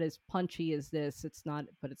 It's not as punchy as this.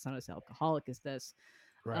 But it's not as alcoholic as this.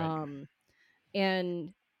 Right.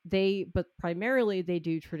 And but primarily they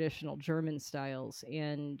do traditional German styles,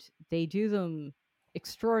 and they do them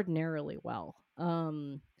extraordinarily well.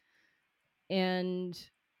 And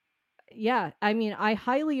yeah, I mean, I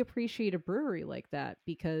highly appreciate a brewery like that,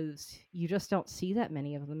 because you just don't see that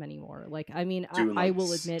many of them anymore. Like, I mean, Doing I like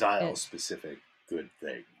will admit, style specific good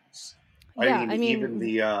things. yeah, I mean, even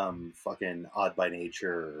the fucking Odd by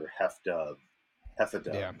Nature Hefdub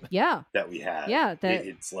Yeah. yeah, that we had. Yeah,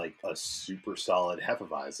 It's like a super solid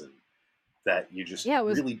Hefeweizen that you just Yeah, it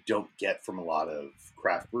was- really don't get from a lot of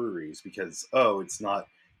craft breweries, because it's not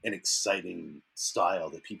an exciting style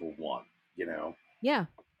that people want, yeah.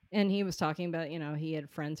 And he was talking about, he had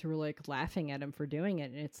friends who were, like, laughing at him for doing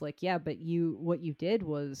it. And it's like, yeah, but what you did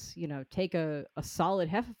was, take a solid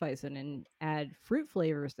Hefeweizen and add fruit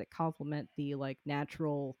flavors that complement the, like,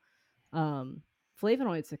 natural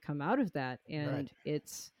flavonoids that come out of that. And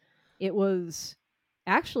it was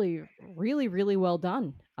actually really, really well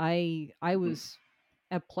done. I was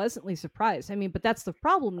pleasantly surprised. I mean, but that's the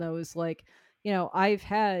problem, though, is, like, I've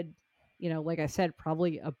had like I said,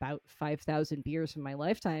 probably about 5,000 beers in my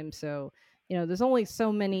lifetime. So, there's only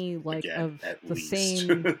so many like Again, of at the least.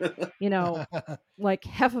 same, like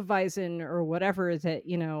Hefeweizen or whatever that,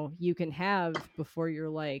 you can have before you're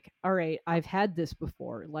like, all right, I've had this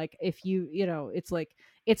before. Like if it's like,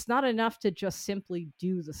 it's not enough to just simply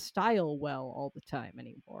do the style well all the time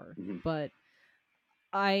anymore. Mhm. But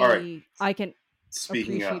All right. I can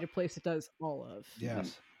Speaking appreciate of, a place that does all of.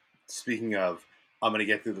 Yes. speaking of, I'm gonna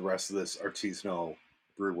get through the rest of this artisanal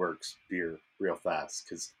Brewworks beer real fast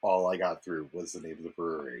because all I got through was the name of the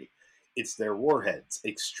brewery. It's their Warheads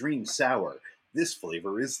Extreme Sour. This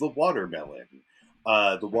flavor is the watermelon.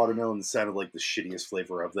 The watermelon sounded like the shittiest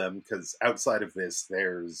flavor of them because outside of this,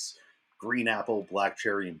 there's green apple, black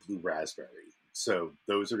cherry, and blue raspberry. So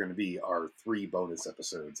those are going to be our 3 bonus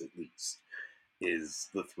episodes at least. Is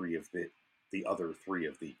the other 3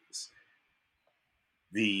 of these.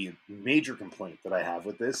 The major complaint that I have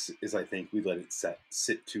with this is I think we let it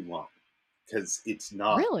sit too long because it's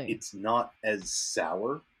Really? not as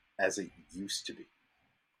sour as it used to be.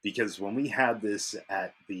 Because when we had this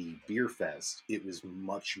at the beer fest, it was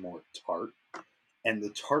much more tart, and the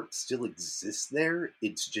tart still exists there.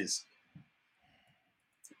 It's just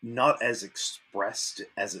not as expressed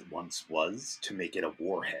as it once was to make it a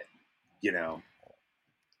warhead. You know,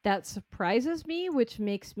 That surprises me, which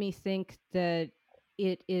makes me think that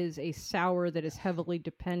it is a sour that is heavily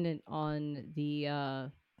dependent on the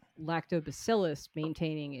lactobacillus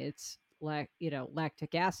maintaining its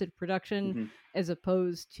lactic acid production, mm-hmm. as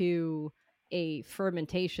opposed to a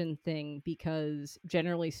fermentation thing, because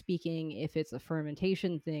generally speaking, if it's a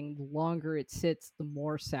fermentation thing, the longer it sits, the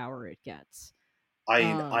more sour it gets.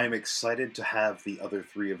 I'm excited to have the other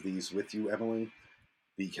 3 of these with you, Emily,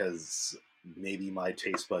 because maybe my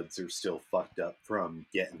taste buds are still fucked up from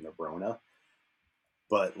getting the Rona.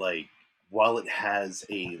 But like, while it has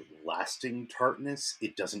a lasting tartness,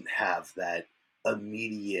 it doesn't have that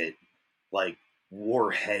immediate like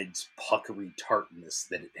Warhead's puckery tartness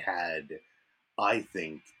that it had. I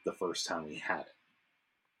think the first time we had it.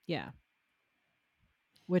 Yeah.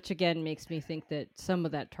 Which again makes me think that some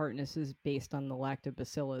of that tartness is based on the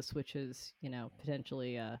lactobacillus, which is,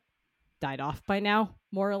 potentially died off by now,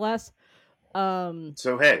 more or less.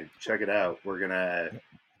 So hey, check it out. We're gonna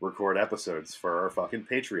record episodes for our fucking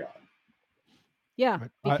Patreon. Yeah,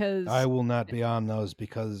 because I will not be on those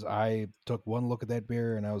because I took one look at that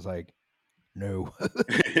beer and I was like, no,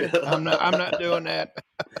 I'm not doing that.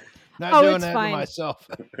 Not doing it's that fine. to myself.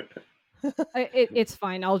 It's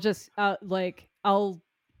fine. I'll just I'll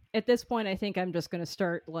at this point I think I'm just gonna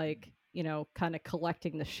start like, kind of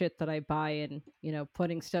collecting the shit that I buy and,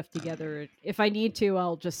 putting stuff together. If I need to,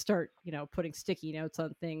 I'll just start, putting sticky notes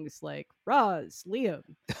on things like Roz, Liam.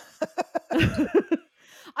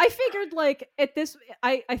 I figured like at this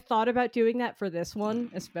I thought about doing that for this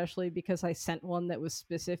one, especially because I sent one that was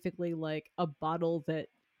specifically like a bottle that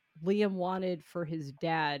Liam wanted for his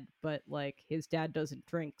dad, but like his dad doesn't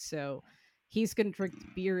drink, so he's gonna drink the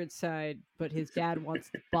beer inside, but his dad wants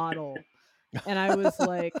the bottle. And I was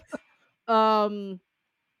like, all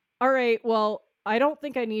right, well, I don't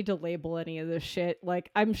think I need to label any of this shit. Like,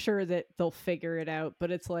 I'm sure that they'll figure it out,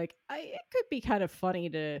 but it's like, it could be kind of funny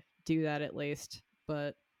to do that at least.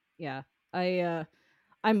 But yeah,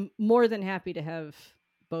 I'm more than happy to have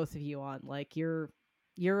both of you on. Like, you're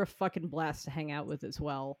a fucking blast to hang out with as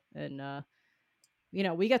well. And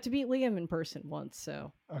we got to meet Liam in person once,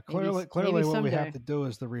 so Clearly, maybe what we someday. have to do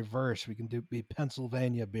is the reverse. We can be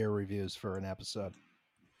Pennsylvania beer reviews for an episode.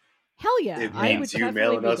 Hell yeah! It I would means you definitely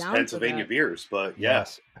mailing be us down Pennsylvania for that. beers, but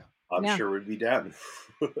Yes. I'm Yeah. sure we'd be down.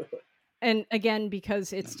 And again,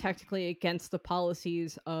 because it's technically against the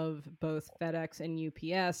policies of both FedEx and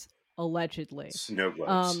UPS, allegedly. Snow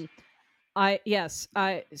globes.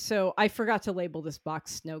 So I forgot to label this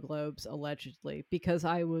box snow globes allegedly because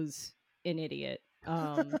I was an idiot.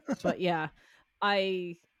 But yeah,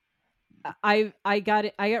 I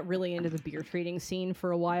got really into the beer trading scene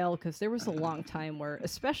for a while because there was a long time where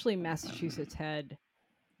especially Massachusetts had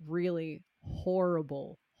really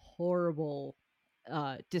horrible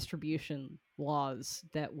distribution laws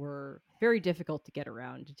that were very difficult to get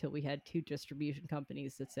around until we had 2 distribution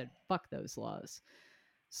companies that said fuck those laws.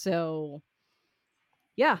 So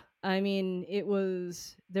yeah, I mean,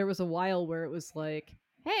 there was a while where it was like,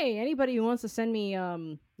 hey, anybody who wants to send me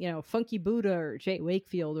Funky Buddha or Jay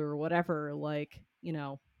Wakefield or whatever, like,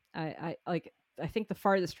 I think the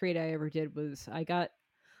farthest trade I ever did was I got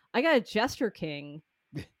a Jester King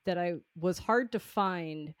that I was hard to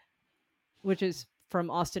find, which is from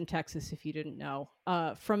Austin, Texas, if you didn't know,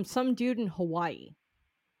 from some dude in Hawaii.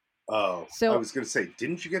 Oh, So I was going to say,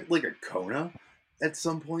 didn't you get like a Kona? at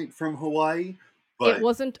some point from Hawaii. But it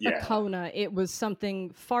wasn't yeah. a Kona. It was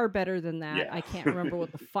something far better than that. Yeah. I can't remember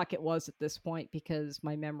what the fuck it was at this point because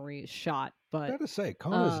my memory is shot. But I gotta say,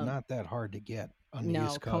 Kona's not that hard to get on the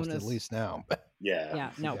East Coast, at least now.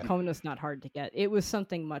 Yeah. Kona's not hard to get. It was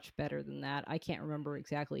something much better than that. I can't remember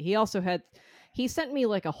exactly. He sent me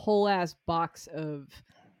like a whole ass box of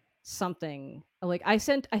something. Like I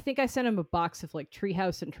think I sent him a box of like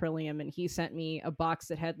Treehouse and Trillium, and he sent me a box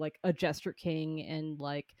that had like a Jester King and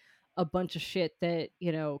like a bunch of shit that,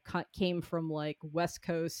 you know, came from like West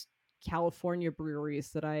Coast California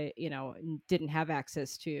breweries that I, you know, didn't have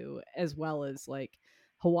access to, as well as like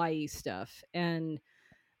Hawaii stuff.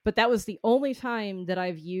 But that was the only time that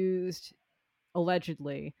I've used,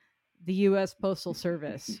 allegedly, the U.S. Postal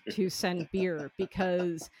Service to send beer,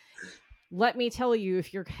 because let me tell you,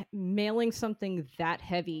 if you're mailing something that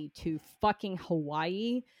heavy to fucking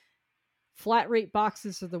Hawaii, flat rate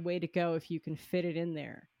boxes are the way to go if you can fit it in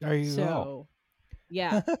there. There you go.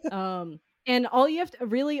 Yeah. And all you have to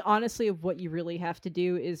really, honestly, what you really have to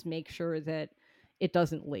do is make sure that it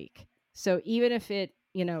doesn't leak. So even if it,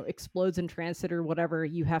 you know, explodes in transit or whatever,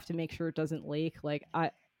 you have to make sure it doesn't leak. Like I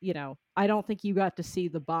don't think you got to see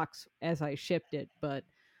the box as I shipped it, but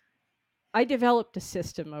I developed a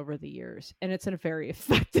system over the years, and it's a very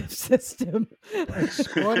effective system.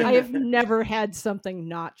 I have never had something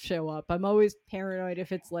not show up. I'm always paranoid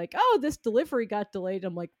if it's like, oh, this delivery got delayed.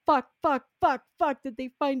 I'm like, fuck. Did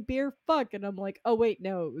they find beer? Fuck. And I'm like, oh, wait,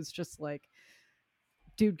 no, it was just like,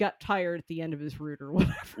 dude got tired at the end of his route or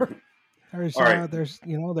whatever. There's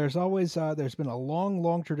always there's been a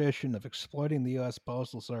long tradition of exploiting the U.S.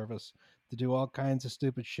 Postal Service to do all kinds of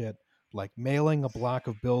stupid shit, like mailing a block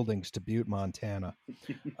of buildings to Butte, Montana.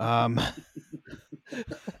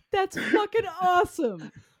 That's fucking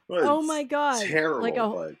awesome. Well, oh my god!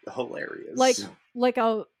 Terrible, but hilarious. Like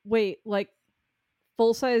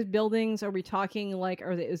full size buildings. Are we talking like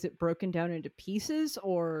is it broken down into pieces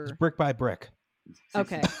or it's brick by brick?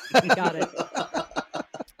 Okay, got it.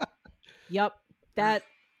 Yep, that.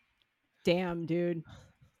 Damn, dude.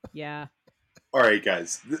 Yeah. All right,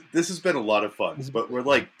 guys. This has been a lot of fun, but we're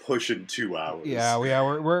like pushing 2 hours. Yeah,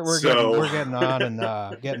 we're getting on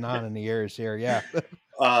and getting on in the years here. Yeah.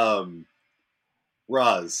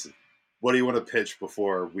 Roz, what do you want to pitch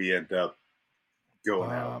before we end up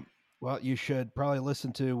going out? Well, you should probably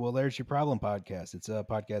listen to There's Your Problem podcast. It's a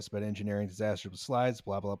podcast about engineering disasters with slides,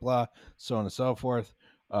 blah blah blah, so on and so forth.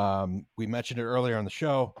 We mentioned it earlier on the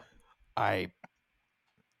show.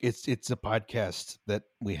 It's a podcast that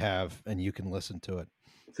we have, and you can listen to it.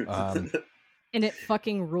 And it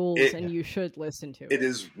fucking rules, and you should listen to it. It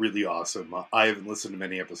is really awesome. I haven't listened to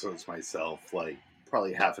many episodes myself, like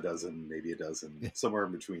probably half a dozen, maybe a dozen, somewhere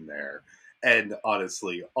in between there. And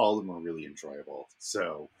honestly, all of them are really enjoyable.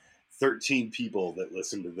 So 13 people that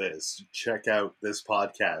listen to this, check out this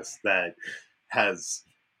podcast that has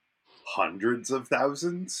hundreds of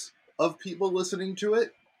thousands of people listening to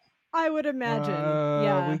it. I would imagine.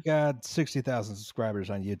 Yeah. We got 60,000 subscribers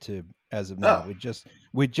on YouTube as of now. Oh.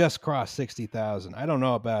 We just crossed 60,000. I don't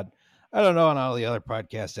know on all the other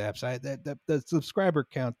podcast apps. The subscriber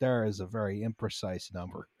count there is a very imprecise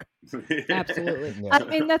number. Absolutely. Yeah. I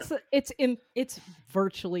mean, it's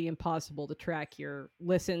virtually impossible to track your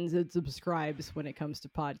listens and subscribes when it comes to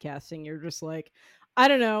podcasting. You're just like, I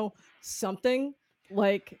don't know, something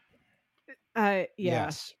like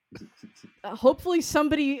Yes. Hopefully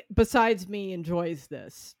somebody besides me enjoys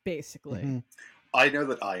this, basically. Mm-hmm. I know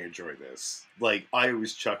that I enjoy this. Like, I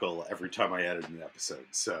always chuckle every time I edit an episode,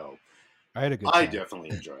 so I had a good time. I definitely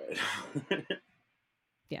enjoy it.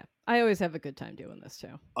 Yeah, I always have a good time doing this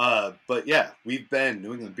too. But yeah, we've been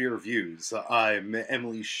New England Beer Reviews. I'm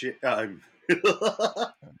Emily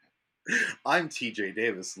I'm TJ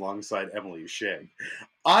Davis alongside Emily Schick.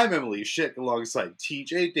 I'm Emily Schick alongside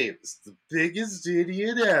TJ Davis, the biggest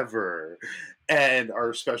idiot ever. And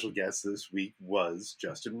our special guest this week was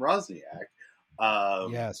Justin Rosniak.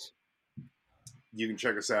 Yes. You can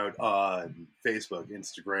check us out on Facebook,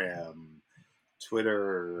 Instagram,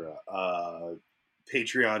 Twitter,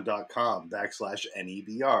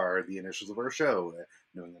 patreon.com/NEBR, the initials of our show,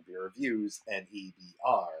 New England Beer Reviews,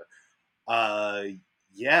 NEBR.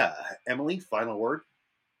 Yeah, Emily, final word?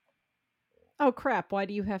 Oh, crap. Why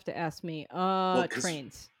do you have to ask me?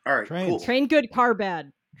 Trains. All right, trains. Cool. Train good, car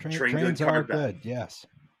bad. Trains good, are good, yes.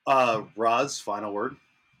 Roz, final word?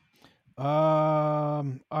 I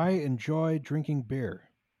enjoy drinking beer.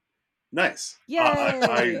 Nice. Yay!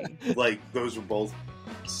 I like, those were both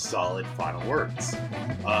solid final words.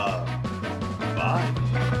 Bye.